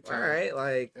 I'm like, all right,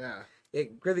 like yeah.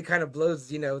 It really kind of blows,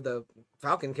 the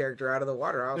Falcon character out of the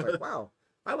water. I was like, wow,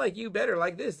 I like you better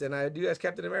like this than I do as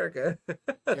Captain America.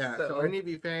 Yeah. So any of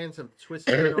you fans of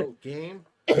Twisted Metal game,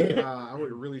 I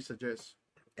would really suggest.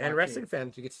 And wrestling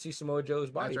fans, you get to see Samoa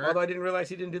Joe's body. Right. Although I didn't realize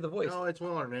he didn't do the voice. No, it's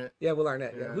Will Arnett. Yeah, Will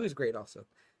Arnett. Yeah, who's great also.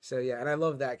 So yeah, and I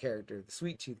love that character, the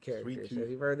Sweet Tooth character. Sweet Tooth. So if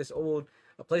you've heard this old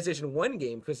PlayStation 1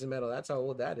 game, Twisted Metal, that's how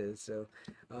old that is. So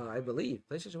I believe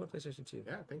PlayStation 1, PlayStation 2.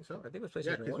 Yeah, I think so. I think it was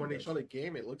PlayStation 1. Yeah, because when they show the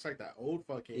game, it looks like that old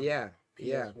fucking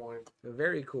PS1.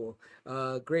 Very cool.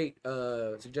 Great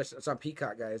suggestion. It's on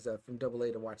Peacock, guys, from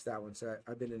AA to watch that one. So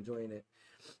I've been enjoying it.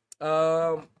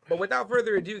 But without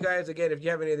further ado, guys, again, if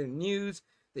you have any other news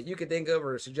that you can think of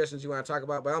or suggestions you want to talk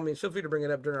about, by all means, feel free to bring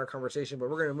it up during our conversation. But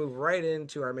we're going to move right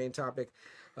into our main topic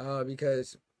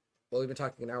because, well, we've been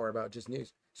talking an hour about just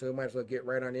news. So we might as well get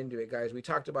right on into it, guys. We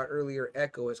talked about earlier,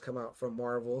 Echo has come out from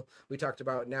Marvel. We talked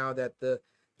about now that the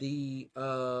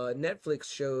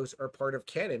Netflix shows are part of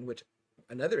canon, which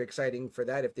another exciting for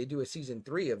that. If they do a season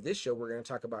 3 of this show we're going to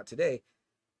talk about today,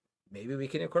 maybe we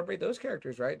can incorporate those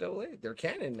characters, right? They're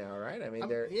canon now, right? I mean,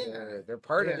 they're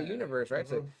part of the universe, right?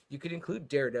 So you could include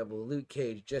Daredevil, Luke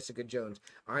Cage, Jessica Jones,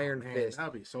 Iron Fist.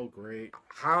 That'd be so great.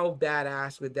 How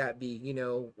badass would that be?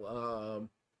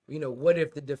 What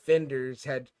if the Defenders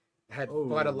had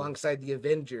fought alongside the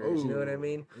Avengers? You know what I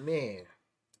mean? Man.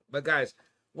 But guys,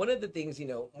 one of the things,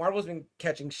 Marvel's been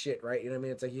catching shit, right? You know what I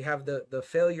mean? It's like you have the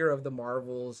failure of the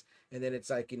Marvels, and then it's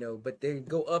like, but they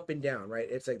go up and down, right?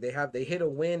 It's like they hit a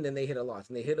win, then they hit a loss,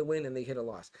 and they hit a win, and they hit a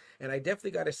loss. And I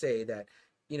definitely got to say that,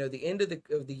 the end of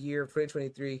the year of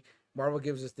 2023, Marvel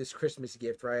gives us this Christmas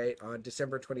gift, right? On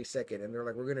December 22nd. And they're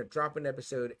like, we're going to drop an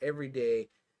episode every day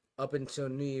up until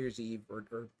New Year's Eve or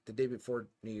the day before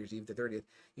New Year's Eve, the 30th,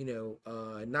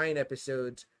 9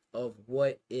 episodes of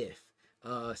What If.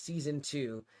 Season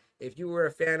 2. If you were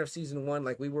a fan of season 1,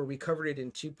 like we were, we covered it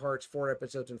in 2 parts, 4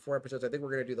 episodes and 4 episodes. I think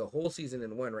we're going to do the whole season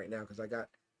in one right now because I got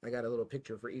a little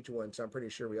picture for each one, so I'm pretty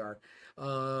sure we are.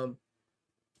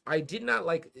 I did not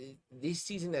like this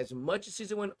season as much as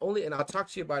season 1 only, and I'll talk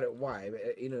to you about it why.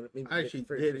 I actually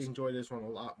did enjoy this one a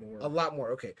lot more. A lot more.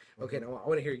 Okay. Now I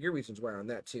want to hear your reasons why on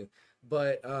that too.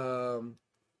 But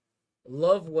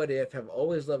love What If. Have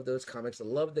always loved those comics. I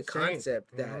love the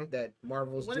concept that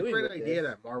Marvel's doing. What a great idea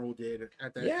that Marvel did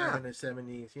at that time in the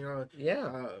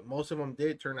 70s. Most of them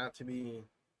did turn out to be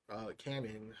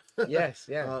canon. Yes,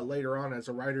 later on, as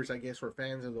the writers, I guess, were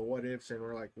fans of the What Ifs and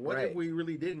were like, "What if we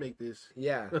really did make this?"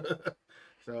 Yeah.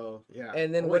 So yeah,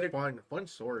 and then fun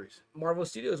stories. Marvel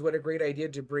Studios, what a great idea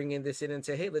to bring in this in and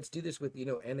say, hey, let's do this with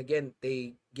And again,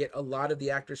 they get a lot of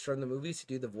the actors from the movies to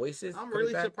do the voices. I'm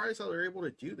really surprised how they're able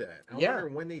to do that. I wonder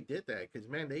when they did that because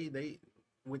man, they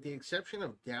with the exception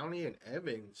of Downey and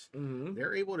Evans, Mhm.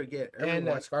 they're able to get And,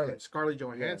 everyone. Scarlett.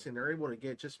 Johansson, they're able to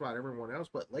get just about everyone else.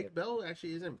 But Lake Bell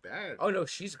actually isn't bad. Oh no,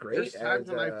 she's great. There's times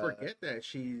as, when I forget that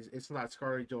it's not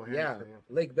Scarlett Johansson. Yeah,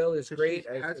 Lake Bell is 'Cause great she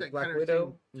as, has as that Black kind of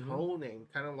Widow. same Mhm. tone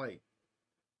and kind of like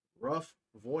rough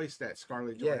voice that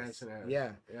Scarlett Yes, Johansson has.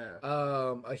 yeah. Yeah.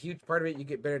 A huge part of it, you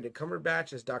get Benedict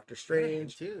Cumberbatch as Doctor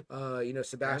Strange. too. You know,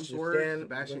 Sebastian Hemsworth, Stan,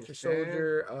 Sebastian Winter Stan.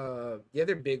 Soldier. The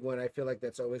other big one I feel like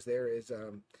that's always there is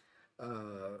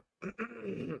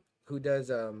who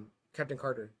does Captain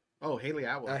Carter. Oh, Haley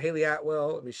Atwell. Haley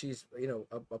Atwell. I mean, she's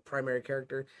a primary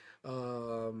character.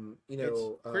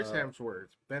 It's Chris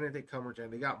Hemsworth, Benedict Cumberbatch.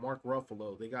 They got Mark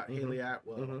Ruffalo. They got Haley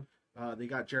Atwell. They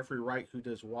got Jeffrey Wright, who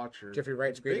does Watcher. Jeffrey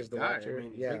Wright's great Big as the guy. Watcher. I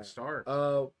mean, Yeah. big star.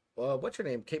 What's her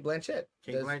name? Kate Blanchett.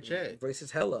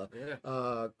 Voices Hela. Yeah.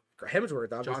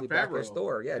 Hemsworth, obviously, back as Favreau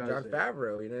Thor. Yeah, does John it.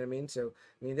 Favreau. You know what I mean? So,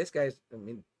 I mean, that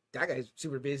guy's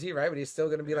super busy, right? But he's still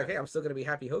gonna be like, hey, I'm still gonna be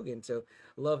Happy Hogan. So,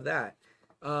 love that.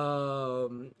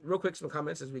 Real quick, some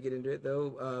comments as we get into it,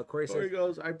 though. Corey There he says,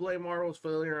 goes. I blame Marvel's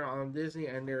failure on Disney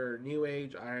and their new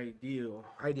age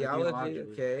ideology.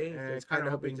 Okay, And it's kind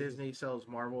of hoping hoping Disney sells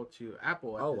Marvel to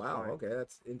Apple. At Oh this wow, point. okay,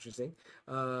 that's interesting.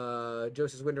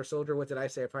 Joseph's Winter Soldier. What did I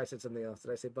say? I probably said something else.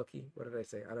 Did I say Bucky? What did I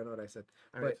say? I don't know what I said.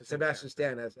 I But said Sebastian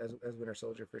Stan as Winter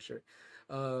Soldier for sure.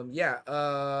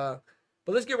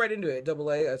 But let's get right into it.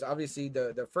 Double A as obviously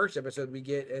the first episode we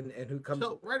get and who comes.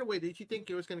 So right away, did you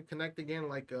think it was going to connect again?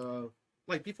 Like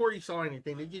before you saw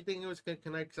anything, did you think it was going to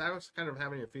connect? Because I was kind of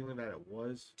having a feeling that it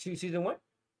was. To season one?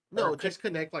 No, just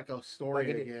connect like a story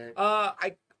Like again.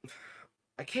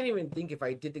 I can't even think if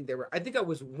I did think they were. I think I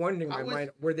was wondering in my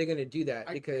mind, were they going to do that?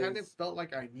 I Because kind of felt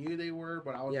like I knew they were,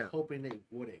 but I was hoping they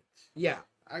wouldn't. Yeah.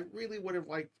 I really would have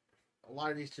liked a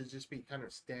lot of these to just be kind of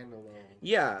standalone.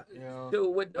 Yeah. You know? So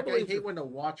what Like, Double I A's hate when the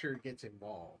watcher gets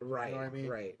involved. Right. You know what I mean?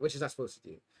 Right. Which is not supposed to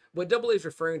do. What Double A is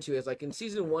referring to is like in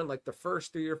season one, like the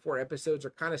first 3 or 4 episodes are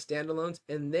kind of standalones,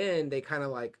 and then they kind of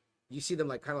like you see them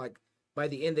like kind of like by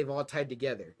the end they've all tied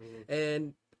together. Mm-hmm.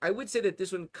 And I would say that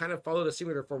this one kind of followed a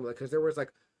similar formula because there was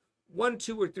like 1,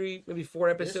 2, or 3, maybe 4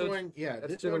 episodes. This one,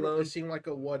 this one it seemed like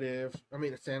a what if. I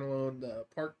mean, a standalone. The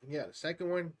second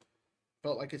one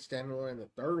felt like a standalone, and the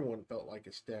third one felt like a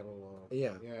standalone.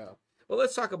 Yeah. Yeah. Well,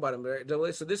 let's talk about them. Double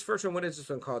A. So this first one, what is this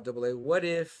one called? Double A. What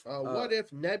if? What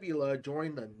if Nebula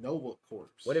joined the Nova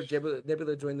Corps? What if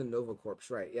Nebula joined the Nova Corps?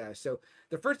 Right. Yeah. So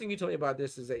the first thing you told me about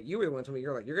this is that you were the one who told me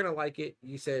you're gonna like it.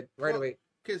 You said away.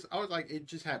 Because I was like, it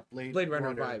just had Blade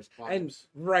Runner vibes. And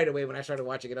right away when I started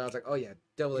watching it, I was like, oh yeah,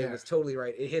 Double A was totally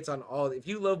right. It hits on all. If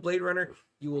you love Blade Runner,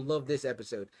 you will love this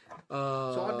episode. So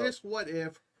on this, what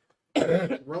if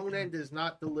Ronan does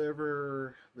not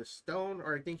deliver the stone,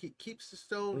 or I think he keeps the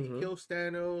stone, he kills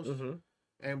Thanos,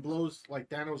 and blows like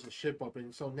Thanos' ship up,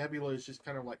 and so Nebula is just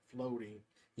kind of like floating.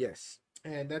 Yes.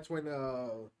 And that's when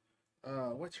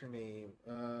what's her name?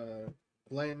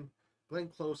 Glenn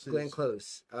Close. Glenn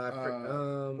Close.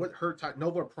 What her type?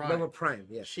 Nova Prime. Nova Prime.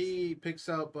 Yes. She picks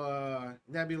up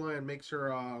Nebula and makes her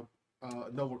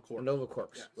Nova Corps. Nova Corps.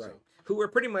 Yeah, right. So. Who were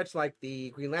pretty much like the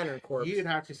Green Lantern Corps. You'd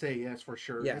have to say yes for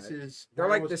sure. Yeah. They're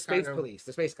like the space police,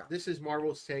 the space cops. This is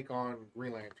Marvel's take on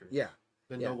Green Lantern. Yeah.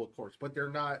 The Nova Corps, but they're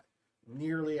not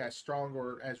nearly as strong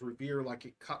or as revered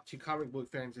to comic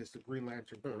book fans as the Green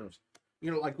Lantern Corps.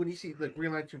 You know, like when you see the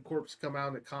Green Lantern Corps come out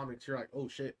in the comics, you're like, oh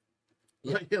shit.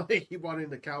 Yeah. Like he brought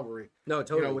in the cavalry. No,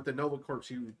 totally. You know, with the Nova Corps,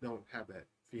 you don't have that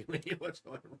feeling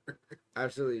whatsoever.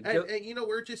 Absolutely. And you know,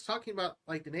 we're just talking about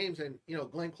like the names, and you know,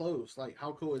 Glenn Close. Like,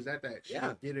 how cool is that she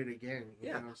did it again?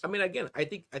 You know, so. I mean, again, I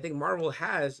think Marvel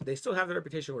they still have the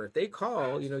reputation where if they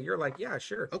call, you know, you're like, yeah,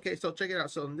 sure. Okay, so check it out.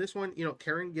 So in this one, you know,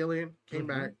 Karen Gillan came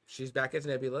back. She's back as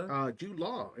Nebula. Jude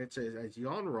Law, it says as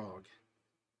Yon-Rogg.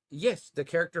 Yes, the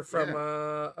character from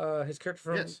his character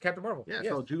from Captain Marvel. Yeah,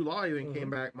 so Jude Law even came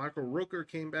back. Michael Rooker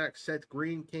came back. Seth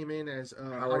Green came in as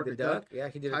Howard the Duck. Yeah,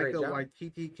 he did a great job. Taika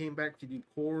Waititi came back to do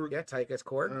Korg. Yeah, Taika's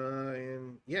Korg.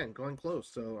 And Glenn Close.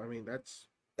 So I mean,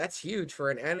 that's huge for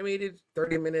an animated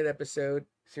 30-minute episode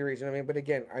series. You know what I mean? But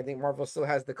again, I think Marvel still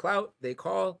has the clout. They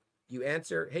call, you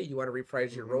answer. Hey, you want to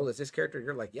reprise your role as this character?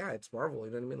 You're like, yeah, it's Marvel.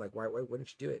 You know what I mean? Like, why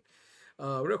wouldn't you do it?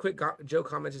 Real quick, Joe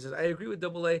comments and says, "I agree with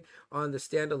Double A on the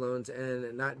standalones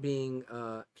and not being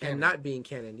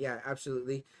canon. Yeah,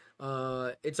 absolutely.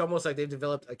 It's almost like they've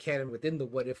developed a canon within the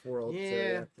What If world.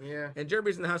 Yeah. And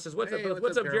Jeremy's in the house says, "What's up,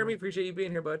 What's up, Jeremy? Appreciate you being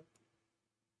here, bud."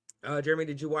 Jeremy,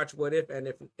 did you watch What If?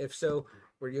 And if so,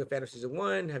 were you a fan of season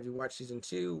 1? Have you watched season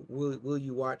 2? Will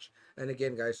you watch? And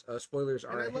again, guys, spoilers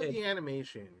are ahead. I love the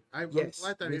animation. I'm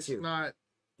glad that it's not,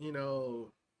 you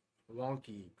know,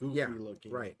 wonky, goofy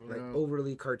looking. Right. You like know?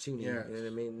 overly cartoony. Yes. You know what I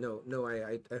mean? No,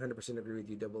 I 100% agree with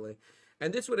you, Double A.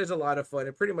 And this one is a lot of fun.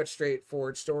 A pretty much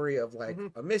straightforward story of like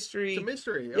a mystery. It's a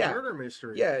mystery, a murder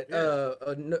mystery. Yeah,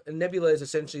 Nebula is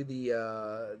essentially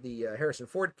the Harrison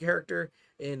Ford character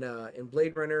in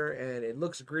Blade Runner, and it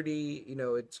looks gritty. You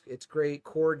know, it's great.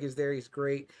 Korg is there; he's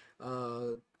great.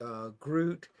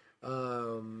 Groot.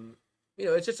 You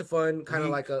know, it's just a fun kind of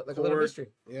like a little mystery.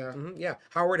 Yeah, yeah.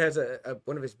 Howard has a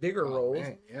one of his bigger roles.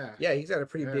 Man, yeah, he's got a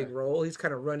pretty big role. He's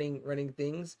kind of running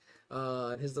things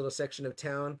in his little section of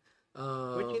town.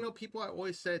 But you know, people have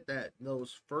always said that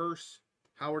those first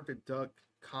Howard the Duck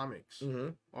comics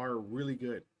are really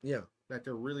good. Yeah, that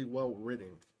they're really well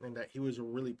written, and that he was a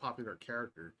really popular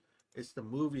character. It's the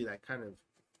movie that kind of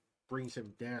brings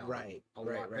him down,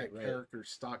 character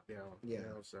stock down. Yeah, you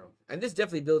know, so and this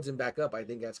definitely builds him back up. I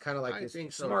think that's kind of like this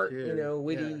smart, you know,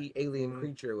 witty alien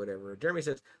creature or whatever. Jeremy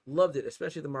says loved it,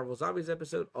 especially the Marvel Zombies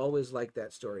episode. Always liked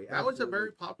that story. That was a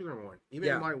very popular one.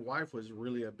 Even my wife was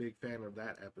really a big fan of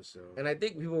that episode. And I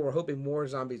think people were hoping more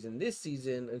zombies in this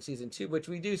season, in season 2, which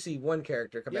we do see one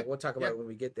character come back. We'll talk about it when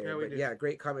we get there. But yeah,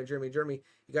 great comment, Jeremy. Jeremy,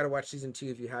 you got to watch season 2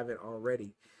 if you haven't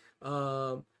already.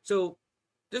 So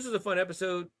this was a fun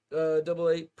episode.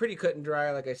 AA, pretty cut and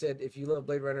dry. Like I said, if you love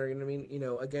Blade Runner, you know what I mean. You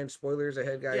know, again, spoilers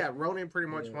ahead, guys. Yeah, Ronan pretty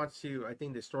much wants to, I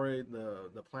think, destroy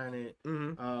the planet.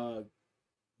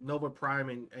 Nova Prime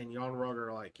and Yon-Rogg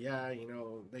are like, yeah, you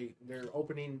know, they're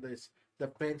opening the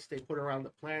fence they put around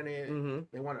the planet.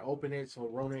 They want to open it so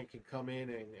Ronan can come in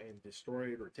and destroy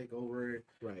it or take over it.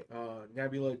 Right.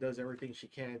 Nebula does everything she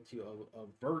can to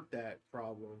avert that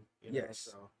problem. You know,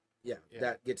 so. Yeah,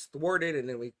 that gets thwarted, and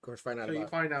then we of course find out. So you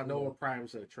find out Nova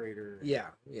Prime's a traitor. Yeah.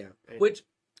 Which,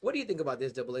 what do you think about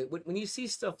this, AA? When you see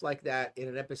stuff like that in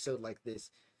an episode like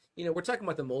this, you know, we're talking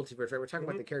about the multiverse, right? We're talking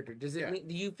about the character. Does it?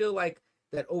 Do you feel like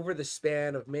that over the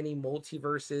span of many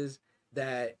multiverses,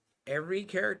 that every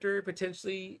character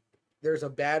potentially there's a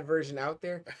bad version out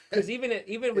there? Because even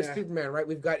with Superman, right?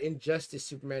 We've got Injustice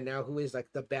Superman now, who is like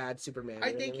the bad Superman.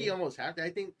 I think he almost had to. I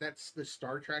think that's the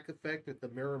Star Trek effect with the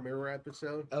Mirror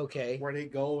episode. Okay. Where they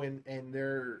go and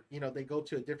they're, you know, they go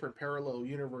to a different parallel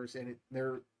universe and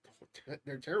they're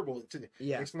terrible.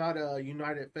 It's not a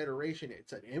United Federation.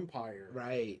 It's an empire.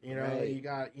 Right. You know, you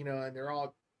got, you know, and they're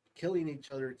all killing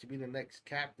each other to be the next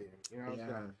captain, you know.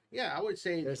 So, I would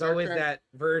say there's always that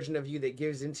version of you that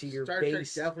gives into your Star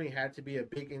base. Trek definitely had to be a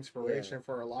big inspiration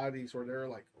for a lot of these, where they're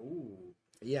like, ooh,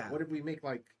 what if we make,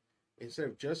 like, instead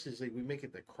of Justice League, we make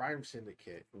it the Crime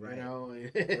Syndicate, you know?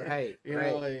 You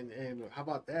know, and how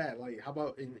about that? Like, how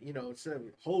about, you know, instead of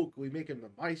Hulk, we make him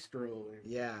the Maestro,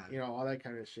 and you know, all that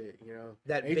kind of shit, you know.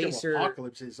 That Age baser of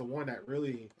Apocalypse is the one that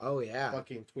really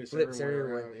fucking twists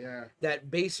everyone around. Yeah.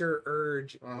 That baser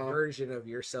urge version of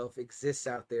yourself exists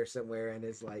out there somewhere, and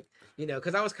is like, you know,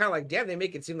 because I was kind of like, damn, they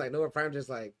make it seem like Nova Prime just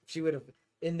like, she would have,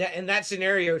 in that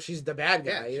scenario, she's the bad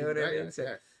guy, you know what I mean?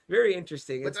 So, very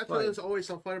interesting. But that's what's always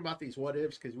so fun about these what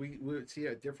ifs, because we would see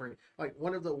a different, like,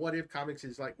 one of the what if comics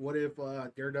is like, what if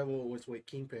Daredevil was with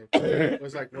Kingpin? It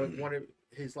was like one of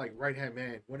his like right hand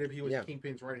man. What if he was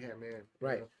Kingpin's right hand man?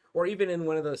 Right. Know? Or even in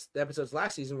one of those episodes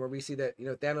last season where we see that, you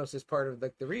know, Thanos is part of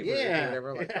like the reboot or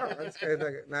whatever. Like, oh, that's kind of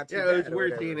like not too bad. It was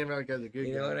weird seeing him like as a good guy.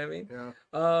 You know what I mean? Yeah.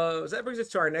 So that brings us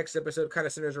to our next episode, kind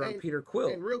of centers around Peter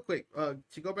Quill. And real quick,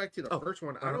 to go back to the first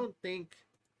one, I don't think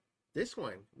this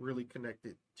one really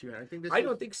connected to it. I think this. I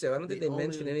don't think so. I don't think they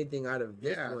mentioned anything out of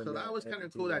this one. So that was kind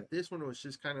of cool. That this one was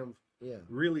just kind of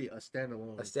really a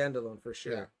standalone. A standalone for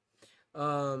sure.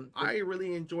 I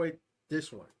really enjoyed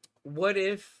this one. What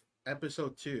if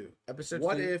episode 2? Episode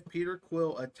what 2. if Peter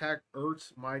Quill attacked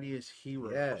Earth's mightiest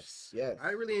heroes? Yes.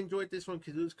 I really enjoyed this one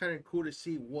because it was kind of cool to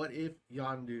see what if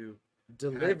Yondu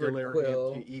delivered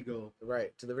Quill to Ego.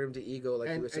 Right, delivered him to Ego like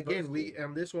he was supposed to. And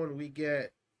again, this one we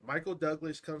get Michael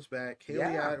Douglas comes back,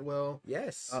 Haley Atwell,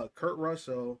 Kurt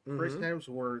Russell, Chris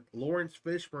Hemsworth, Lawrence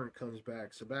Fishburne comes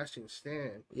back, Sebastian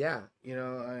Stan. Yeah. You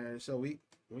know, and so we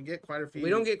get quite a few.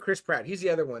 We don't get Chris Pratt. He's the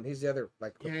other one. He's the other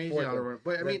like. Yeah, he's the other one.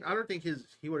 But I mean, I don't think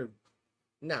he would have.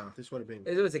 No, this would have been.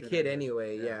 It was a kid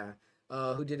anyway.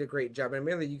 Who did a great job. And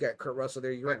mainly you got Kurt Russell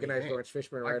there. You recognize Lawrence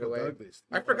Fishburne right away. Douglas,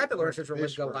 I forgot that Lawrence Fishburne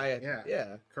was Goliath.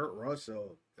 Yeah. Kurt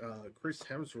Russell, Chris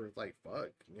Hemsworth, like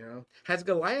fuck, you know. Has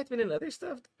Goliath been in other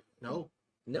stuff? No.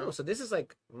 So this is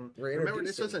like remember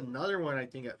this was another one I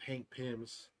think of Hank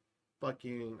Pym's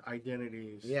fucking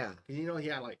identities. Yeah. You know he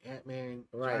had like Ant-Man,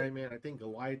 Giant Man. I think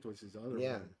Goliath was his other one.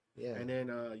 Yeah. And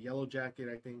then Yellow Jacket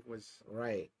I think was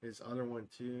his other one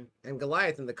too. And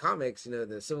Goliath in the comics, you know,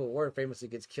 the Civil War famously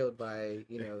gets killed by,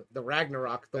 you know, the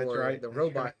Ragnarok Thor, the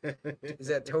robot. Is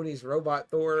that Tony's robot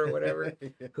Thor or whatever?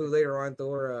 Who later on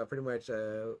Thor pretty much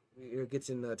gets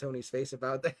in Tony's face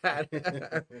about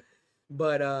that.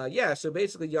 But so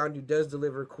basically Yondu does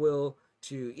deliver Quill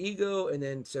to Ego, and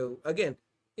then so again,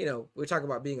 we're talking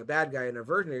about being a bad guy and a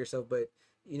version of yourself, but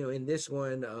in this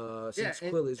one, since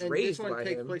Quill is raised this one by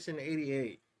takes him, place in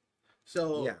 '88,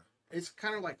 so yeah, it's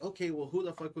kind of like, okay, well, who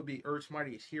the fuck would be Earth's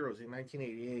Mightiest Heroes in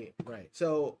 1988? right.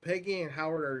 So Peggy and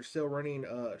Howard are still running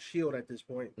Shield at this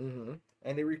point, Mm-hmm.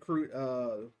 and they recruit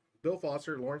Bill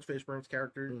Foster, Lawrence Fishburne's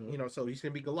character. Mm-hmm. So he's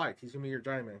gonna be Goliath. He's gonna be your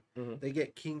giant man. Mm-hmm. They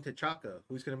get King T'Chaka,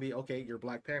 who's gonna be your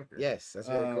Black Panther. Yes, that's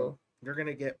very cool. They're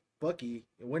gonna get Bucky,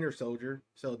 Winter Soldier.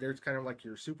 So there's kind of like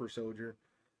your super soldier.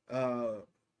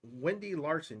 Wendy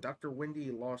Larson, Dr.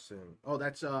 Wendy Lawson. Oh,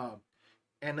 that's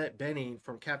Annette Bening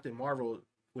from Captain Marvel,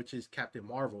 which is Captain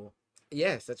Marvel.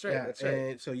 Yes, that's right. Yeah, that's right.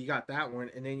 And so you got that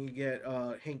one, and then you get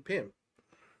Hank Pym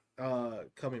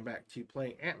coming back to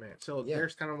play Ant-Man. So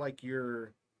there's kind of like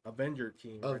your Avenger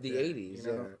team of right the there,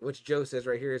 80s, which Joe says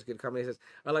right here is good comedy. He says,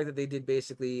 I like that they did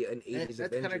basically an 80s Avengers.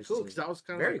 That's kind of cool, because I was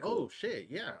kind of like, cool. oh shit,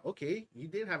 yeah, okay, you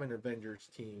did have an Avengers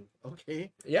team,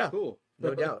 okay, yeah, cool,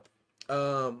 no doubt.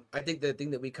 I think the thing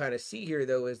that we kind of see here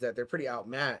though is that they're pretty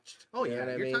outmatched. Oh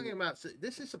yeah, you're talking about,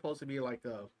 this is supposed to be like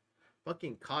a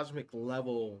fucking cosmic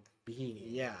level being.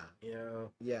 Yeah,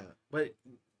 yeah, but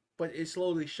it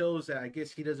slowly shows that I guess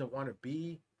he doesn't want to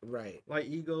be right like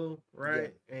Ego,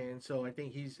 right? Yeah. And so I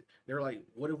think they're like,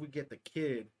 what if we get the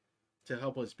kid to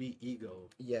help us beat Ego?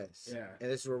 Yes. Yeah. And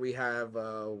this is where we have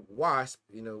Wasp,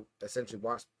 essentially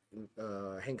Wasp,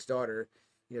 Hank's daughter.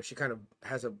 She kind of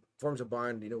forms a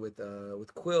bond,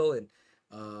 with Quill, and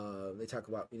they talk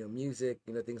about music,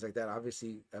 things like that.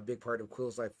 Obviously, a big part of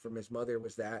Quill's life from his mother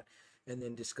was that, and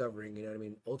then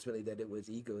discovering, ultimately that it was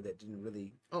Ego that didn't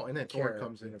really. Oh, and then Thor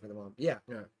comes in for the mom. Yeah.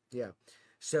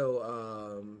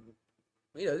 So,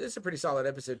 this is a pretty solid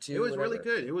episode too. It was really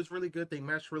good. It was really good. They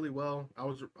matched really well. I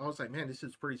was like, man, this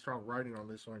is pretty strong writing on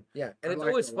this one. Yeah, and it's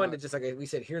always fun to just, like we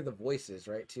said, hear the voices,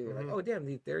 right? Too. Mm-hmm. Like, oh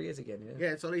damn, there he is again.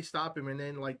 Yeah. So they stop him, and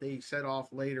then like they set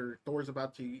off later. Thor's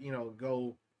about to,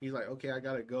 go. He's like, okay, I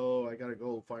gotta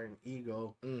go find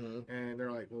Ego. Mm-hmm. And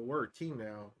they're like, well, we're a team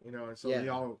now, and so they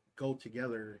all go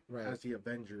together as the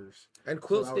Avengers. And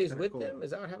Quill stays with them. Is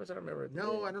that what happens? I don't remember.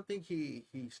 No, I don't think he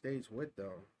stays with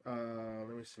them.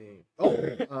 Let me see.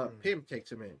 Oh, Pym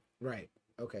takes him in. Right.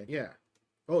 Okay. Yeah.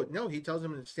 Oh no, he tells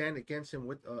him to stand against him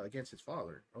against his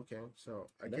father. Okay, so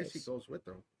I guess he goes with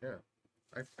them. Yeah,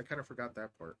 I kind of forgot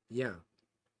that part. Yeah.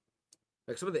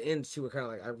 Like some of the ends too were kind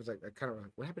of like, I was like,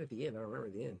 what happened at the end? I don't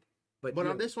remember the end. But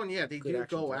on this one, they do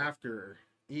go after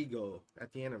Ego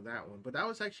at the end of that one. But that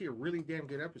was actually a really damn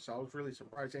good episode. I was really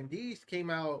surprised. And these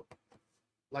came out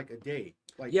like a day.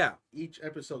 Like each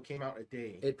episode came out a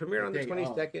day. It premiered on the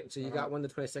 22nd, so you got one the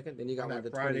 22nd, then you got one the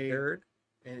Friday, 23rd.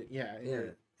 And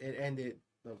it ended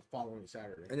the following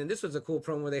Saturday. And then this was a cool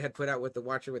promo they had put out with the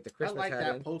Watcher with the Christmas hat. I like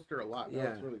that poster a lot.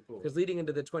 That was really cool. Because leading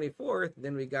into the 24th,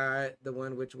 then we got the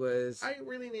one which was... I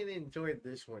really didn't enjoy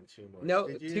this one too much. No,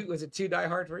 was it too Die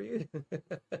Hard for you?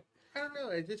 I don't know.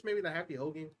 It's just maybe the Happy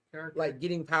Hogan character. Like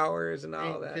getting powers and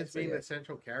all that. Just being the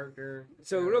central character.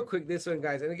 So real quick, this one,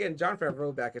 guys. And again, John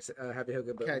Favreau back at Happy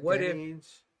Hogan. But what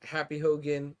if Happy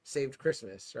Hogan saved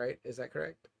Christmas, right? Is that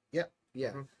correct? Yep. Yeah.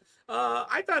 Mm-hmm.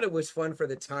 I thought it was fun for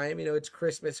the time. It's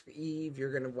Christmas Eve.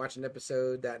 You're gonna watch an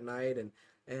episode that night, and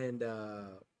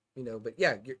but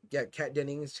Kat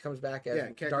Dennings comes back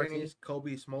as Kat Dorothy. Dennings,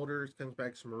 Kobe Smulders comes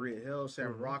back as Maria Hill,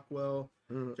 Sam Rockwell,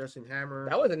 Justin Hammer.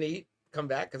 That was a neat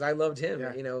comeback because I loved him.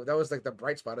 Yeah. That was like the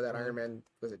bright spot of that Iron Man.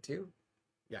 Was it 2?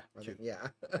 Yeah, yeah.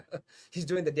 He's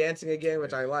doing the dancing again,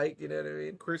 which I liked. You know what I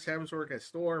mean? Chris Hemsworth as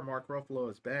Thor, Mark Ruffalo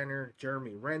as Banner,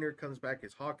 Jeremy Renner comes back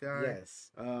as Hawkeye.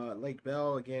 Yes. Lake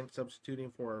Bell again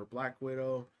substituting for Black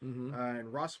Widow,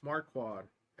 and Ross Marquand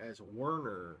as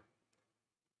Werner.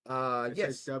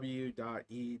 Yes.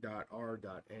 W.E.R.N.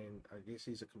 I guess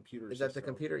he's a computer. Is that the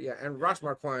computer? Yeah. And Ross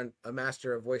Marquand, a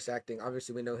master of voice acting.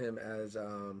 Obviously, we know him as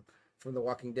from The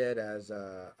Walking Dead as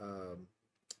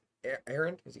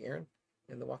Aaron. Is he Aaron?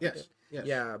 In The Walking Dead? Yes.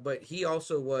 Yeah, but he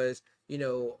also was,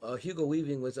 Hugo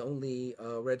Weaving was only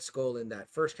Red Skull in that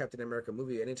first Captain America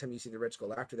movie. Anytime you see the Red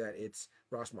Skull after that, it's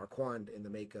Ross Marquand in the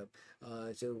makeup.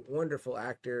 It's a wonderful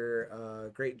actor.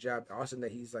 Great job. Awesome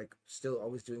that he's like still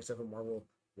always doing stuff in Marvel.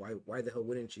 Why the hell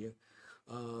wouldn't you?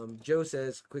 Joe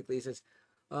says quickly, he says,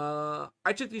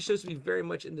 I took these shows to be very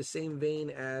much in the same vein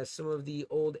as some of the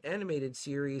old animated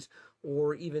series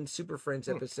or even Super Friends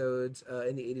episodes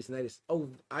in the 80s and 90s. Oh,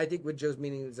 I think what Joe's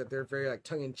meaning is that they're very like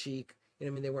tongue in cheek.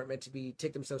 They weren't meant to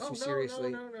take themselves too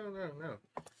seriously. No.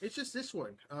 It's just this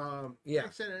one. Yeah. Like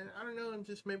I said, I don't know.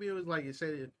 Just maybe it was like you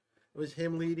said, it was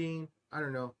him leading. I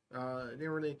don't know. I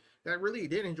really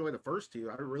did enjoy the first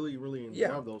two. I really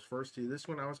enjoyed those first two. This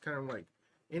one I was kind of like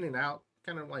in and out,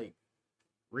 kind of like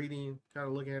reading, kind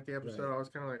of looking at the episode, I was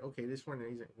kind of like, okay, this one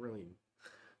isn't really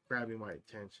grabbing my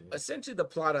attention. Essentially, the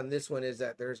plot on this one is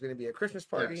that there's going to be a Christmas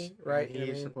party, right?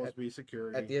 He's supposed to be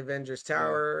security at the Avengers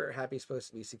Tower. Happy's supposed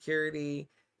to be security,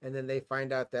 and then they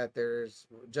find out that there's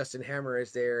Justin Hammer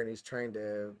is there, and he's trying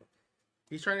to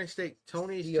stake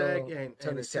Tony's tech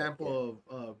and a sample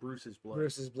of Bruce's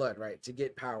blood. Right, to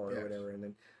get power or whatever, and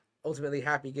then ultimately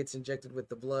Happy gets injected with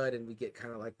the blood, and we get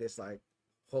kind of like this like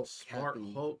Hulk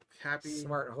Happy.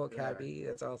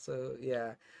 That's also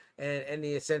and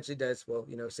he essentially does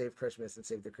save Christmas and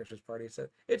save the Christmas party. So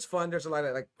it's fun. There's a lot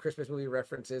of like Christmas movie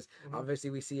references. Obviously,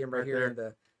 we see him right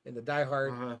here in the Die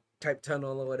Hard type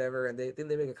tunnel or whatever, and they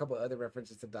make a couple other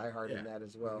references to Die Hard in that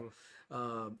as well.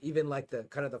 Even like the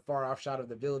kind of the far off shot of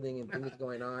the building and things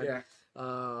going on.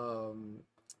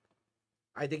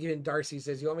 I think even Darcy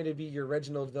says, "You want me to be your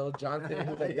Reginald VelJohnson?"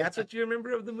 He's like, "That's what you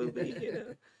remember of the movie."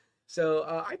 So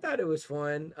I thought it was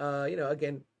fun.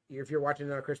 Again, if you're watching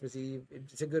it on Christmas Eve,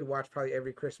 it's a good watch probably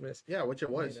every Christmas. Yeah, which it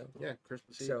was.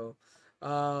 Christmas Eve. So,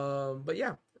 but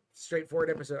yeah, straightforward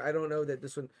episode. I don't know that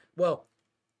this one. Well,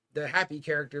 the Happy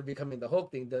character becoming the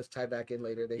Hulk thing does tie back in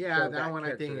later. That one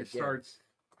I think it starts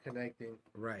connecting.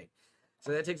 Right.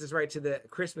 So that takes us right to the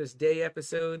Christmas Day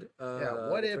episode.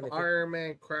 What if Iron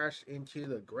Man crashed into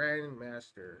the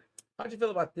Grandmaster? How'd you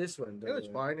feel about this one? It was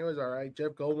fine. It was all right.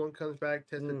 Jeff Goldblum comes back.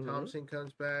 Tessa Thompson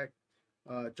comes back.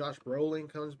 Josh Brolin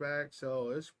comes back. So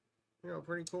it's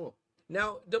pretty cool.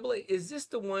 Now, Double A, is this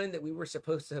the one that we were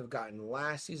supposed to have gotten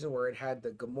last season where it had the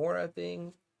Gamora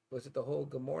thing? Was it the whole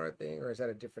Gamora thing, or is that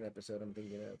a different episode I'm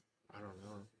thinking of? I don't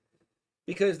know.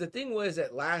 Because the thing was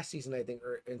that last season, I think,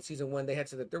 or in season 1, they had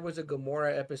said that there was a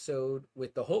Gamora episode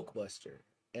with the Hulkbuster,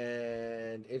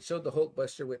 and it showed the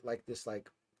Hulkbuster with like this,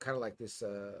 like kind of like this,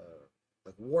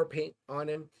 like war paint on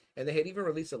him, and they had even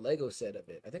released a Lego set of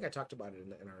it. I think I talked about it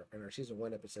in our season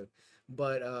 1 episode,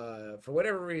 but for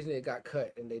whatever reason, it got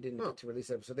cut and they didn't get to release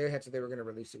it. So they had said they were going to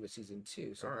release it with season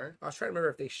 2. So I was trying to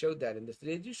remember if they showed that in this.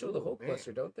 They do show the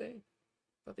Hulkbuster, don't they? I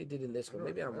thought they did in this one.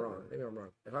 Maybe I'm wrong.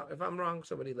 If I'm wrong,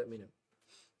 somebody let me know.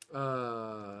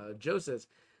 Joe says,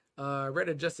 read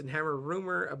a Justin Hammer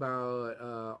rumor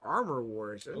about Armor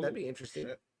Wars. That'd be interesting.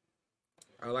 Shit.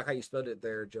 I like how you spelled it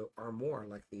there, Joe. Armor,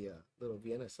 like the little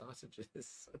Vienna sausages.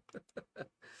 This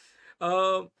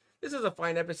is a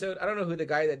fine episode. I don't know who the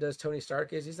guy that does Tony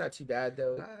Stark is. He's not too bad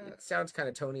though. It sounds kind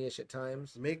of Tony-ish at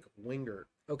times. Mick Winger.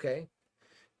 Okay.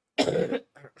 At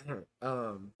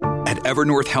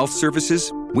Evernorth Health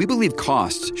Services, we believe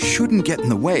costs shouldn't get in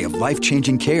the way of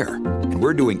life-changing care, and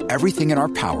we're doing everything in our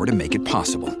power to make it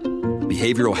possible.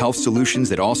 Behavioral health solutions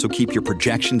that also keep your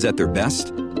projections at their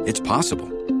best? It's possible.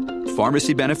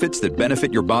 Pharmacy benefits that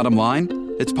benefit your bottom line?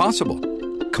 It's possible.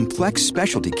 Complex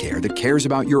specialty care that cares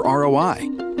about your ROI?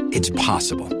 It's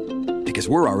possible. Because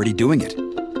we're already doing it.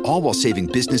 All while saving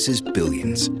businesses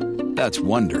billions. That's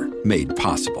Wonder made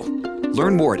possible.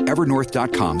 Learn more at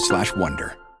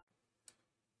evernorth.com/wonder.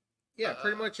 Yeah,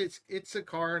 pretty much it's a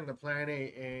car on the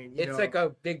planet, and it's like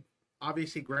a big.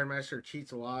 Obviously, Grandmaster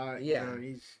cheats a lot. Yeah,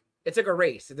 he's. It's like a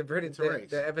race. It's a race.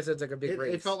 The episode's like a big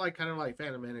race. It felt like kind of like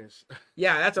Phantom Menace.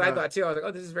 Yeah, that's what I thought too. I was like,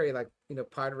 oh, this is very like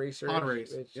pod racer. Pod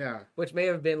race. Which may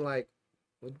have been like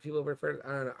what people refer to.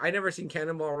 I don't know. I never seen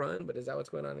Cannonball Run, but is that what's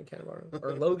going on in Cannonball Run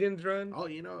or Logan's Run? Oh,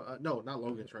 no, not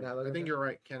Logan's Run. I think you're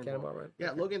right. Cannonball Run.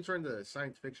 Yeah, okay. Logan's Run, the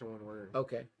science fiction one where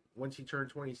once you turn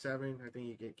 27, I think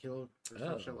you get killed or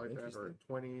some shit like that, or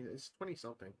 20. It's 20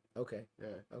 something. Okay.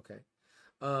 Yeah. Okay.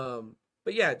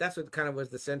 But yeah, that's what kind of was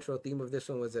the central theme of this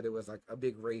one, was that it was like a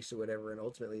big race or whatever, and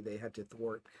ultimately they had to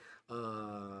thwart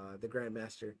the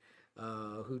Grandmaster,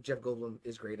 who Jeff Goldblum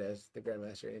is great as the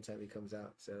Grandmaster anytime he comes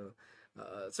out. So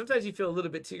sometimes you feel a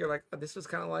little bit too, you're like, oh, this was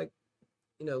kind of like,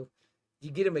 you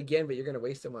get him again, but you're going to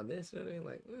waste him on this. You know what I mean?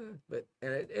 Like, but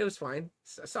it was fine.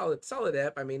 Solid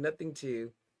ep. I mean, nothing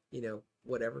to,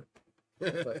 whatever.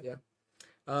 But yeah.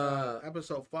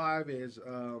 Episode 5 is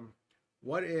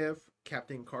what if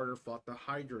Captain Carter fought the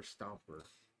Hydra Stomper?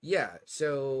 Yeah,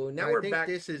 so now we're back.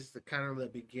 This is the kind of the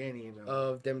beginning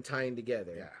of them tying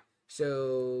together. Yeah.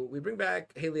 So we bring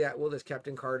back Haley Atwell as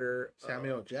Captain Carter.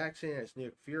 Samuel Jackson as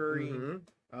Nick Fury.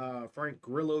 Mm-hmm. Frank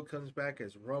Grillo comes back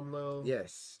as Rumlow.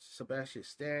 Yes. Sebastian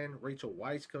Stan. Rachel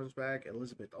Weisz comes back.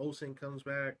 Elizabeth Olsen comes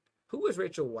back. Who was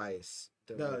Rachel Weisz?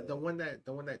 The one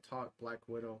that taught Black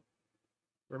Widow.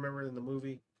 Remember in the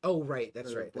movie? Oh, right.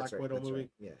 That's right. Black Widow movie.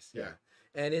 Right. Yes. Yeah.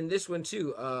 And in this one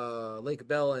too, Lake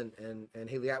Bell and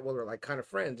Haley Atwell are like kind of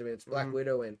friends. I mean, it's Black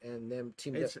Widow and them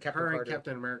teamed up. Captain Carter and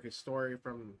Captain America's story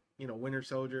from Winter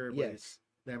Soldier. But it's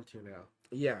them two now.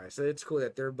 Yeah, so it's cool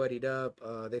that they're buddied up.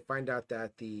 They find out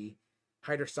that the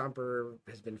Hydra Stomper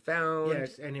has been found.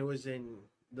 Yes, and it was in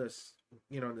the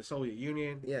Soviet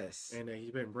Union. Yes. And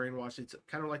he's been brainwashed. It's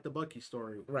kind of like the Bucky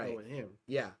story, right, with him.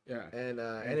 Yeah. And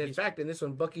in fact, in this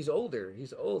one, Bucky's older.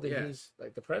 He's old, and he's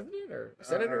like the president or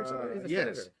senator. He's a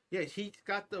senator. Yeah, he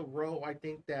got the role. I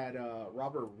think that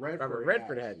Robert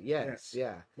Redford had. Yes.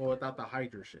 Yeah. Well, without the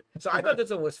Hydra shit. So I thought this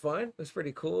one was fun. It was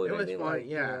pretty cool. It was fun.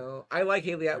 Like, I like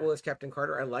Haley Atwell as Captain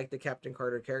Carter. I like the Captain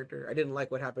Carter character. I didn't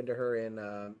like what happened to her in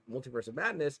Multiverse of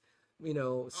Madness.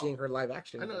 Seeing her live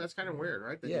action. I know that's kind of weird,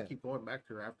 right? That you keep going back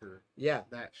to her after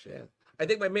that shit. Yeah. I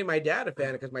think I made my dad a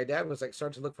fan because my dad was like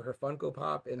starting to look for her Funko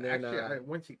Pop, and then actually I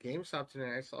went to GameStop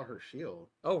today. I saw her shield.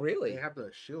 Oh, really? They have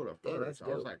the shield of her. So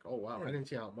I was like, oh wow! I didn't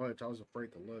see how much. I was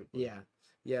afraid to look. But...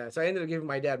 Yeah. So I ended up giving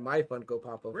my dad my Funko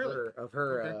Pop of her.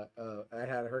 Okay. I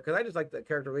had her because I just like the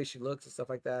character, the way she looks and stuff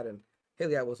like that. And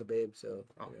Haley Atwell's a babe, so.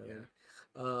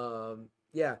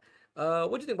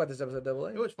 What do you think about this episode, Double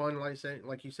A? It was fun, like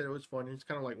you said, it was fun. It's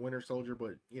kind of like Winter Soldier,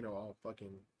 but all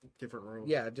fucking different roles.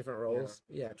 Yeah, different roles.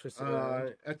 Yeah, twisted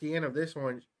around. At the end of this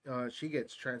one, she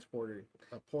gets transported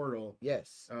a portal.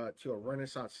 Yes. To a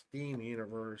Renaissance theme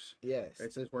universe. Yes.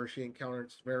 It says where she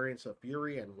encounters variants of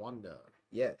Fury and Wanda.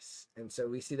 Yes, and so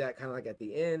we see that kind of like at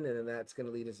the end, and then that's going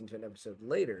to lead us into an episode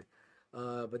later.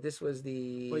 But this was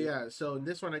the. Well, yeah. So in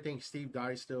this one, I think Steve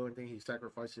dies still. I think he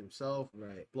sacrificed himself.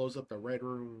 Right. Blows up the Red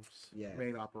Room's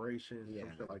main operation. Yeah.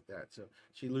 Something like that. So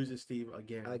she loses Steve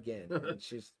again. And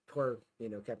she's poor.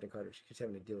 Captain Carter. She keeps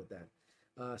having to deal with that.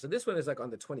 So this one is like on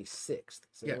the 26th.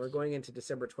 So we're going into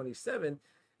December 27th,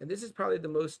 and this is probably the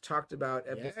most talked about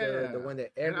episode. The one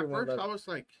that everyone. And at first, I was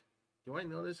like, "Do I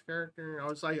know this character?" I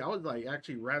was like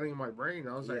actually rattling my brain.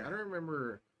 I was like, I don't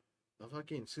remember. A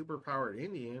fucking superpowered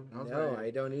Indian.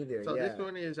 I don't either. So this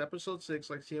one is episode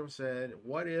 6, like CM said.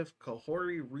 What if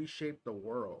Kahori reshaped the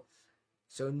world?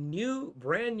 So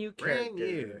brand new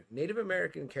character, Native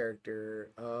American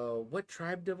character. What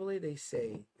tribe, Double A? They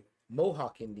say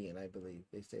Mohawk Indian, I believe.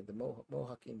 They say the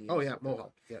Mohawk Indian. Oh yeah,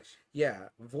 Mohawk. Yes. Yeah,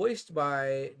 voiced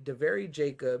by DeVary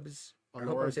Jacobs. I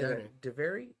hope I'm saying that.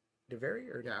 DeVary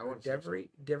or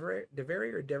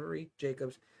DeVary or DeVary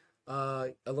Jacobs.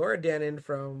 Alora Dannon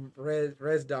from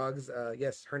Res Dogs.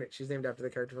 Yes, she's named after the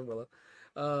character from Willow.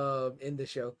 In the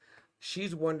show,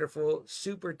 she's wonderful,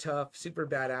 super tough, super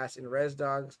badass in Res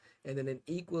Dogs, and then an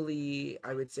equally,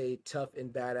 I would say, tough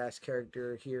and badass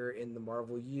character here in the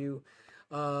Marvel U.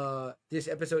 This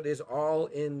episode is all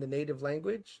in the native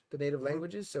language,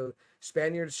 languages. So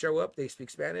Spaniards show up, they speak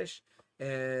Spanish,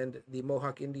 and the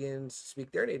Mohawk Indians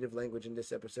speak their native language in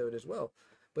this episode as well.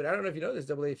 But I don't know if you know this,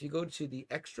 Double A. If you go to the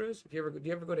extras, do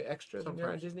you ever go to extras when you're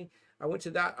on Disney? I went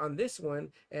to that on this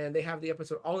one, and they have the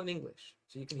episode all in English,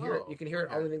 so you can hear it. You can hear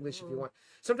it all in English if you want.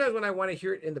 Sometimes when I want to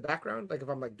hear it in the background, like if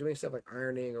I'm like doing stuff like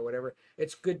ironing or whatever,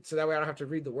 it's good so that way I don't have to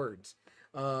read the words.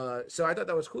 So I thought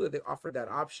that was cool that they offered that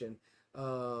option.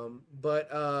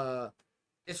 But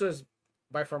this was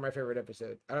by far my favorite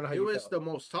episode. I don't know how you felt. It was the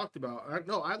most talked about.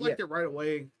 I liked it right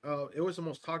away. It was the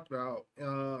most talked about.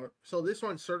 So this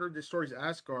one, Surtur destroys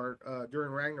Asgard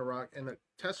during Ragnarok, and the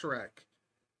Tesseract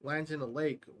lands in a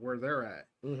lake where they're at,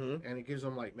 and it gives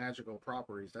them like magical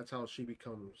properties. That's how she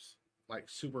becomes like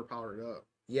super powered up.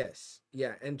 Yes,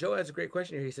 yeah. And Joe has a great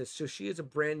question here. He says, so she is a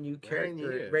brand new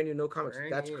character, brand new, no comics.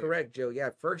 That's correct, Joe. Yeah,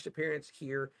 first appearance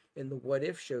here in the What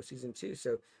If show, season 2.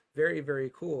 So very,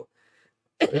 very cool.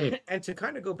 And to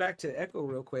kind of go back to Echo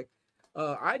real quick,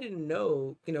 I didn't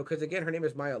know, because again, her name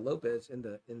is Maya Lopez in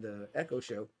the Echo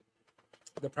show.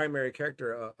 The primary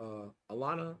character,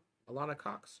 Alana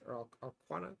Cox or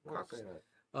Alquana Cox.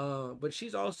 But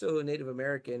she's also a Native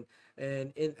American,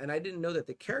 and I didn't know that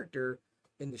the character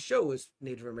in the show was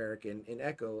Native American in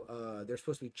Echo. They're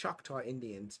supposed to be Choctaw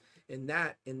Indians in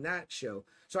that show.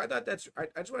 So I thought I just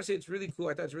want to say it's really cool.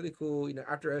 I thought it's really cool,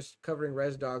 after us covering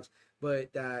Res Dogs,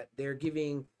 but that they're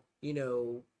giving,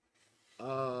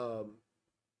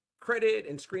 credit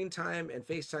and screen time and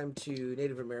face time to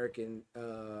Native American,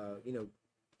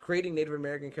 creating Native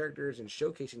American characters and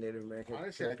showcasing Native American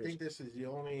characters. I think this is the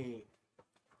only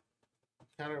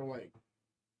kind of like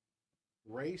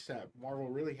race that Marvel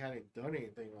really hadn't done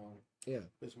anything on. Yeah,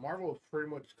 because Marvel pretty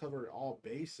much covered all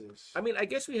bases. I mean, I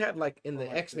guess we had like in the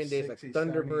X-Men days, like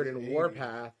Thunderbird and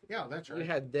Warpath. Yeah, that's right. We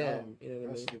had them. You know what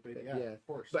I mean? Stupid. Yeah, of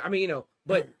course. But I mean,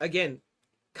 but again,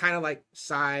 kind of like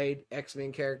side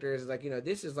X-Men characters. Like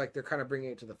this is like they're kind of bringing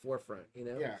it to the forefront.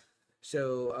 Yeah.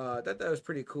 So that was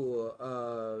pretty cool.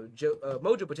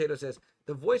 Mojo Potato says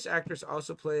the voice actress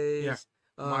also plays.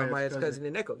 Maya's cousin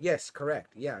in Echo. Yes,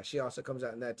 correct. Yeah, she also comes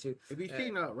out in that too. Have you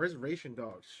seen Reservation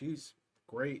Dogs? She's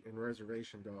great in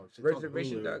Reservation Dogs.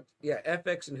 Reservation Dogs. Yeah,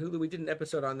 FX and Hulu. We did an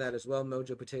episode on that as well,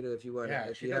 Mojo Potato. If you want,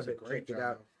 if you haven't checked it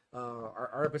out.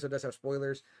 Our episode does have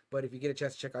spoilers, but if you get a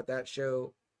chance to check out that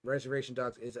show, Reservation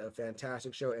Dogs is a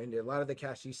fantastic show, and a lot of the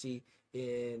cast you see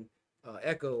in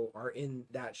Echo are in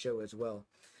that show as well.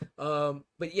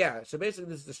 But yeah, so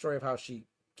basically this is the story of how she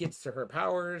gets to her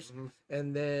powers,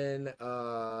 and then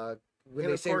when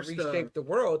they say reshape the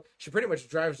world, she pretty much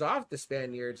drives off the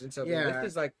Spaniards, and so this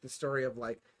is like the story of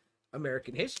like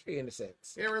American history in a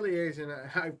sense. It really is, and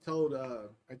I told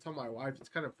my wife it's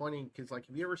kind of funny because like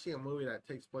if you ever see a movie that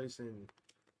takes place in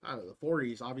I don't know, the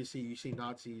 40s, obviously you see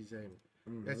Nazis and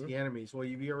that's the enemies. Well,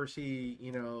 if you ever see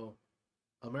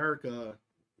America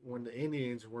when the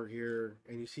Indians were here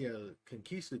and you see a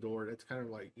conquistador, that's kind of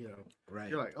like you're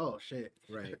like, oh shit,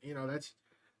 right?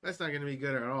 That's not going to be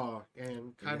good at all,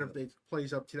 and kind of it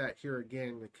plays up to that here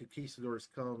again. The conquistadors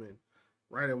come and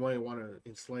right away want to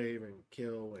enslave and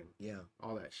kill and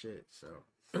all that shit. So,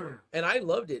 and I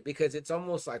loved it because it's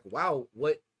almost like, wow,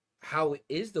 how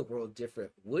is the world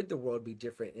different? Would the world be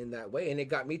different in that way? And it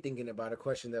got me thinking about a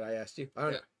question that I asked you. I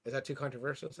don't know, is that too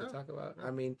controversial to talk about? No.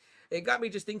 I mean, it got me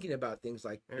just thinking about things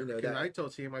like, that I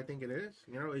told him I think it is.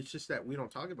 It's just that we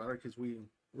don't talk about it because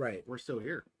we're still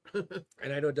here.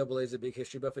 And I know Double A is a big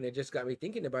history buff, and it just got me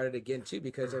thinking about it again too,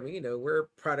 because I mean, we're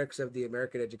products of the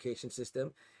American education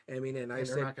system. I mean, and I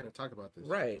said they're not going to talk about this,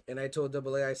 right? And I told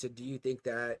Double A, I said, do you think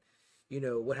that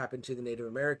what happened to the Native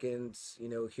Americans,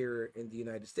 here in the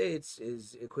United States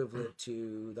is equivalent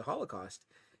to the Holocaust?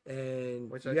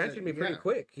 And he answered me pretty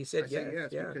quick. He said, yes,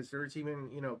 because there's even,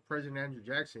 President Andrew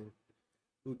Jackson,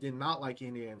 who did not like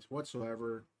Indians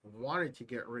whatsoever, wanted to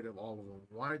get rid of all of them,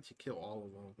 wanted to kill all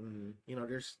of them.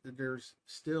 There's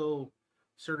still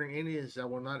certain Indians that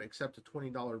will not accept a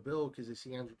 $20 bill because they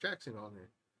see Andrew Jackson on there.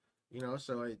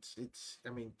 So it's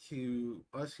I mean, to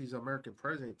us he's an American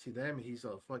president, to them he's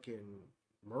a fucking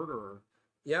murderer.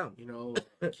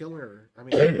 Killer. I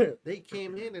mean, they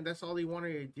came in and that's all they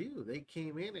wanted to do. They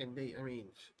came in and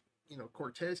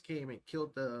Cortez came and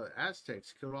killed the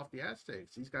Aztecs, killed off the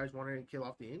Aztecs. These guys wanted to kill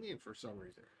off the Indians for some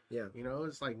reason.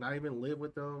 It's like not even live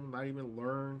with them, not even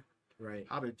learn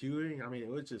how to do it. I mean, it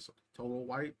was just total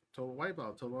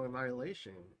wipeout, total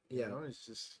annihilation. It's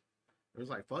just, it was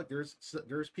like, fuck,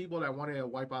 there's people that want to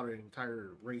wipe out an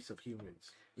entire race of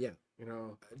humans.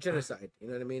 Genocide, you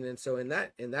know what I mean? And so in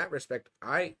that respect,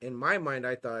 in my mind,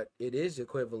 I thought it is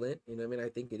equivalent. You know what I mean? I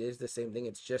think it is the same thing.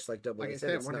 It's just like Double A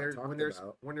said,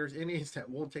 when there's Indians that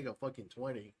won't take a fucking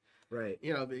 20. Right.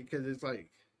 Because it's like,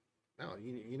 no,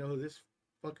 you know who this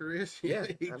fucker is? Yeah,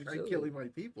 he tried killing my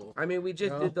people. I mean, we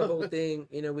just did the whole thing,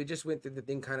 we just went through the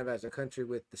thing kind of as a country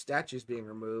with the statues being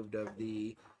removed of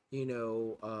the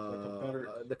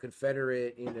the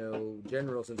Confederate,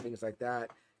 generals and things like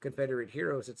that, Confederate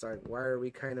heroes. It's like, why are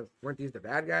we weren't these the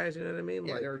bad guys? You know what I mean?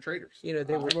 Yeah, they were traitors. They were,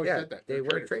 they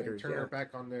were traitors. They turned their back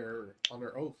on their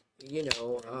oath.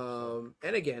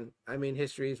 And again, I mean,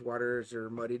 history's waters are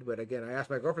muddied, but again, I asked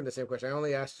my girlfriend the same question. I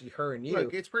only asked her and you.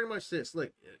 Look, it's pretty much this.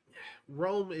 Look,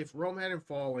 if Rome hadn't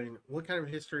fallen, what kind of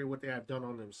history would they have done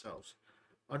on themselves?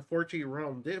 Unfortunately,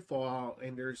 Rome did fall,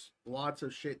 and there's lots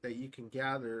of shit that you can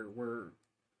gather where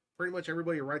pretty much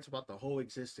everybody writes about the whole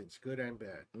existence, good and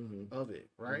bad, of it,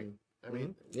 right? I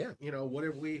mean, what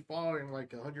if we fall in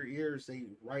like 100 years, they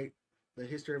write the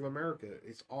history of America?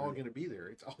 It's all going to be there.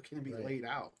 It's all going to be laid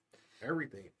out.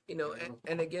 Everything.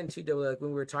 And again, too, like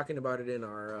when we were talking about it in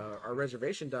our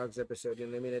Reservation Dogs episode,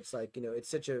 and I mean, it's like, it's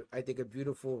such I think a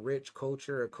beautiful, rich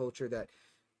culture, a culture that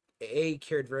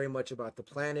cared very much about the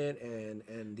planet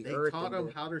and the earth. They taught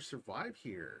them how to survive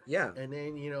here. Yeah. And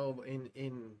then,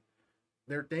 in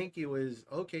their thank you is,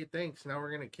 okay, thanks. Now we're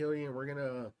going to kill you and we're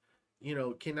going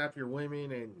to, kidnap your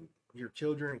women and your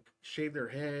children, shave their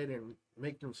head and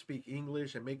make them speak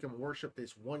English and make them worship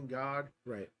this one God.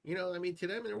 Right. I mean, to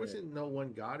them, there wasn't no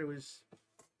one God. It was,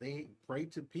 they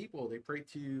prayed to people. They prayed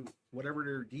to whatever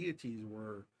their deities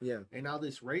were. Yeah. And now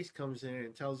this race comes in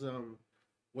and tells them,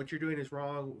 what you're doing is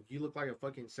wrong. You look like a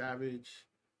fucking savage,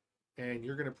 and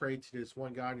you're gonna pray to this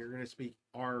one God, and you're gonna speak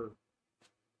our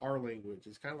language.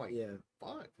 It's kind of like,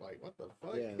 fuck, like what the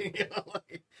fuck? Yeah.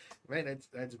 Man,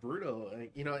 that's brutal.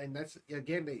 And that's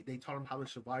again, they taught them how to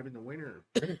survive in the winter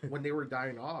when they were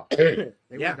dying off. They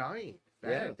were dying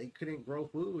bad. Yeah. They couldn't grow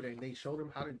food, and they showed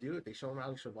them how to do it. They showed them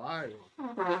how to survive.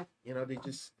 They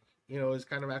just, it's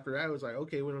kind of after that, it was like,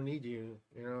 okay, we don't need you.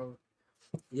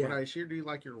 But I sure do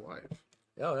like your wife.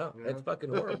 Oh no, it's fucking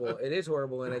horrible. It is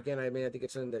horrible, and again, I mean, I think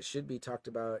it's something that should be talked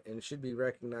about and should be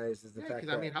recognized as the fact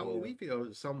that, I mean, how will we feel?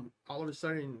 All of a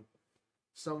sudden,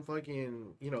 some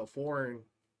fucking foreign,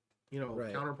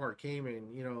 counterpart came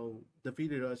and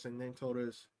defeated us, and then told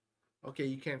us, okay,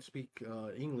 you can't speak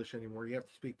English anymore. You have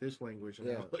to speak this language.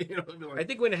 Yeah. Now. You know, it'd be like, I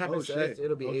think when it oh, happens to us, shit.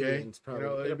 it'll be Okay. aliens probably. You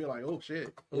know, it'd be like, oh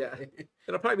shit. Yeah. Okay.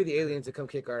 It'll probably be the aliens that come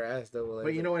kick our ass though. Like,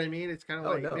 But you know what I mean? It's kind of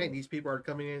Oh, like, no. man, these people are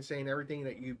coming in saying everything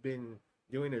that you've been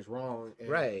doing is wrong, and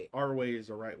Right. our way is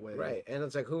the right way. right? And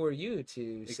it's like, who are you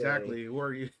to say? Exactly. Who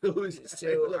are you? Who's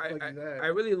So like I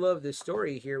that? really love this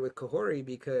story here with Kahori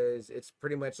because it's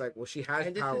pretty much like, well, she has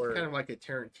And this power. is kind of like a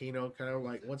Tarantino, kind of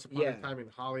like Once Upon Yeah. a Time in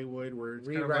Hollywood, where it's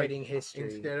Rewriting kind of like, history.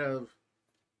 Instead of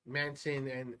Manson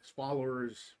and his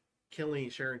followers killing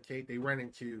Sharon Tate, they run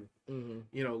into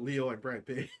you know, Leo and Brad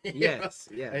Pitt. You Yes,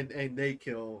 know? yeah. And they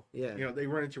kill. Yeah. You know, they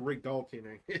run into Rick Dalton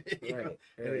and, you know, Right,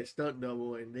 and right. a stunt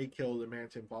double, and they kill the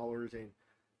Manson followers, and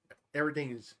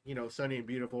everything is, you know, sunny and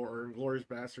beautiful. Or Inglourious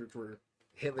Bastards, where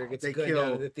Hitler gets they gunned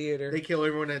out of the theater. they kill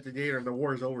everyone at the theater, and the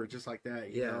war's over just like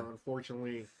that. You Yeah. know,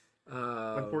 unfortunately.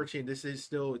 Um, Unfortunately, this is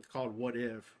still, it's called What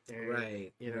If, and,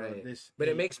 right, you know, right. this, But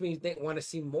it makes me want to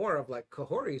see more of like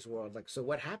Kahori's world. Like, so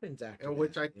what happens after? and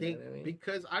which that? I You know think, what I mean?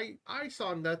 because I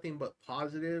saw nothing but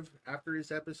positive after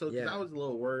this episode. 'Cause Yeah. I was a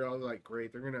little worried. I was like,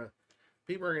 great,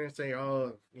 people are gonna say,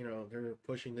 oh, you know, they're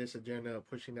pushing this agenda,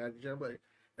 pushing that agenda, but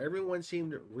everyone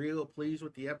seemed real pleased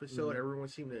with the episode. Mhm. Everyone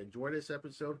seemed to enjoy this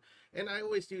episode, and I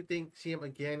always do think, see him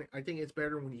again, I think it's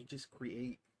better when you just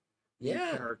create new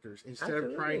Yeah, characters instead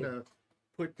of trying absolutely. to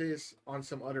put this on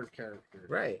some other character.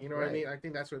 Right, You know what I right. mean? I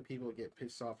think that's what people get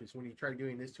pissed off, is when you try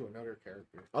doing this to another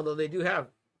character. Although they do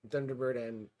have Thunderbird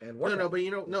and Warlock. No, but you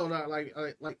know, no, not like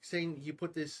saying you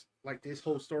put this, like this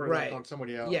whole story Right. on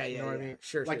somebody else. Yeah, you yeah, know what I yeah. mean?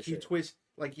 Sure, like sure, you sure. twist,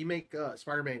 like you make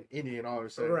Spider-Man Indian all of a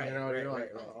sudden. Right, You know, right, you're right,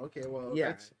 like, right. oh, okay, well,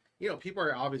 Yeah. that's, you know, people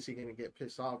are obviously gonna get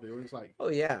pissed off. It was like, Oh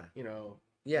yeah, you know,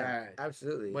 yeah, bad.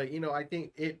 absolutely. But you know, I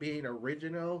think it being an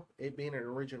original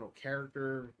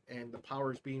character, and the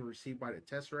powers being received by the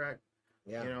Tesseract,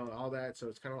 yeah, you know, all that. So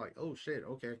it's kind of like, oh shit,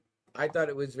 okay, I thought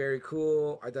it was very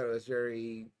cool. I thought it was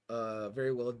very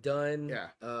well done. Yeah.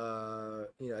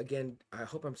 You know, again, I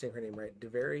hope I'm saying her name right.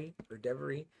 Devery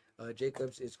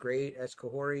Jacobs is great as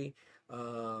Kahori.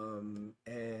 And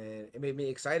it made me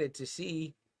excited to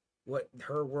see what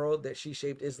her world that she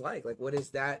shaped is like. Like, what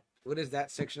is that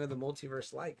section of the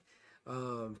multiverse like?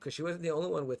 Because she wasn't the only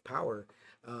one with power.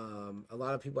 A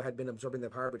lot of people had been absorbing the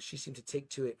power, but she seemed to take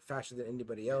to it faster than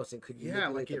anybody else and could yeah,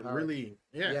 manipulate like the it power. really,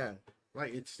 Yeah.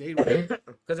 like it stayed with it. Because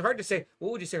it's hard to say.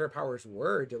 What would you say her powers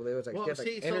were? It was like, Well, she had, like,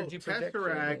 see, energy so projection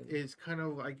Tesseract and- is kind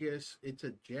of, I guess, it's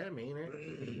a gem, ain't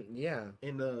it? yeah,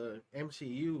 In the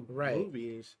MCU Right.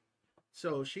 movies.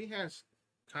 So she has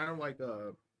kind of like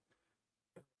an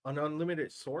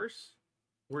unlimited source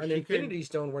where an she infinity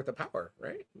stone worth of power,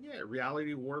 right? can, yeah,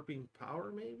 reality warping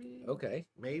power, maybe. Okay.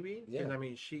 Maybe. Yeah. 'Cause, I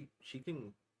mean, she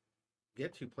can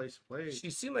get to place to place.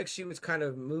 She seemed like she was kind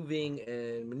of moving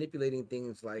and manipulating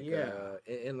things like Yeah.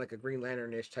 in like a Green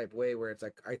Lantern-ish type way where it's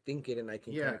like I think it and I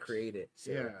can kind of Yes. create it.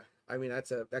 So, Yeah. I mean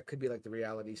that could be like the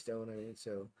reality stone. I mean,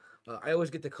 so I always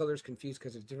get the colors confused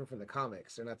because it's different from the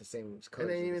comics. They're not the same And colors.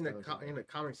 then as even stones. in the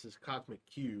comics is Cosmic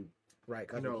Cube. Right, You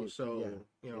Cosmic know, Cube. so Yeah,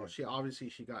 you know, yeah.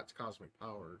 she got cosmic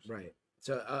powers. Right.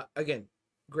 So again,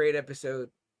 great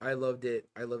episode. I loved it.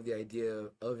 I love the idea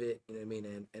of it. You know what I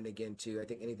mean? And again, too, I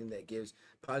think anything that gives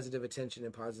positive attention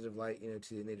and positive light, you know,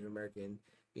 to the Native American,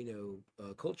 you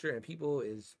know, culture and people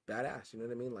is badass. You know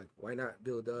what I mean? Like, why not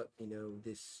build up, you know,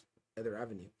 this other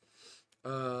avenue?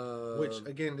 Which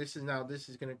again, this is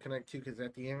going to connect to, because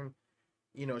at the end,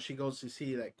 you know, she goes to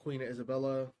see that Queen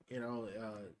Isabella, you know,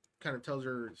 kind of tells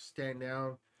her stand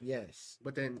down. Yes.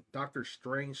 But then Doctor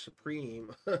Strange Supreme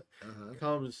Uh-huh.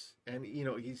 comes, and you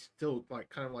know, he's still like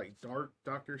kind of like dark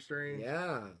Doctor Strange.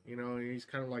 Yeah. You know, and he's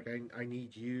kind of like, I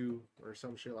need you, or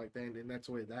some shit like that, and that's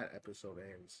the way that episode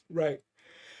ends. Right.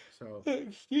 So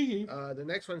the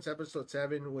next one's episode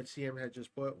 7, which CM had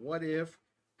just put. What if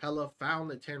Hela found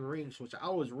the 10 rings, which I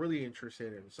was really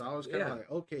interested in. So I was kind of Yeah. like,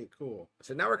 okay, cool.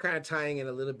 So now we're kind of tying in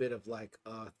a little bit of like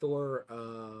Thor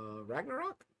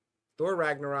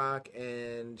Ragnarok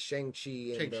and Shang-Chi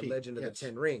and the Shang-Chi, Legend of yes. the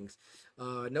Ten Rings.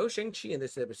 No Shang-Chi in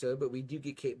this episode, but we do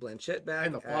get Kate Blanchett back.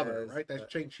 And the father, as, right?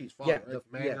 That's Shang-Chi's father, yeah, right?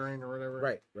 Mandarin or whatever.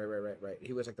 Right.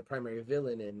 He was like the primary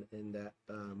villain in that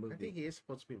movie. I think he is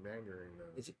supposed to be Mandarin,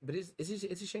 though.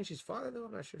 Is he Shang-Chi's father though?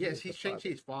 I'm not sure. Yes, he's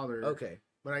Shang-Chi's father. Okay.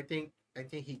 But I think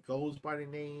he goes by the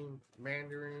name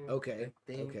Mandarin. Okay. I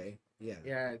think. Okay. Yeah.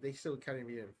 Yeah, they still kind of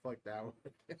even fucked that one.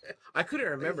 I couldn't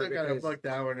remember. They still kind of because- fucked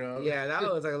that one up. Yeah, that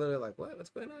was like a little bit like,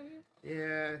 what's going on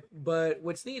here? Yeah. But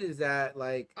what's neat is that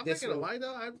like I'm not gonna lie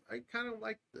though, I kind of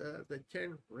like the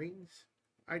 10 rings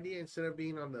idea instead of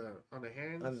being on the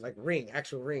hands. on like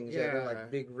actual rings. Yeah. They're like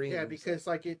big rings. Yeah, because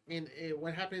like it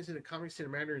what happens in the comics to the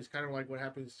Mandarin is kind of like what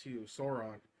happens to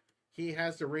Sauron. he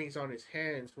has the rings on his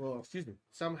hands. Well, excuse me.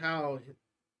 Somehow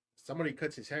somebody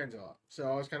cuts his hands off. So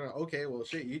I was kind of okay. Well,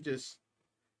 shit, you just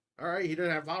all right. He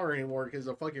doesn't have power anymore because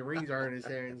the fucking rings are in his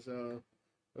hands. So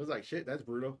it was like shit. That's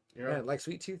brutal. You know? Yeah, like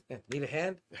Sweet Tooth. Yeah, need a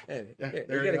hand? Yeah, Yeah, you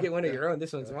there gotta you get go. one of Yeah. your own.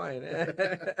 This one's mine.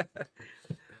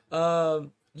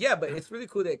 Yeah, but it's really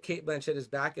cool that Kate Blanchett is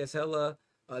back as Hela.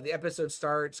 The episode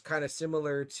starts kind of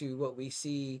similar to what we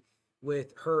see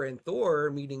with her and Thor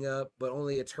meeting up, but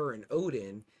only it's her and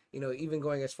Odin. You know, even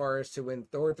going as far as to when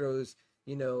Thor throws,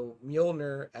 you know,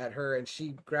 Mjolnir at her and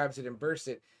she grabs it and bursts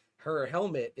it. Her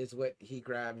helmet is what he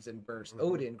grabs and bursts.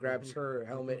 Odin grabs her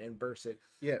helmet and bursts it.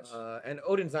 Yes. And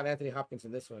Odin's not Anthony Hopkins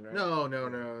in this one, right? No.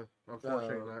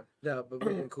 Unfortunately not. No, but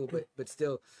really cool. But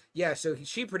still, yeah. So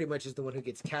she pretty much is the one who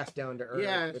gets cast down to earth.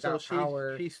 Yeah, without so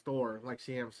power. she's Thor, like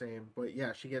CM saying. But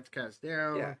yeah, she gets cast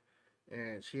down. Yeah.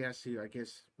 And she has to, I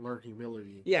guess, learn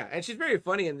humility. Yeah, and she's very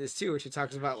funny in this too, where she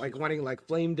talks about like wanting like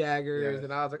flame daggers, Yes.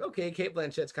 and I was like, okay, Kate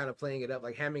Blanchett's kind of playing it up,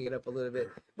 like hamming it up a little bit,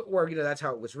 but or you know that's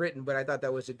how it was written. But I thought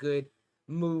that was a good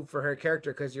move for her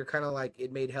character because you're kind of like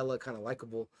it made Hela kind of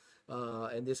likable.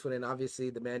 And this one, and obviously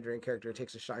the Mandarin character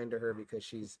takes a shine to her because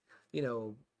she's you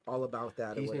know all about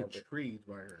that. He's or whatever. intrigued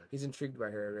by her. He's intrigued by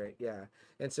her, right? Yeah,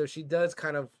 and so she does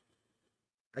kind of,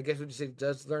 I guess, would you say,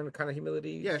 does learn kind of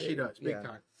humility? Yeah, she does. Yeah.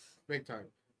 Big time.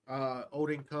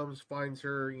 Odin comes, finds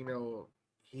her, you know,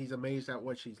 he's amazed at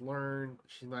what she's learned.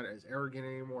 She's not as arrogant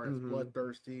anymore, as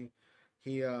bloodthirsty.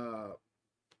 He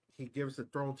gives the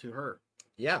throne to her.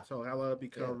 Yeah. So Hela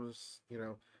becomes, you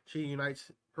know, she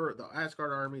unites the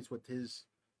Asgard armies with his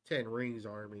 10 Rings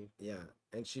army. Yeah.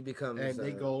 And she becomes And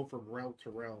they go from realm to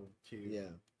realm to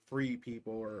free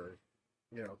people or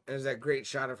you know. And there's that great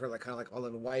shot of her like kind of like all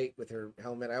in white with her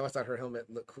helmet. I always thought her helmet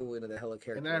looked cool into the Hela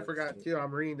character. And then I forgot too,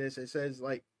 I'm reading this, it says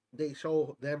like they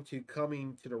show them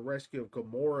coming to the rescue of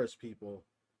Gamora's people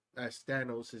as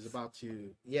Thanos is about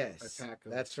to attack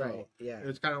them. That's right. Yeah.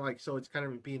 It's kind of like, so it's kind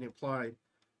of being implied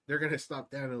they're going to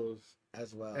stop Thanos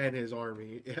as well and his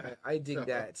army. Yeah. I dig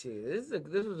that too.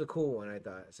 This was a cool one, I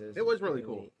thought. So it was really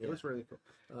cool. Yeah. It was really cool.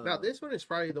 Now this one is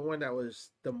probably the one that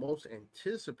was the most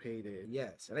anticipated.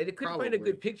 Yes, and I couldn't find a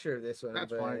good picture of this one. That's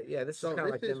but fine. Yeah, this so is kind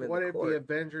of like them in what the if court. the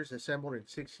Avengers assembled in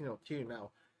 1602?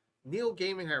 Now, Neil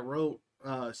Gaiman had wrote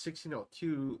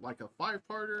 1602 like a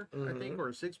 5-parter, I think, or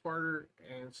a 6-parter,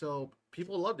 and so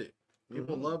people loved it.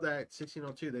 People loved that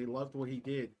 1602. They loved what he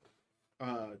did,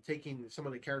 taking some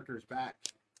of the characters back,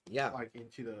 like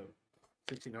into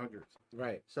the 1600s.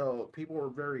 Right. So people were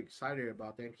very excited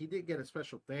about that. And he did get a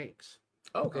special thanks.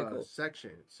 Cool.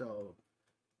 Section. So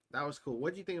that was cool.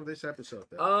 What do you think of this episode,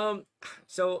 though?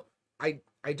 So I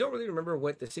don't really remember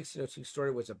what the 1602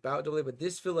 story was about, but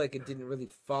this feel like it didn't really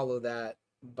follow that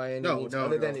by any means,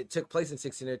 other than it took place in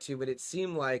 1602. But it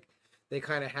seemed like they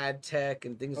kind of had tech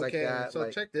and things like that. So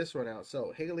like... check this one out.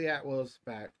 So Haley Atwell's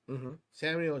back.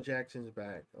 Samuel Jackson's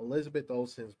back. Elizabeth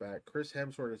Olsen's back. Chris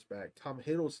Hemsworth is back. Tom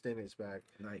Hiddleston is back.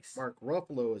 Nice. Mark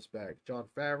Ruffalo is back. John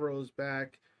Favreau is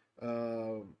back.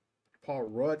 Paul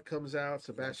Rudd comes out.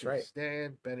 Sebastian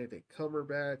Stan. Benedict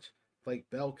Cumberbatch. Blake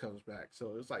Bell comes back. So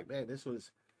it was like, man, this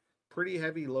was pretty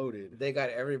heavy loaded. They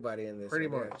got everybody in this. Pretty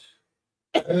much.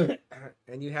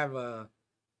 And you have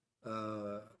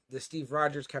the Steve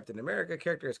Rogers Captain America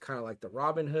character is kind of like the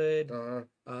Robin Hood.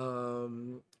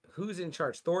 Who's in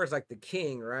charge? Thor is like the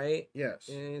king, right? Yes.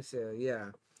 And so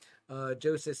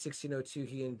Joe says 1602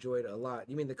 he enjoyed a lot.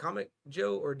 You mean the comic,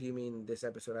 Joe, or do you mean this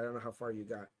episode? I don't know how far you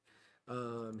got.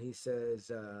 He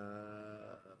says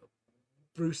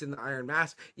Bruce in the Iron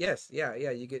Mask. Yes,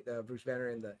 you get Bruce Banner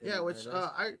in the which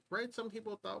I read some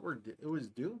people thought it was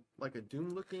Doom, like a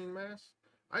Doom looking mask.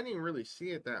 I didn't even really see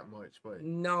it that much, but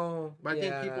I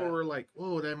think people were like,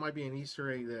 "Oh, that might be an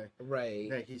Easter egg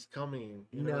that he's coming."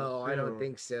 No, I don't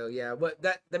think so. Yeah, but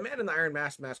the man in the Iron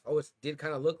Mask always did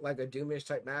kind of look like a Doomish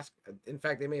type mask. In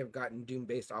fact, they may have gotten Doom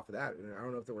based off of that. I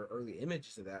don't know if there were early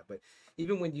images of that, but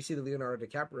even when you see the Leonardo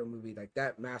DiCaprio movie, like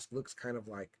that mask looks kind of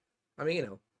like, I mean,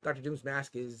 Dr. Doom's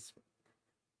mask is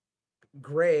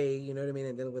gray, you know what I mean,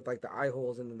 and then with like the eye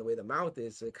holes and then the way the mouth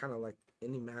is, so it kind of like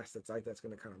any mask that's like that's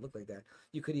going to kind of look like that.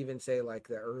 You could even say like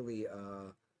the early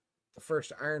the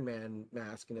first Iron Man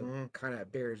mask, kind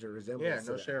of bears a resemblance.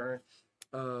 Yeah, no share.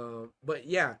 But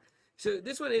yeah, so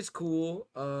this one is cool.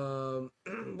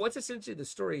 What's essentially the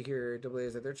story here,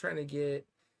 is that they're trying to get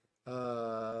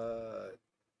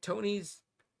Tony's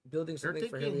building something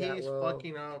for Haley Atwell. He's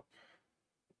fucking up,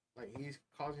 like he's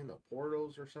causing the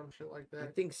portals or some shit like that. I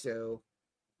think so.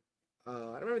 I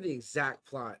don't remember the exact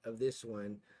plot of this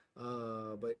one,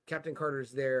 but Captain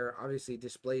Carter's there, obviously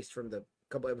displaced from the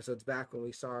couple episodes back when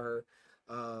we saw her.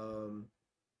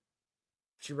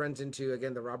 she runs into,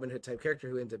 again, the Robin Hood type character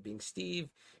who ends up being Steve.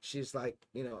 She's like,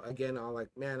 you know, again, all like,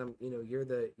 man, I'm, you know, you're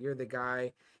the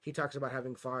guy. He talks about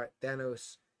having fought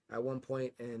Thanos at one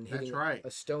point and hitting a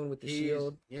stone with the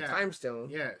shield, the time stone.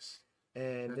 Yes.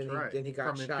 And then he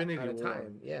got shot out of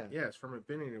time. Yeah. Yes, from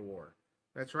Infinity War.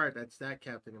 That's right. That's that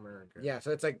Captain America. Yeah,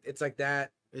 so it's like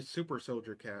that. It's Super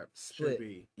Soldier Cap. Split. Should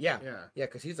be. Yeah.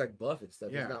 Because he's like buff and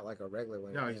stuff. Yeah. He's not like a regular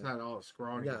one. No, he's not all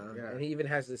scrawny. No, and he even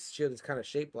has this shield that's kind of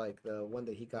shaped like the one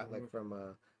that he got like from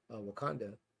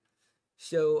Wakanda.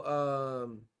 So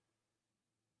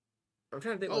I'm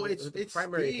trying to think. It's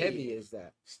primary Steve. heavy is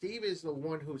that Steve is the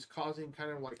one who's causing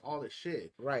kind of like all the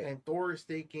shit, right? And Thor is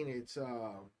thinking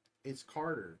it's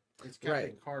Carter. It's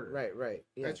Captain Carter. Right.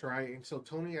 Yeah. That's right. And so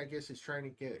Tony, I guess, is trying to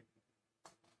get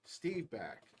Steve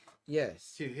back.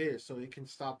 Yes. To his, so he can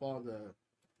stop all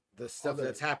the stuff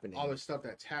that's happening. All the stuff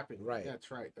that's happening. Right.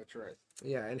 That's right.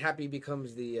 Yeah, and Happy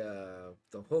becomes the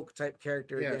Hulk type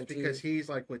character. Yeah, again, because he's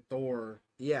like with Thor.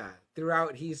 Yeah.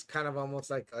 Throughout, he's kind of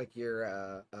almost like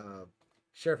your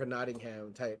Sheriff of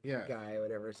Nottingham type guy or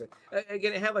whatever. So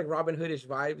again, it had like Robin Hoodish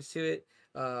vibes to it.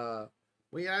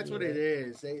 Well, yeah, that's what it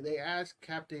is. They asked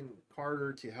Captain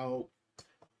Carter to help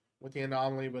with the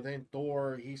anomaly, but then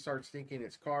Thor, he starts thinking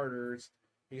it's Carter's.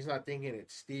 He's not thinking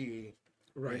it's Steve.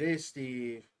 Right. It is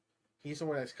Steve. He's the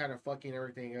one that's kind of fucking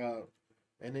everything up.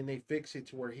 And then they fix it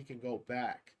to where he can go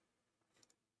back.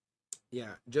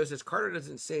 Yeah. Joe says Carter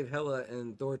doesn't save Hela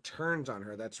and Thor turns on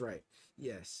her. That's right.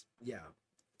 Yes. Yeah.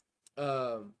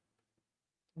 But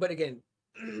again,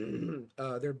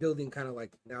 they're building kind of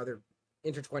like, now they're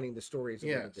intertwining the stories a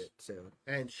little bit. So,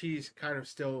 and she's kind of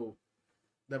still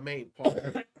the main part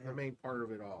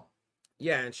of it all.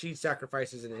 Yeah, and she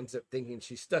sacrifices and ends up thinking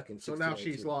she's stuck in 1602. So now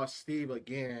she's lost Steve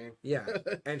again. Yeah,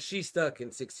 and she's stuck in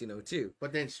 1602.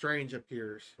 But then Strange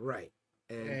appears. Right.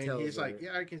 And he's like,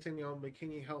 yeah, I can send you home, but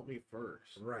can you help me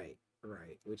first? Right.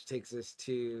 Which takes us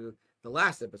to the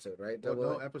last episode, right?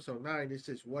 No, episode 9. This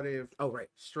is what if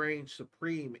Strange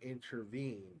Supreme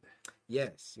intervened.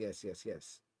 Yes.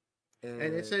 And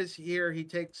it says here he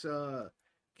takes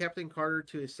Captain Carter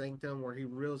to his sanctum where he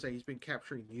realizes that he's been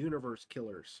capturing universe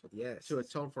killers. Yes. To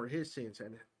atone for his sins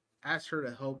and asks her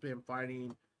to help him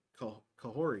fighting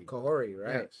Kahori. Kahori,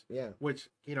 right? Yes. Yeah. Which,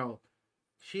 you know,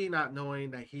 she not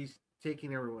knowing that he's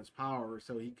taking everyone's power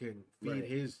so he can feed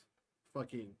his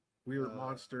fucking weird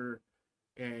monster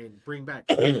and bring back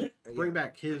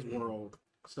his world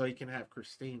so he can have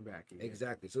Christine back again.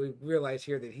 Exactly. So we realize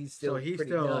here that he's still pretty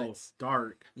nuts.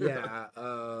 Dark. Yeah.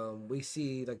 We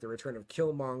see like the return of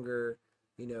Killmonger.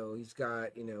 You know, he's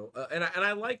got, you know, and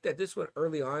I like that this one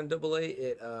early on, AA,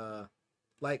 it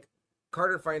like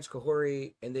Carter finds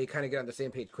Kahori and they kind of get on the same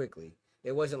page quickly.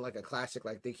 It wasn't like a classic,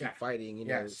 like they keep fighting, you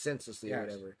know, senselessly or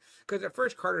whatever. Because at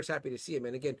first Carter's happy to see him.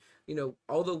 And again, you know,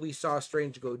 although we saw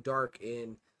Strange go dark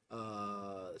in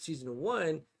season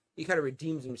 1, he kind of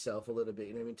redeems himself a little bit,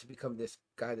 you know what I mean, to become this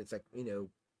guy that's like, you know,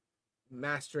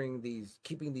 mastering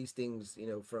keeping these things, you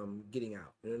know, from getting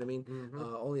out, you know what I mean? Mm-hmm.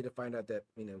 Only to find out that,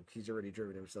 you know, he's already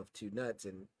driven himself too nuts.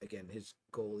 And again, his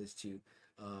goal is to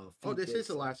this is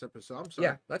the last episode. I'm sorry.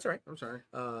 Yeah, that's all right. I'm sorry.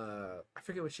 I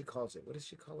forget what she calls it. What does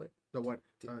she call it? The what?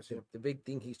 The big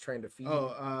thing he's trying to feed.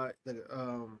 The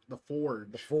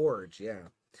forge. The forge, yeah.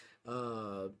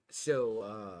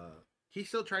 He's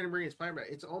still trying to bring his plan back.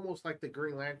 It's almost like the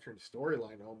Green Lantern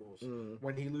storyline almost.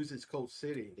 When he loses Cold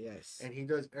City. Yes. And he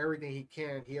does everything he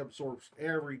can. He absorbs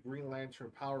every Green Lantern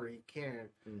power he can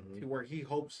to where he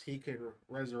hopes he can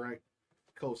resurrect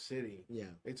Cold City. Yeah.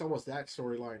 It's almost that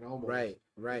storyline almost. Right.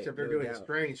 Except they're doing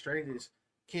Strange. Strange is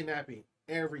kidnapping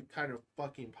every kind of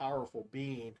fucking powerful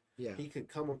being he could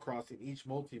come across in each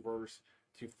multiverse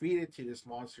to feed it to this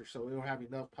monster so it'll have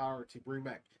enough power to bring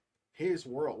back his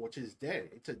world, which is dead.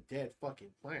 It's a dead fucking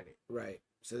planet. Right.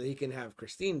 So that he can have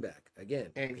Christine back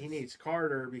again. And he needs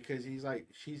Carter because he's like,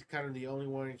 she's kind of the only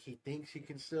one he thinks he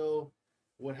can still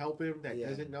would help him that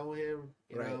doesn't know him.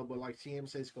 You know, but like CM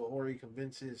says, Kahori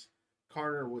convinces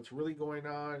Carter what's really going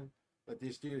on, but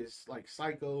this dude is like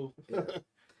psycho.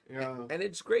 You know? And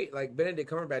it's great. Like Benedict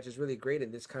Cumberbatch is really great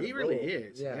in this kind of role. He really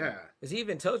is. Yeah. Because he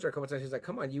even tells her a couple times, he's like,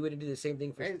 come on, you wouldn't do the same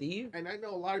thing for Steve? And I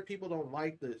know a lot of people don't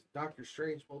like the Doctor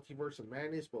Strange Multiverse of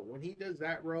Madness, but when he does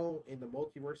that role in the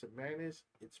Multiverse of Madness,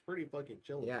 it's pretty fucking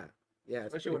chilling. Yeah.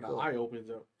 Especially when the eye opens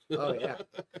up. Oh, yeah.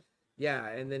 Yeah,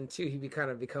 and then too, he kind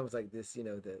of becomes like this, you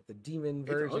know, the demon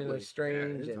version of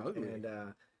Strange.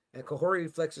 And Kahori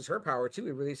flexes her power too.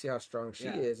 We really see how strong she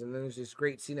is. And then there's this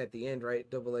great scene at the end, right?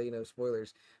 AA, you know,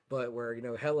 spoilers. But where, you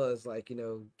know, Hela's like, you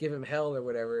know, give him hell or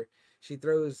whatever. She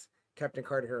throws Captain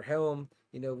Carter her helm.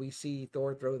 You know, we see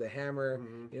Thor throw the hammer.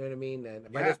 You know what I mean? And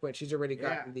by this point, she's already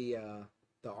gotten the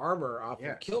the armor off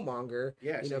of Killmonger.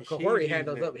 Yeah, you so know, Kahori she's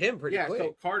handles using up him pretty quick.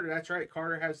 So Carter, that's right.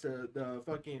 Carter has the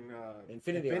fucking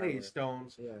Infinity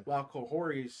Stones, while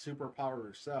Kahori is super powered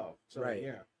herself. So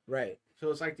right. So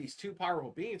it's like these two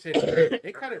powerful beings, and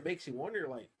it kind of makes you wonder,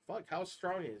 like, fuck, how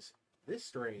strong is this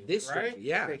Strange? Right?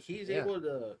 Yeah. That he's able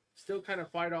to still kind of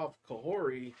fight off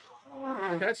Kahori,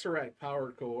 Tesseract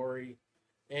powered Kahori,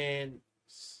 and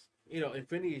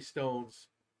Infinity Stones,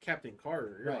 Captain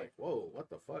Carter. You're like, whoa, what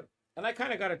the fuck? And I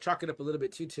kind of got to chalk it up a little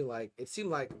bit too, to like, it seemed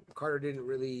like Carter didn't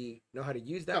really know how to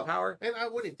use that power. And I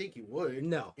wouldn't think he would.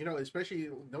 No. Especially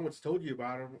no one's told you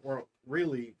about him, or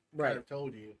really kind of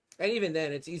told you. And even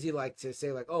then, it's easy like to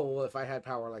say like, oh, well, if I had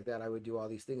power like that, I would do all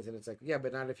these things. And it's like, yeah,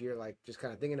 but not if you're like just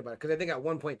kind of thinking about it. Because I think at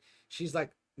one point, she's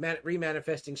like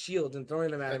remanifesting shields and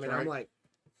throwing them at him. And I'm like,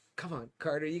 come on,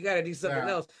 Carter, you got to do something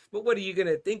else. But what are you going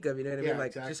to think of? You know what I mean?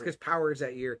 Like, just because power is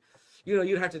that you're,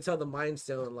 you'd have to tell the Mind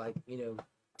Stone, like,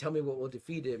 tell me what will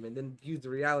defeat him, and then use the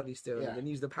Reality Stone, and then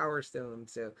use the Power Stone.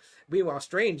 So, meanwhile,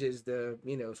 Strange is the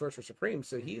Sorcerer Supreme,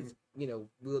 so he's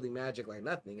wielding magic like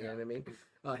nothing. You know what I mean?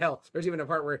 Hell, there's even a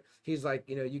part where he's like,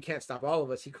 you can't stop all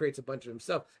of us. He creates a bunch of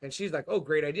himself, and she's like, oh,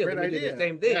 great idea. Let me do the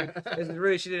same thing. And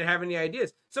really, she didn't have any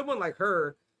ideas. Someone like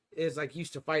her is like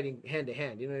used to fighting hand to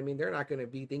hand. You know what I mean? They're not going to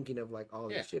be thinking of like all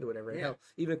this shit or whatever. And hell,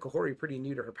 even Kahori, pretty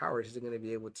new to her powers, isn't going to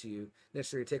be able to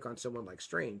necessarily take on someone like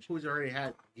Strange, who's already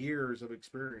had years of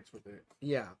experience with it.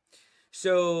 Yeah.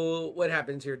 So what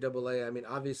happens here, AA? I mean,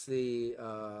 obviously,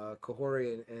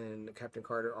 Kahori and Captain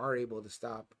Carter are able to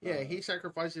stop. Yeah, he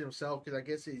sacrifices himself because I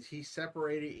guess he's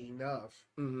separated enough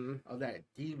of that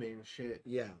demon shit.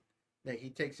 Yeah. That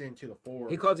he takes into the Force.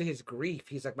 He calls it his grief.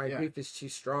 He's like, my grief is too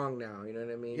strong now. You know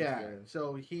what I mean? Yeah.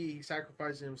 So he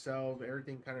sacrifices himself.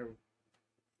 Everything kind of.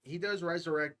 He does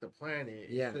resurrect the planet.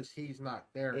 Yeah. Because he's not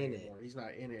there anymore. He's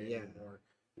not in it anymore.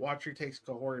 Watcher takes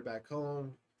Kahori back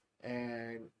home,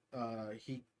 and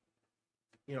he,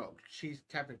 she's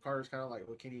Captain Carter's kind of like,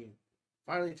 well, can you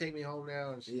finally take me home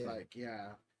now? And she's like, yeah.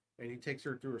 And he takes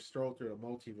her through a stroll through the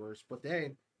multiverse. But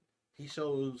then he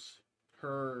shows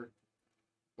her.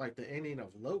 Like the ending of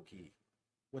Loki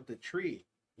with the tree.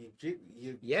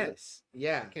 Yes.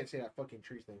 Yeah. I can't say that fucking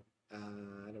tree thing. I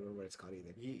don't remember what it's called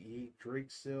either. He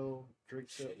Drake still,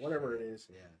 whatever it is.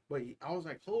 Yeah. But I was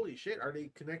like, holy shit, are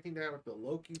they connecting that with the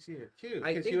Loki scene too?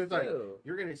 I think he was so. like,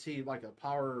 you're gonna see like a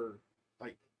power,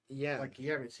 like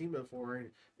you haven't seen before, and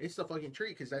it's the fucking tree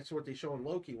because that's what they show in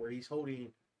Loki, where he's holding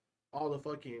all the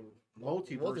fucking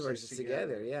multiverses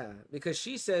together. Yeah, because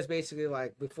she says basically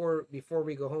like before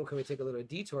we go home, can we take a little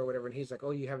detour or whatever? And he's like,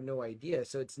 oh, you have no idea.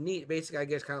 So it's neat, basically, I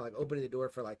guess, kind of like opening the door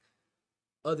for like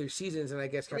other seasons. And I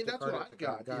guess that's what I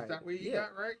got. Is that what you got,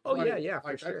 right? Oh, like, yeah,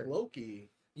 for sure. That's Loki.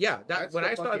 Yeah, that's when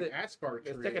I saw the Asgard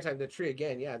tree. The second time, the tree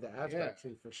again. Yeah, the Asgard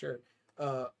tree for sure.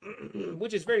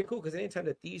 Which is very cool because anytime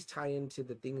that these tie into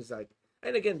the things like,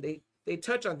 and again they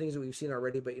touch on things that we've seen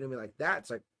already, but you know what I mean, like that's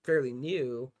like fairly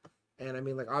new. And I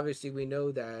mean, like, obviously we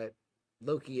know that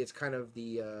Loki is kind of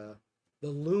the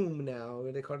loom now.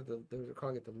 They call it they're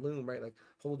calling it the loom, right? Like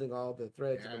holding all the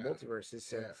threads of the multiverses.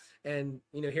 So, and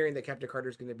hearing that Captain Carter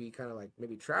is going to be kind of like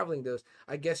maybe traveling those,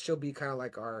 I guess she'll be kind of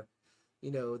like our,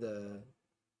 the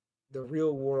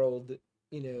real world,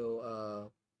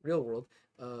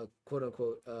 quote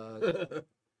unquote,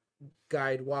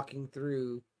 guide walking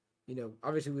through.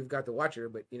 Obviously we've got the Watcher,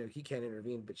 but he can't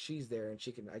intervene, but she's there and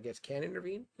she can, I guess,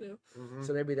 intervene.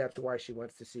 So maybe that's why she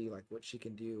wants to see like what she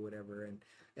can do, whatever.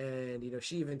 And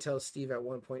she even tells Steve at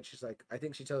one point, she's like, I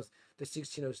think she tells the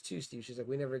 1602 Steve, she's like,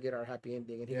 we never get our happy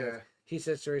ending. And he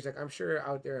says to her, he's like, I'm sure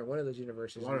out there in one of those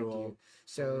universes we do.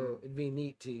 So it'd be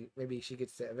neat to maybe she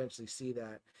gets to eventually see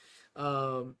that.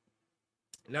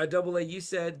 Now, AA, you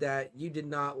said that you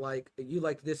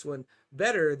liked this one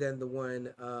better than the one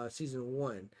season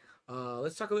 1.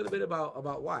 Let's talk a little bit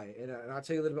about why, and I'll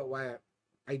tell you a little bit why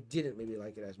I didn't maybe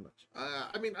like it as much.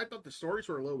 I mean, I thought the stories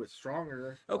were a little bit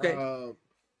stronger. Okay.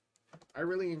 I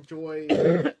really enjoyed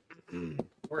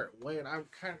where it went. I'm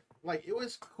kind of like, it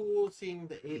was cool seeing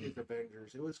the 80s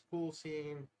Avengers. It was cool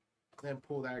seeing them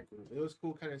pull that group. It was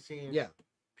cool kind of seeing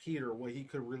Peter, what he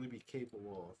could really be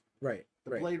capable of. Right.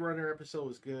 The Blade Runner episode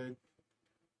was good.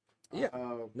 Yeah,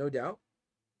 no doubt.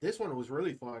 This one was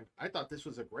really fun. I thought this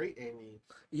was a great ending.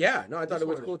 Yeah, no, I thought it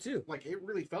was cool too. Like, it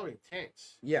really felt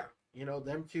intense. Yeah.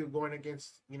 Them two going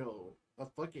against, a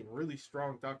fucking really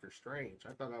strong Doctor Strange.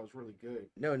 I thought that was really good.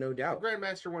 No doubt. The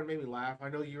Grandmaster one made me laugh. I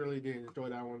know you really didn't enjoy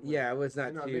that one. Yeah, it was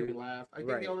not too... It made me laugh. I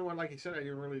think the only one, like you said, I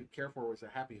didn't really care for was the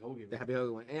Happy Hogan one. The Happy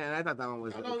Hogan one. Yeah, I thought that one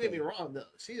was Don't get me wrong. The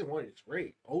season 1 is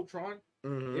great. Ultron,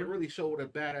 it really showed what a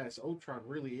badass Ultron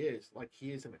really is. Like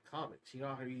he is in the comics. You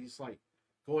know how he's like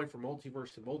going from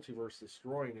multiverse to multiverse,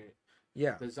 destroying it.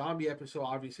 Yeah. The zombie episode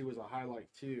obviously was a highlight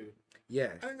too.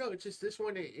 Yes. I don't know. It's just this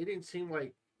one. It didn't seem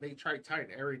like they tried tying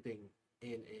everything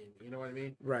in. You know what I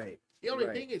mean? Right. The only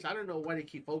thing is, I don't know why they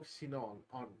keep focusing on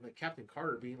the Captain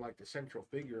Carter being like the central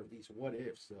figure of these what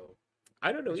ifs. So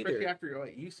I don't know especially either. after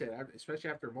like you said, especially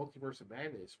after Multiverse of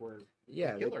Madness, where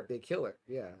they kill her.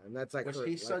 Yeah, and that's like which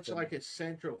he's such like a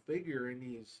central figure in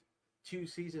these 2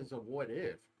 seasons of What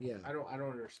If. Yeah, I don't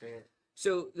understand.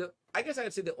 So I guess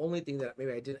I'd say the only thing that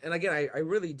maybe I didn't, and again I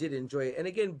really did enjoy it. And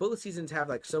again, both seasons have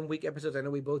like some weak episodes. I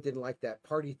know we both didn't like that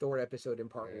Party Thor episode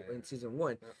in season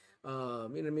 1. You know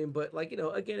what I mean? But like, you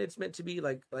know, again, it's meant to be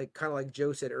like kind of like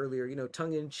Joe said earlier, you know,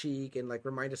 tongue in cheek and like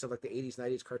remind us of like the 80s,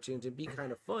 90s cartoons and be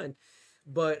kind of fun.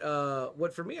 But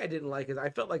what for me I didn't like is I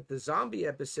felt like the zombie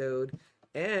episode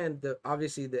and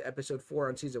obviously the episode 4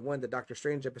 on season 1, the Doctor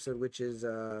Strange episode, which is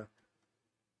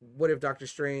what if Doctor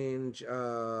Strange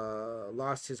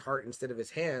lost his heart instead of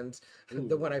his hands?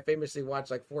 The one I famously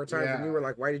watched like 4 times, and you were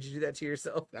like, "Why did you do that to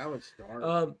yourself?" That was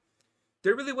dark.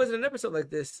 There really wasn't an episode like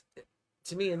this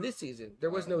to me in this season.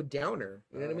 There was no downer.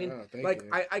 You know what I mean? Like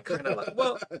I kind of like.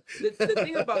 Well, the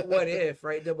thing about What If,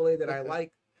 right? Double A that I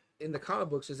like in the comic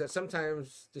books is that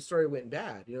sometimes the story went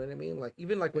bad. You know what I mean? Like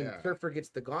even like when Surfer gets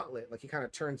the gauntlet, like he kind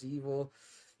of turns evil.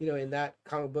 You know, in that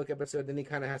comic book episode, then he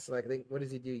kind of has to like think, what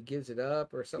does he do? He gives it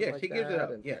up or something like that? Yes, he gives it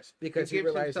up. And, yes, because he gives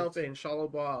realizes himself in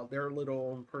Shalabah their little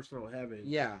own personal heaven.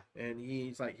 Yeah, and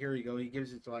he's like, here you go. He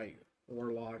gives it to like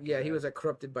Warlock. Yeah, he was like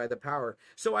corrupted by the power.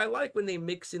 So I like when they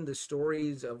mix in the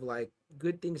stories of like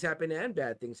good things happen and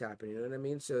bad things happen. You know what I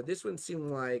mean? So this one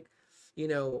seemed like, you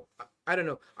know, I don't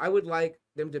know. I would like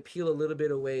them to peel a little bit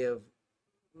away of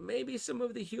maybe some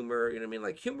of the humor. You know what I mean?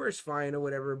 Like humor is fine or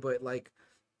whatever, but like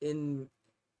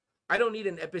I don't need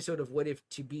an episode of What If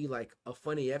to be like a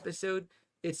funny episode.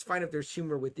 It's fine if there's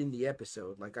humor within the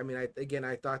episode. Like, I mean, I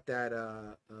thought that,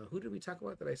 who did we talk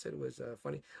about that I said was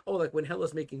funny? Oh, like when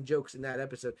Hella's making jokes in that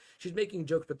episode, she's making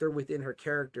jokes, but they're within her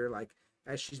character, like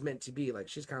as she's meant to be. Like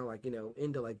she's kind of like, you know,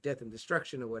 into like death and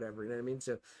destruction or whatever. You know what I mean?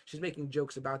 So she's making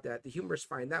jokes about that. The humor's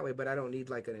fine that way, but I don't need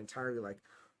like an entirely like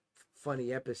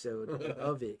funny episode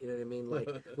of it. You know what I mean?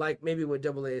 Like maybe what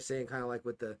Double A is saying, kind of like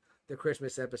with the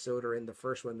Christmas episode or in the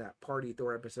first one, that Party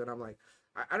Thor episode. I'm like,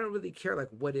 I don't really care like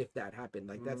what if that happened.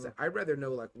 Like that's I'd rather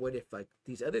know like what if like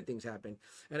these other things happen.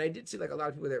 And I did see like a lot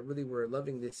of people that really were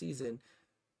loving this season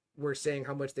were saying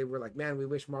how much they were like, man, we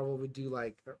wish Marvel would do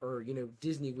like, or you know,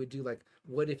 Disney would do like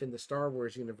what if in the Star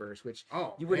Wars universe, which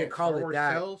you wouldn't call it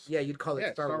that. Tales? Yeah, you'd call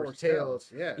it Star Wars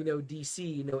Tales. Yeah, you know, DC,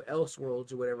 you know,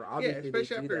 Elseworlds or whatever. Obviously,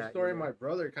 especially after a story my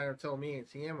brother kind of told me and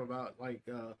TM about like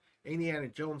Indiana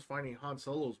Jones finding Han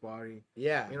Solo's body.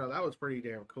 Yeah, you know, that was pretty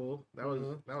damn cool. That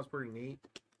was pretty neat.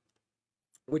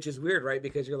 Which is weird, right?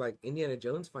 Because you're like, Indiana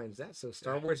Jones finds that, so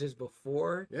Star Wars is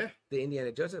before the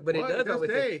Indiana Jones, but it does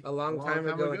obviously a long time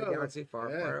ago in a galaxy far,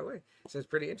 far away. So it's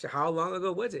pretty interesting. How long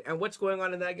ago was it, and what's going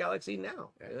on in that galaxy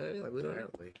now? You know what I mean? Like, we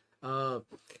don't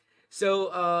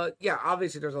know. Yeah,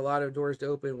 obviously there's a lot of doors to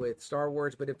open with Star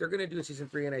Wars, but if they're going to do a season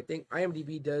 3, and I think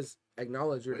IMDb does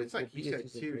acknowledge it, it's like you said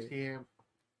too, TM.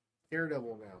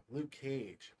 Daredevil now, Luke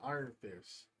Cage, Iron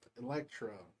Fist,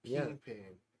 Elektra,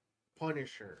 Kingpin.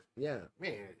 Punisher. Yeah.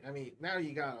 Man, I mean, now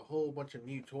you got a whole bunch of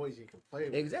new toys you can play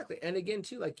with. Exactly. And again,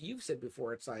 too, like you've said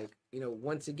before, it's like, you know,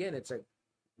 once again, it's like,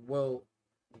 well,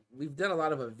 we've done a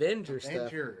lot of Avengers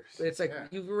stuff. But it's like,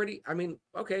 you've already, I mean,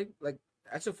 okay, like,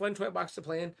 that's a fun toy box to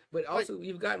play in. But also,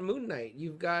 you've got Moon Knight.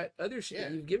 You've got other shit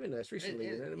that you've given us recently.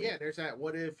 And, you know what I mean? Yeah, there's that,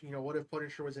 what if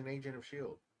Punisher was an agent of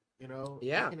S.H.I.E.L.D.? You know?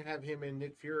 You can have him and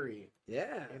Nick Fury.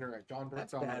 Yeah. Interact. John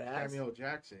Bernthal and Samuel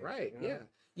Jackson. Right, you know?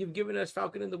 You've given us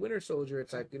Falcon and the Winter Soldier.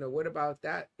 It's like, you know, what about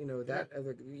that? You know, that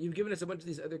other, you've given us a bunch of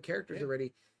these other characters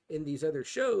already in these other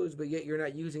shows, but yet you're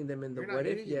not using them in the What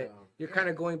If yet. You're kind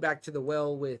of going back to the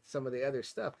well with some of the other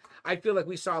stuff. I feel like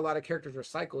we saw a lot of characters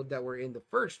recycled that were in the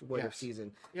first What If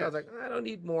season. So I was like, I don't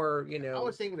need more, you know. I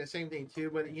was thinking the same thing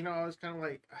too, but, you know, I was kind of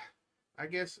like, I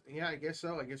guess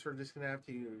so. I guess we're just going to have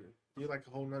to do like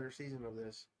a whole nother season of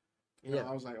this. You know,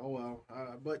 I was like, oh well.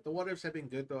 But the What Ifs have been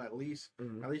good though. At least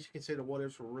you can say the What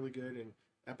Ifs were really good. And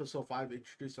episode 5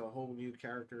 introduced a whole new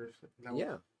characters. That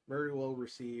was very well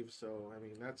received. So I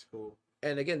mean, that's cool.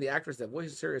 And again, the actress that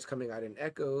voices her is coming out in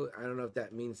Echo. I don't know if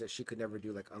that means that she could never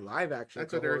do like a live action.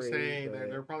 That's what they're saying.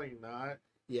 They're probably not.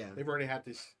 Yeah, they've already had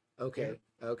this. Okay.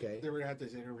 They already had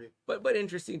this interview. But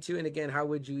interesting too. And again, how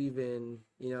would you even,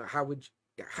 you know,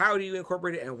 how do you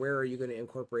incorporate it, and where are you going to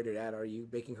incorporate it at? Are you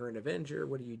making her an Avenger?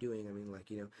 What are you doing? I mean, like,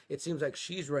 you know, it seems like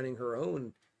she's running her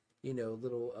own, you know,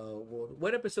 little world.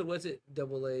 What episode was it,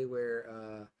 Double A,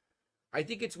 where I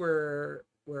think it's where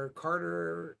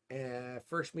Carter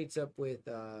first meets up with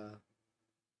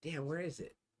where is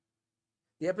it?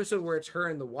 the episode where it's her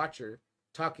and the Watcher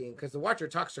talking, because the Watcher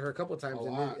talks to her a couple times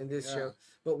in this show.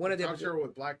 But one of the episodes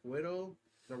with Black Widow,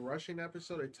 the Russian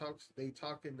episode, they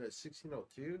talk in the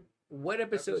 1602. What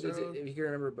episode is it, if you can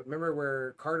remember? But remember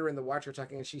where Carter and the Watcher are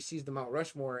talking, and she sees the Mount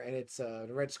Rushmore, and it's the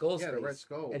Red Skull's face. The Red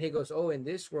Skull. And he goes, "Oh, in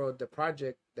this world, the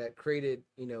project that created,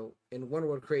 in one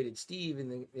world created Steve,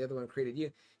 and the other one created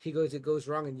you." He goes, "It goes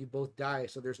wrong, and you both die.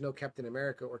 So there's no Captain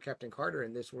America or Captain Carter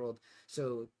in this world.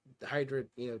 So the Hydra,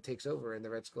 takes over, and the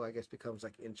Red Skull, I guess, becomes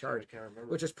like in charge." I can't remember.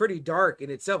 Which is pretty dark in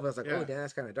itself. I was like, "Oh, damn,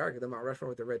 that's kind of dark." The Mount Rushmore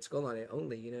with the Red Skull on it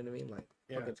only. You know what I mean? Like,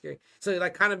 fucking scary. So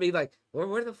like, kind of be like, "Well,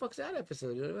 where the fuck's that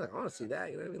episode?" You know what I mean? Like, I want to see that.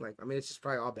 You know what I mean? Like, I mean, it's just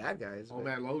probably all bad guys. Old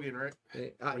Man Logan, right?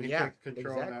 Yeah,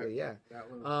 exactly. Yeah.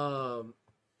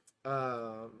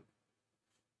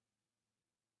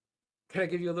 Can I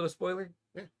give you a little spoiler?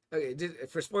 Yeah. Okay.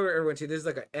 For spoiler, everyone too. This is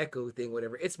like an Echo thing,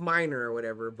 whatever. It's minor or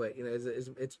whatever, but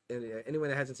it's anyone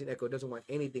that hasn't seen Echo doesn't want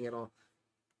anything at all.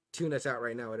 Tune us out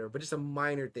right now, whatever. But just a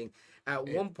minor thing. At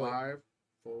one point, 5,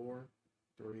 4,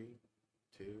 3,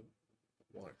 2,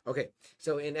 1. Okay,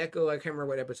 so in Echo, I can't remember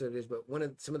what episode it is, but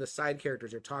some of the side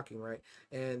characters are talking, right?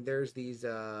 And there's these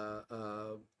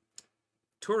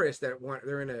tourists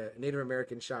they're in a Native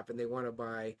American shop and they want to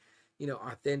buy,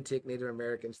 authentic Native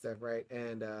American stuff, right?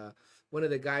 And one of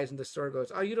the guys in the store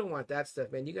goes, "Oh, you don't want that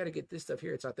stuff, man. You got to get this stuff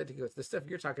here. It's authentic." He goes, "The stuff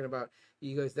you're talking about,"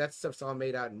 he goes, "that stuff's all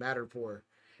made out in Matterport."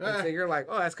 And so you're like,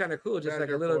 "Oh, that's kind of cool." Just like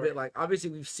a little bit like, obviously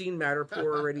we've seen Matterport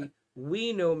already.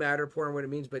 We know Matterport and what it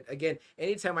means, but again,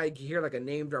 anytime I hear like a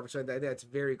name drop or something like that, that's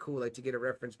very cool. Like to get a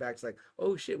reference back, it's like,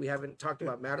 oh shit, we haven't talked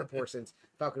about Matterport since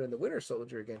Falcon and the Winter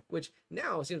Soldier again, which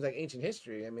now seems like ancient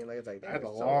history. I mean, like it's like that's a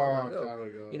long time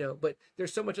ago. But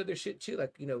there's so much other shit too.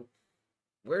 Like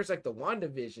where's like the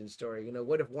WandaVision story?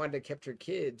 What if Wanda kept her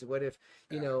kids? What if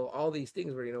all these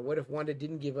things were what if Wanda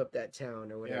didn't give up that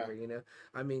town or whatever?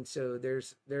 I mean, so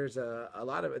there's a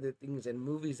lot of other things and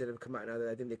movies that have come out now that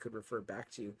I think they could refer back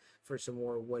to for some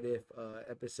more what if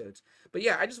episodes. But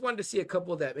yeah, I just wanted to see a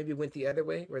couple that maybe went the other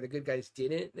way where the good guys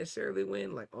didn't necessarily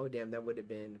win. Like, oh damn, that would have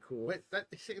been cool. But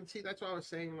see, that's what I was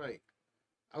saying. Like,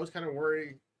 I was kind of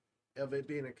worried of it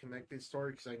being a connected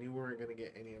story because I knew we weren't going to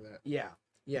get any of that.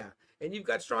 Yeah, and you've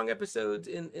got strong episodes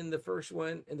in the first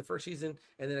season,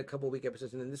 and then a couple weak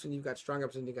episodes, and then this one you've got strong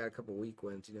episodes and you got a couple weak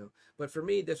ones, But for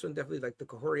me, this one definitely, like the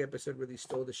Kahori episode, really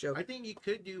stole the show. I think you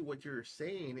could do what you're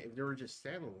saying if they were just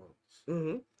standalones.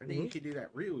 Mm-hmm. I think you could do that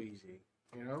real easy,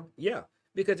 Yeah,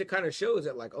 because it kind of shows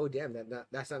that, like, oh damn,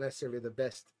 that's not necessarily the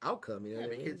best outcome, what I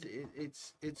mean?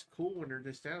 It's cool when they're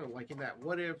just standalone. Like in that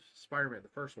What If Spider-Man, the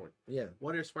first one. Yeah.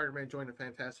 What if Spider-Man joined the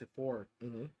Fantastic Four?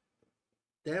 Mm-hmm.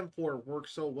 Them four work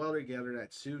so well together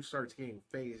that Sue starts getting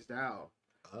phased out.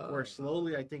 Where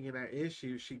slowly, I think in that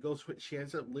issue, she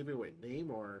ends up living with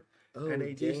Namor, and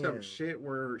they do some shit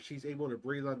where she's able to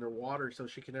breathe underwater, so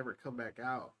she can never come back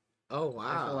out. Oh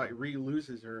wow! So like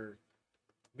loses her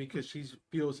because she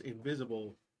feels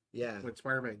invisible. Yeah. When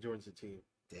Spider-Man joins the team.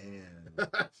 Damn.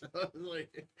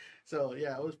 so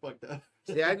yeah, it was fucked up.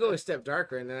 See, I go a step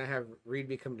darker, and then I have Reed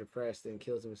become depressed and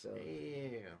kills himself.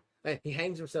 Damn. He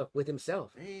hangs himself with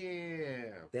himself.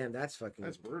 Damn, that's fucking.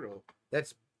 That's brutal.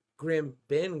 That's grim.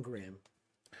 Ben Grimm.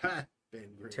 Ben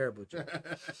Grimm. Terrible joke.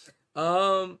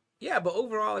 Yeah, but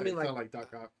overall, I mean, like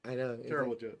Doc Ock. I know.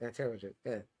 Terrible joke. Yeah, terrible joke.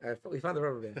 Yeah, we found the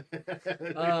rubber band.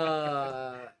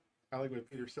 I like when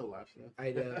Peter still laughs.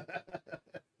 I know.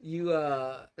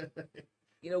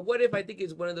 What if I think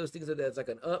is one of those things that's like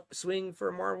an upswing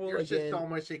for Marvel? There's just so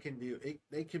much they can do.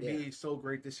 They can be so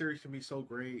great. The series can be so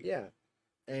great. Yeah.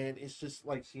 And it's just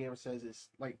like CM says, it's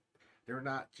like you're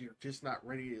just not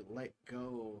ready to let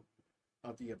go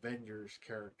of the Avengers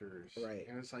characters. Right.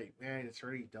 And it's like, man, it's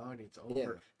already done. It's over. Yeah.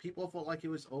 People felt like it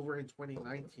was over in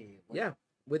 2019. Yeah.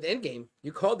 With Endgame.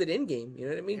 You called it Endgame, you know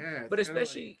what I mean? Yeah. But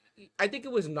especially, I think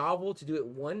it was novel to do it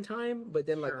one time, but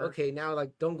then okay, now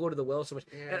don't go to the well so much.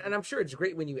 Yeah. And I'm sure it's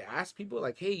great when you ask people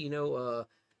like, hey,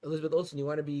 Elizabeth Olsen, you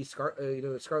want to be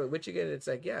Scarlet Witch again? And it's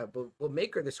like, yeah, but we'll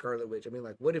make her the Scarlet Witch. I mean,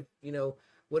 like, what if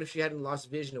she hadn't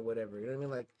lost vision or whatever? You know what I mean?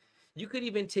 Like, you could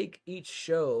even take each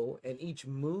show and each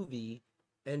movie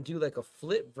and do like a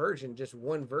flip version, just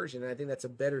one version. And I think that's a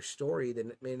better story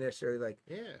than may necessarily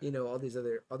all these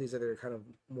other kind of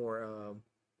more,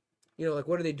 like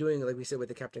what are they doing? Like we said with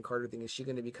the Captain Carter thing, is she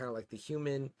going to be kind of like the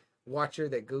human Watcher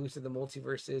that goes to the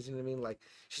multiverses? You know what I mean? Like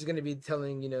she's going to be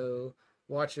telling,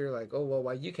 Watcher like, oh well,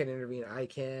 why you can't intervene, I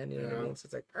can, what I mean? So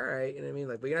it's like, all right, you know what I mean?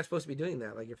 Like, but you're not supposed to be doing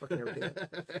that, like you're fucking everything up.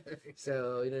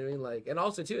 So you know what I mean? Like, and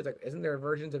also too, it's like, isn't there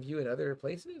versions of you in other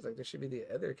places? Like there should be the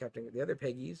other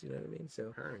Peggy's, you know what I mean? So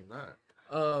apparently not.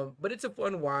 But it's a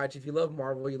fun watch. If you love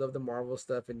Marvel, you love the Marvel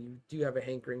stuff, and you do have a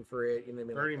hankering for it. You know what I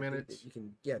mean? 30 minutes. You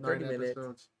can, 30 minutes.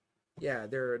 Episodes. Yeah,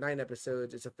 there are 9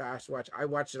 episodes. It's a fast watch. I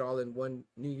watched it all in one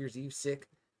New Year's Eve sick.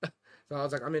 So I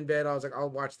was like, I'm in bed. I was like, I'll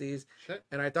watch these. Shit.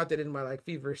 And I thought that in my like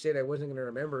feverish state, I wasn't going to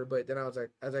remember. But then I was like,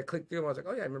 as I clicked through them, I was like,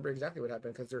 oh yeah, I remember exactly what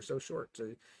happened because they're so short. So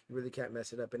you really can't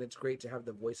mess it up. And it's great to have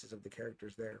the voices of the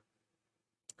characters there.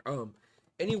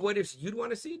 Any what ifs you'd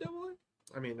want to see, Double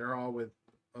A? I mean, they're all with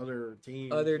other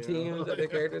teams. Other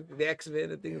characters, the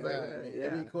X-Men and things like that. Yeah.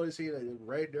 It'd be cool to see like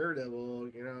Red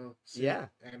Daredevil, animated, Yeah.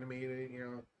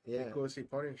 It'd be cool to see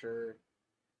Punisher.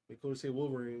 It'd be cool to see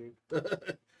Wolverine.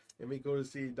 It'd be cool to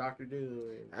see Doctor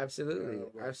Doom. Absolutely.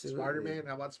 Absolutely. Spider-Man,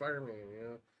 how about Spider-Man,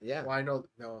 Yeah. Well,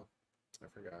 I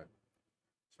forgot.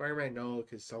 Spider-Man, no,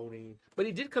 because Sony. But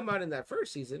he did come out in that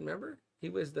first season, remember? He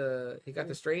got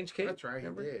the Strange Cape. That's right,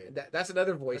 remember? he did. That's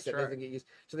another voice That's that doesn't right. get used.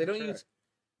 So they don't use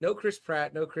no Chris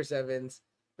Pratt, no Chris Evans,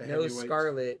 The no heavyweights.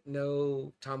 Scarlet,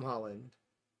 no Tom Holland.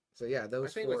 So yeah, those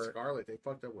I think four. with Scarlet, they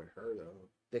fucked up with her though.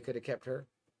 They could have kept her.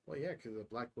 Well, yeah, because of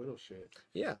Black Widow shit.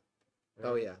 Yeah.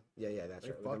 Oh yeah, that's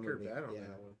They right. fucked her Movie. bad on Yeah.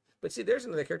 that one. But see, there's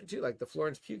another character too, like the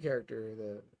Florence Pugh character,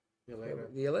 the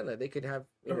Elena. They could have,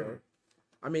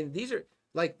 I mean, these are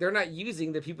like they're not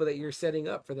using the people that you're setting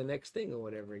up for the next thing or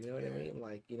whatever. You know what I mean?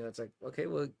 Like, it's like, okay,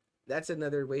 well, that's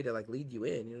another way to like lead you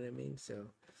in. You know what I mean? So,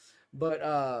 but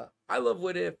I love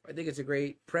What If. I think it's a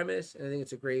great premise, and I think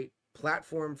it's a great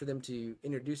platform for them to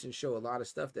introduce and show a lot of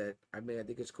stuff that I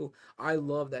think it's cool. I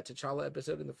love that T'Challa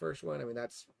episode in the first one. I mean,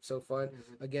 that's so fun.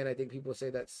 Again, I think people say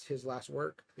that's his last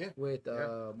work with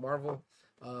Marvel.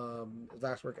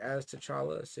 Last work as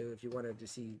T'Challa. So if you wanted to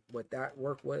see what that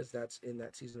work was, that's in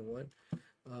that season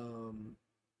 1.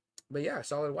 But yeah,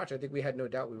 solid watch. I think we had no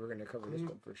doubt we were going to cover this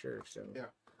one for sure. So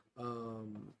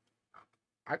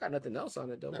I got nothing else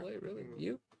on it. Double A, really.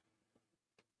 You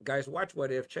guys, watch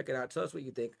What If. Check it out. Tell us what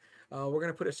you think. We're going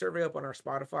to put a survey up on our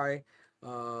Spotify.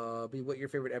 Be what your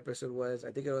favorite episode was.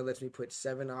 I think it only lets me put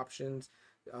 7 options.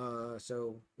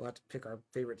 So we'll have to pick our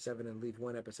favorite 7 and leave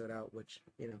one episode out, which,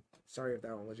 sorry if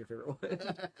that one was your favorite one.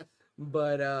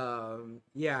 But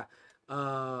yeah,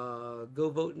 go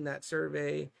vote in that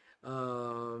survey.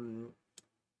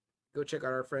 Go check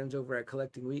out our friends over at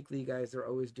Collecting Weekly, guys. They're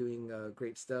always doing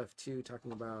great stuff too,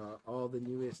 talking about all the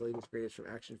newest, latest, greatest from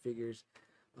action figures.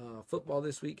 Football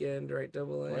this weekend, right?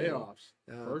 Double A playoffs.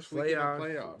 First weekend of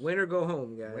playoffs. Win or go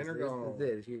home, guys. Win or go home.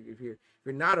 If you're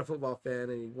not a football fan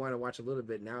and you want to watch a little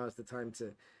bit, now is the time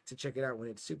to check it out when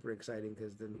it's super exciting,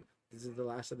 because then this is the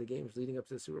last of the games leading up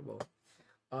to the Super Bowl.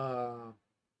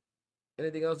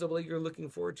 Anything else, Double A, you're looking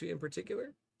forward to in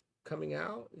particular coming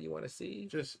out? You want to see?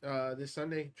 Just this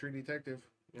Sunday, True Detective.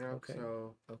 Okay.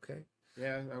 So okay.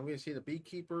 Yeah, I'm going to see The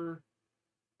Beekeeper.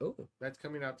 Oh, that's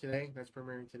coming out today. That's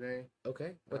premiering today.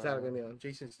 Okay, what's that going to be on?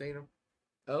 Jason Statham.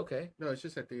 Okay. No, it's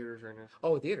just at theaters right now.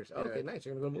 Oh, theaters. Oh, okay, nice.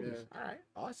 You're gonna go to movies. All right,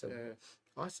 awesome.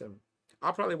 Awesome.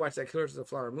 I'll probably watch that Killers of the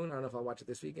Flower Moon. I don't know if I'll watch it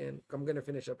this weekend. I'm gonna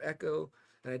finish up Echo,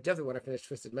 and I definitely want to finish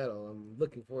Twisted Metal. I'm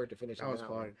looking forward to finishing that. That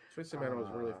was fun. Twisted Metal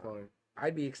was really fun.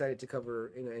 I'd be excited to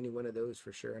cover any one of those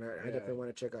for sure, and I definitely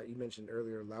want to check out. You mentioned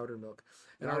earlier Louder Milk.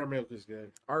 And Louder Milk is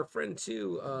good. Our friend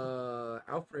too,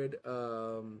 Alfred.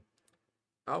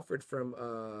 Alfred from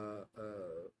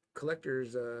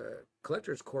Collectors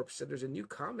Corp said there's a new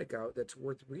comic out that's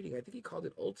worth reading. I think he called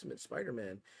it Ultimate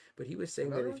Spider-Man, but he was saying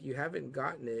that if you haven't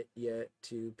gotten it yet,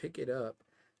 to pick it up,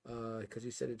 because he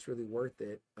said it's really worth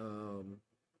it.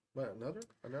 What, another?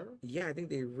 Yeah, I think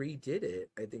they redid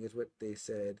it, I think is what they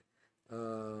said.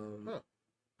 And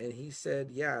he said,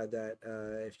 that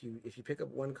if you pick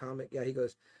up one comic, he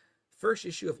goes, first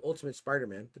issue of Ultimate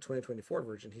Spider-Man, the 2024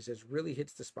 version, he says, really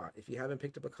hits the spot. If you haven't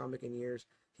picked up a comic in years,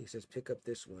 he says, pick up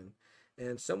this one.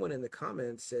 And someone in the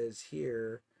comments says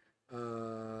here,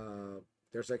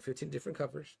 there's like 15 different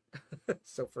covers.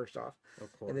 So first off,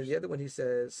 of course. And then the other one,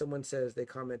 someone says, they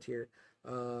comment here,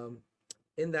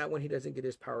 in that one, he doesn't get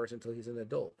his powers until he's an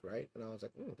adult, right? And I was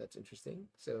like, that's interesting.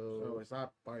 So it's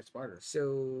not by a spider.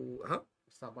 So,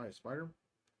 It's not by a spider?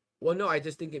 Well, no, I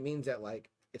just think it means that,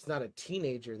 like, it's not a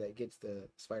teenager that gets the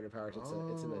spider powers. It's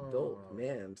an adult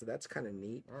man. So that's kind of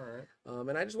neat. All right.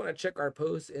 And I just want to check our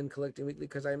posts in Collecting Weekly,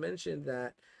 because I mentioned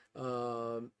that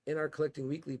in our Collecting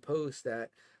Weekly post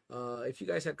that if you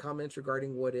guys had comments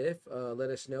regarding What If, let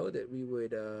us know, that we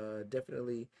would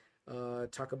definitely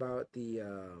talk about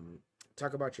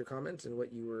your comments and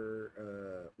what you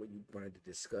wanted to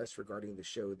discuss regarding the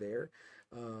show there.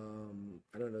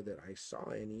 I don't know that I saw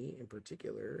any in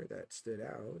particular that stood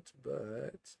out,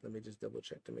 but let me just double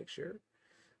check to make sure.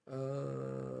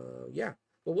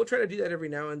 Well, we'll try to do that every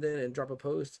now and then and drop a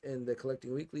post in the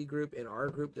Collecting Weekly group, in our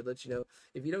group, that lets you know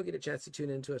if you don't get a chance to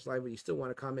tune into us live, but you still want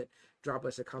to comment, drop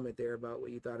us a comment there about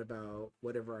what you thought about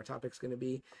whatever our topic's going to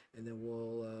be, and then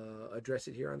we'll address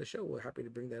it here on the show. We're happy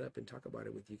to bring that up and talk about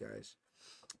it with you guys.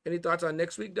 Any thoughts on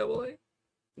next week, Double A?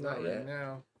 Not yet.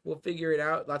 No. We'll figure it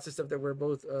out. Lots of stuff that we're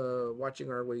both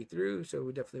watching our way through, so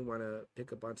we definitely want to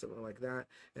pick up on something like that,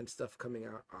 and stuff coming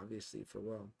out obviously for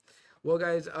well,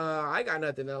 guys, I got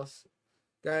nothing else.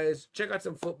 Guys, check out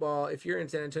some football. If you're in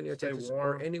San Antonio, Texas,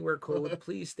 or anywhere cold,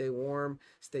 please stay warm,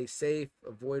 stay safe,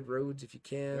 avoid roads if you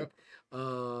can. Yep.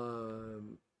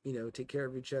 Take care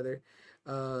of each other.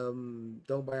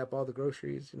 Don't buy up all the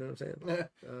groceries, you know what I'm saying?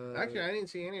 Actually, I didn't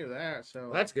see any of that,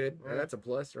 so that's good. Yeah. That's a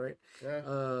plus, right?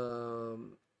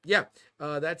 Yeah.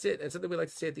 That's it. And something we like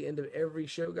to say at the end of every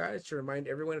show, guys, to remind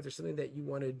everyone, if there's something that you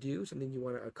want to do, something you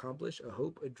want to accomplish, a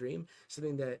hope, a dream,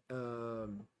 something that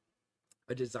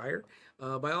a desire,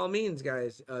 by all means,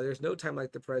 guys, there's no time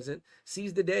like the present.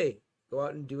 Seize the day. Go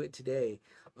out and do it today.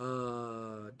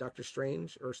 Dr.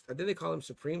 Strange, or I think they call him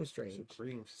Supreme Strange.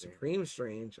 Supreme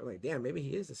Strange. I'm like, damn, maybe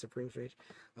he is the Supreme Strange.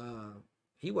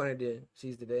 He wanted to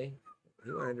seize the day.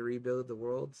 He wanted to rebuild the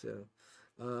world. So,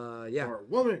 yeah. Or a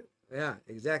woman. Yeah,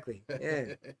 exactly.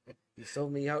 Yeah. You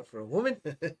sold me out for a woman.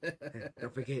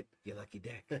 Don't forget your lucky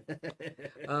deck.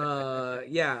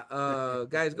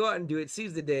 Guys, go out and do it.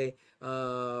 Seize the day.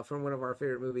 From one of our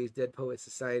favorite movies, Dead Poets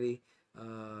Society.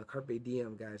 Carpe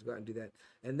diem, guys. Go out and do that.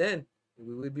 And then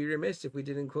we would be remiss if we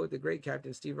didn't quote the great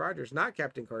Captain Steve Rogers, not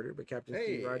Captain Carter, but Captain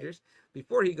Steve Rogers,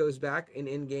 before he goes back in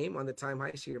Endgame on the time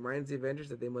heist. He reminds the Avengers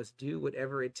that they must do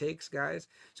whatever it takes, guys.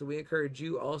 So we encourage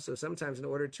you also, sometimes in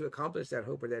order to accomplish that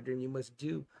hope or that dream, you must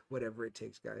do whatever it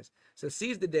takes, guys. So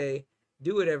seize the day,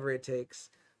 do whatever it takes.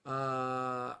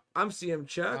 I'm CM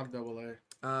Chuck. I'm Double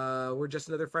A. We're just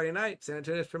another Friday night, San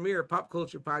Antonio's premier pop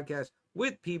culture podcast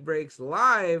with P Breaks,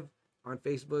 live on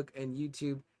Facebook and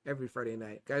YouTube every Friday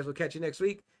night. Guys, we'll catch you next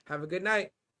week. Have a good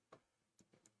night.